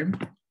the time.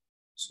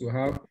 So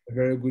have a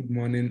very good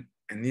morning.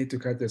 I need to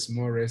cut a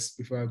small rest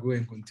before I go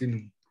and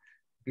continue.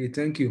 Okay,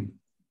 thank you.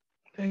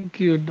 Thank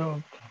you,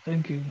 Doc.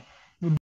 Thank you.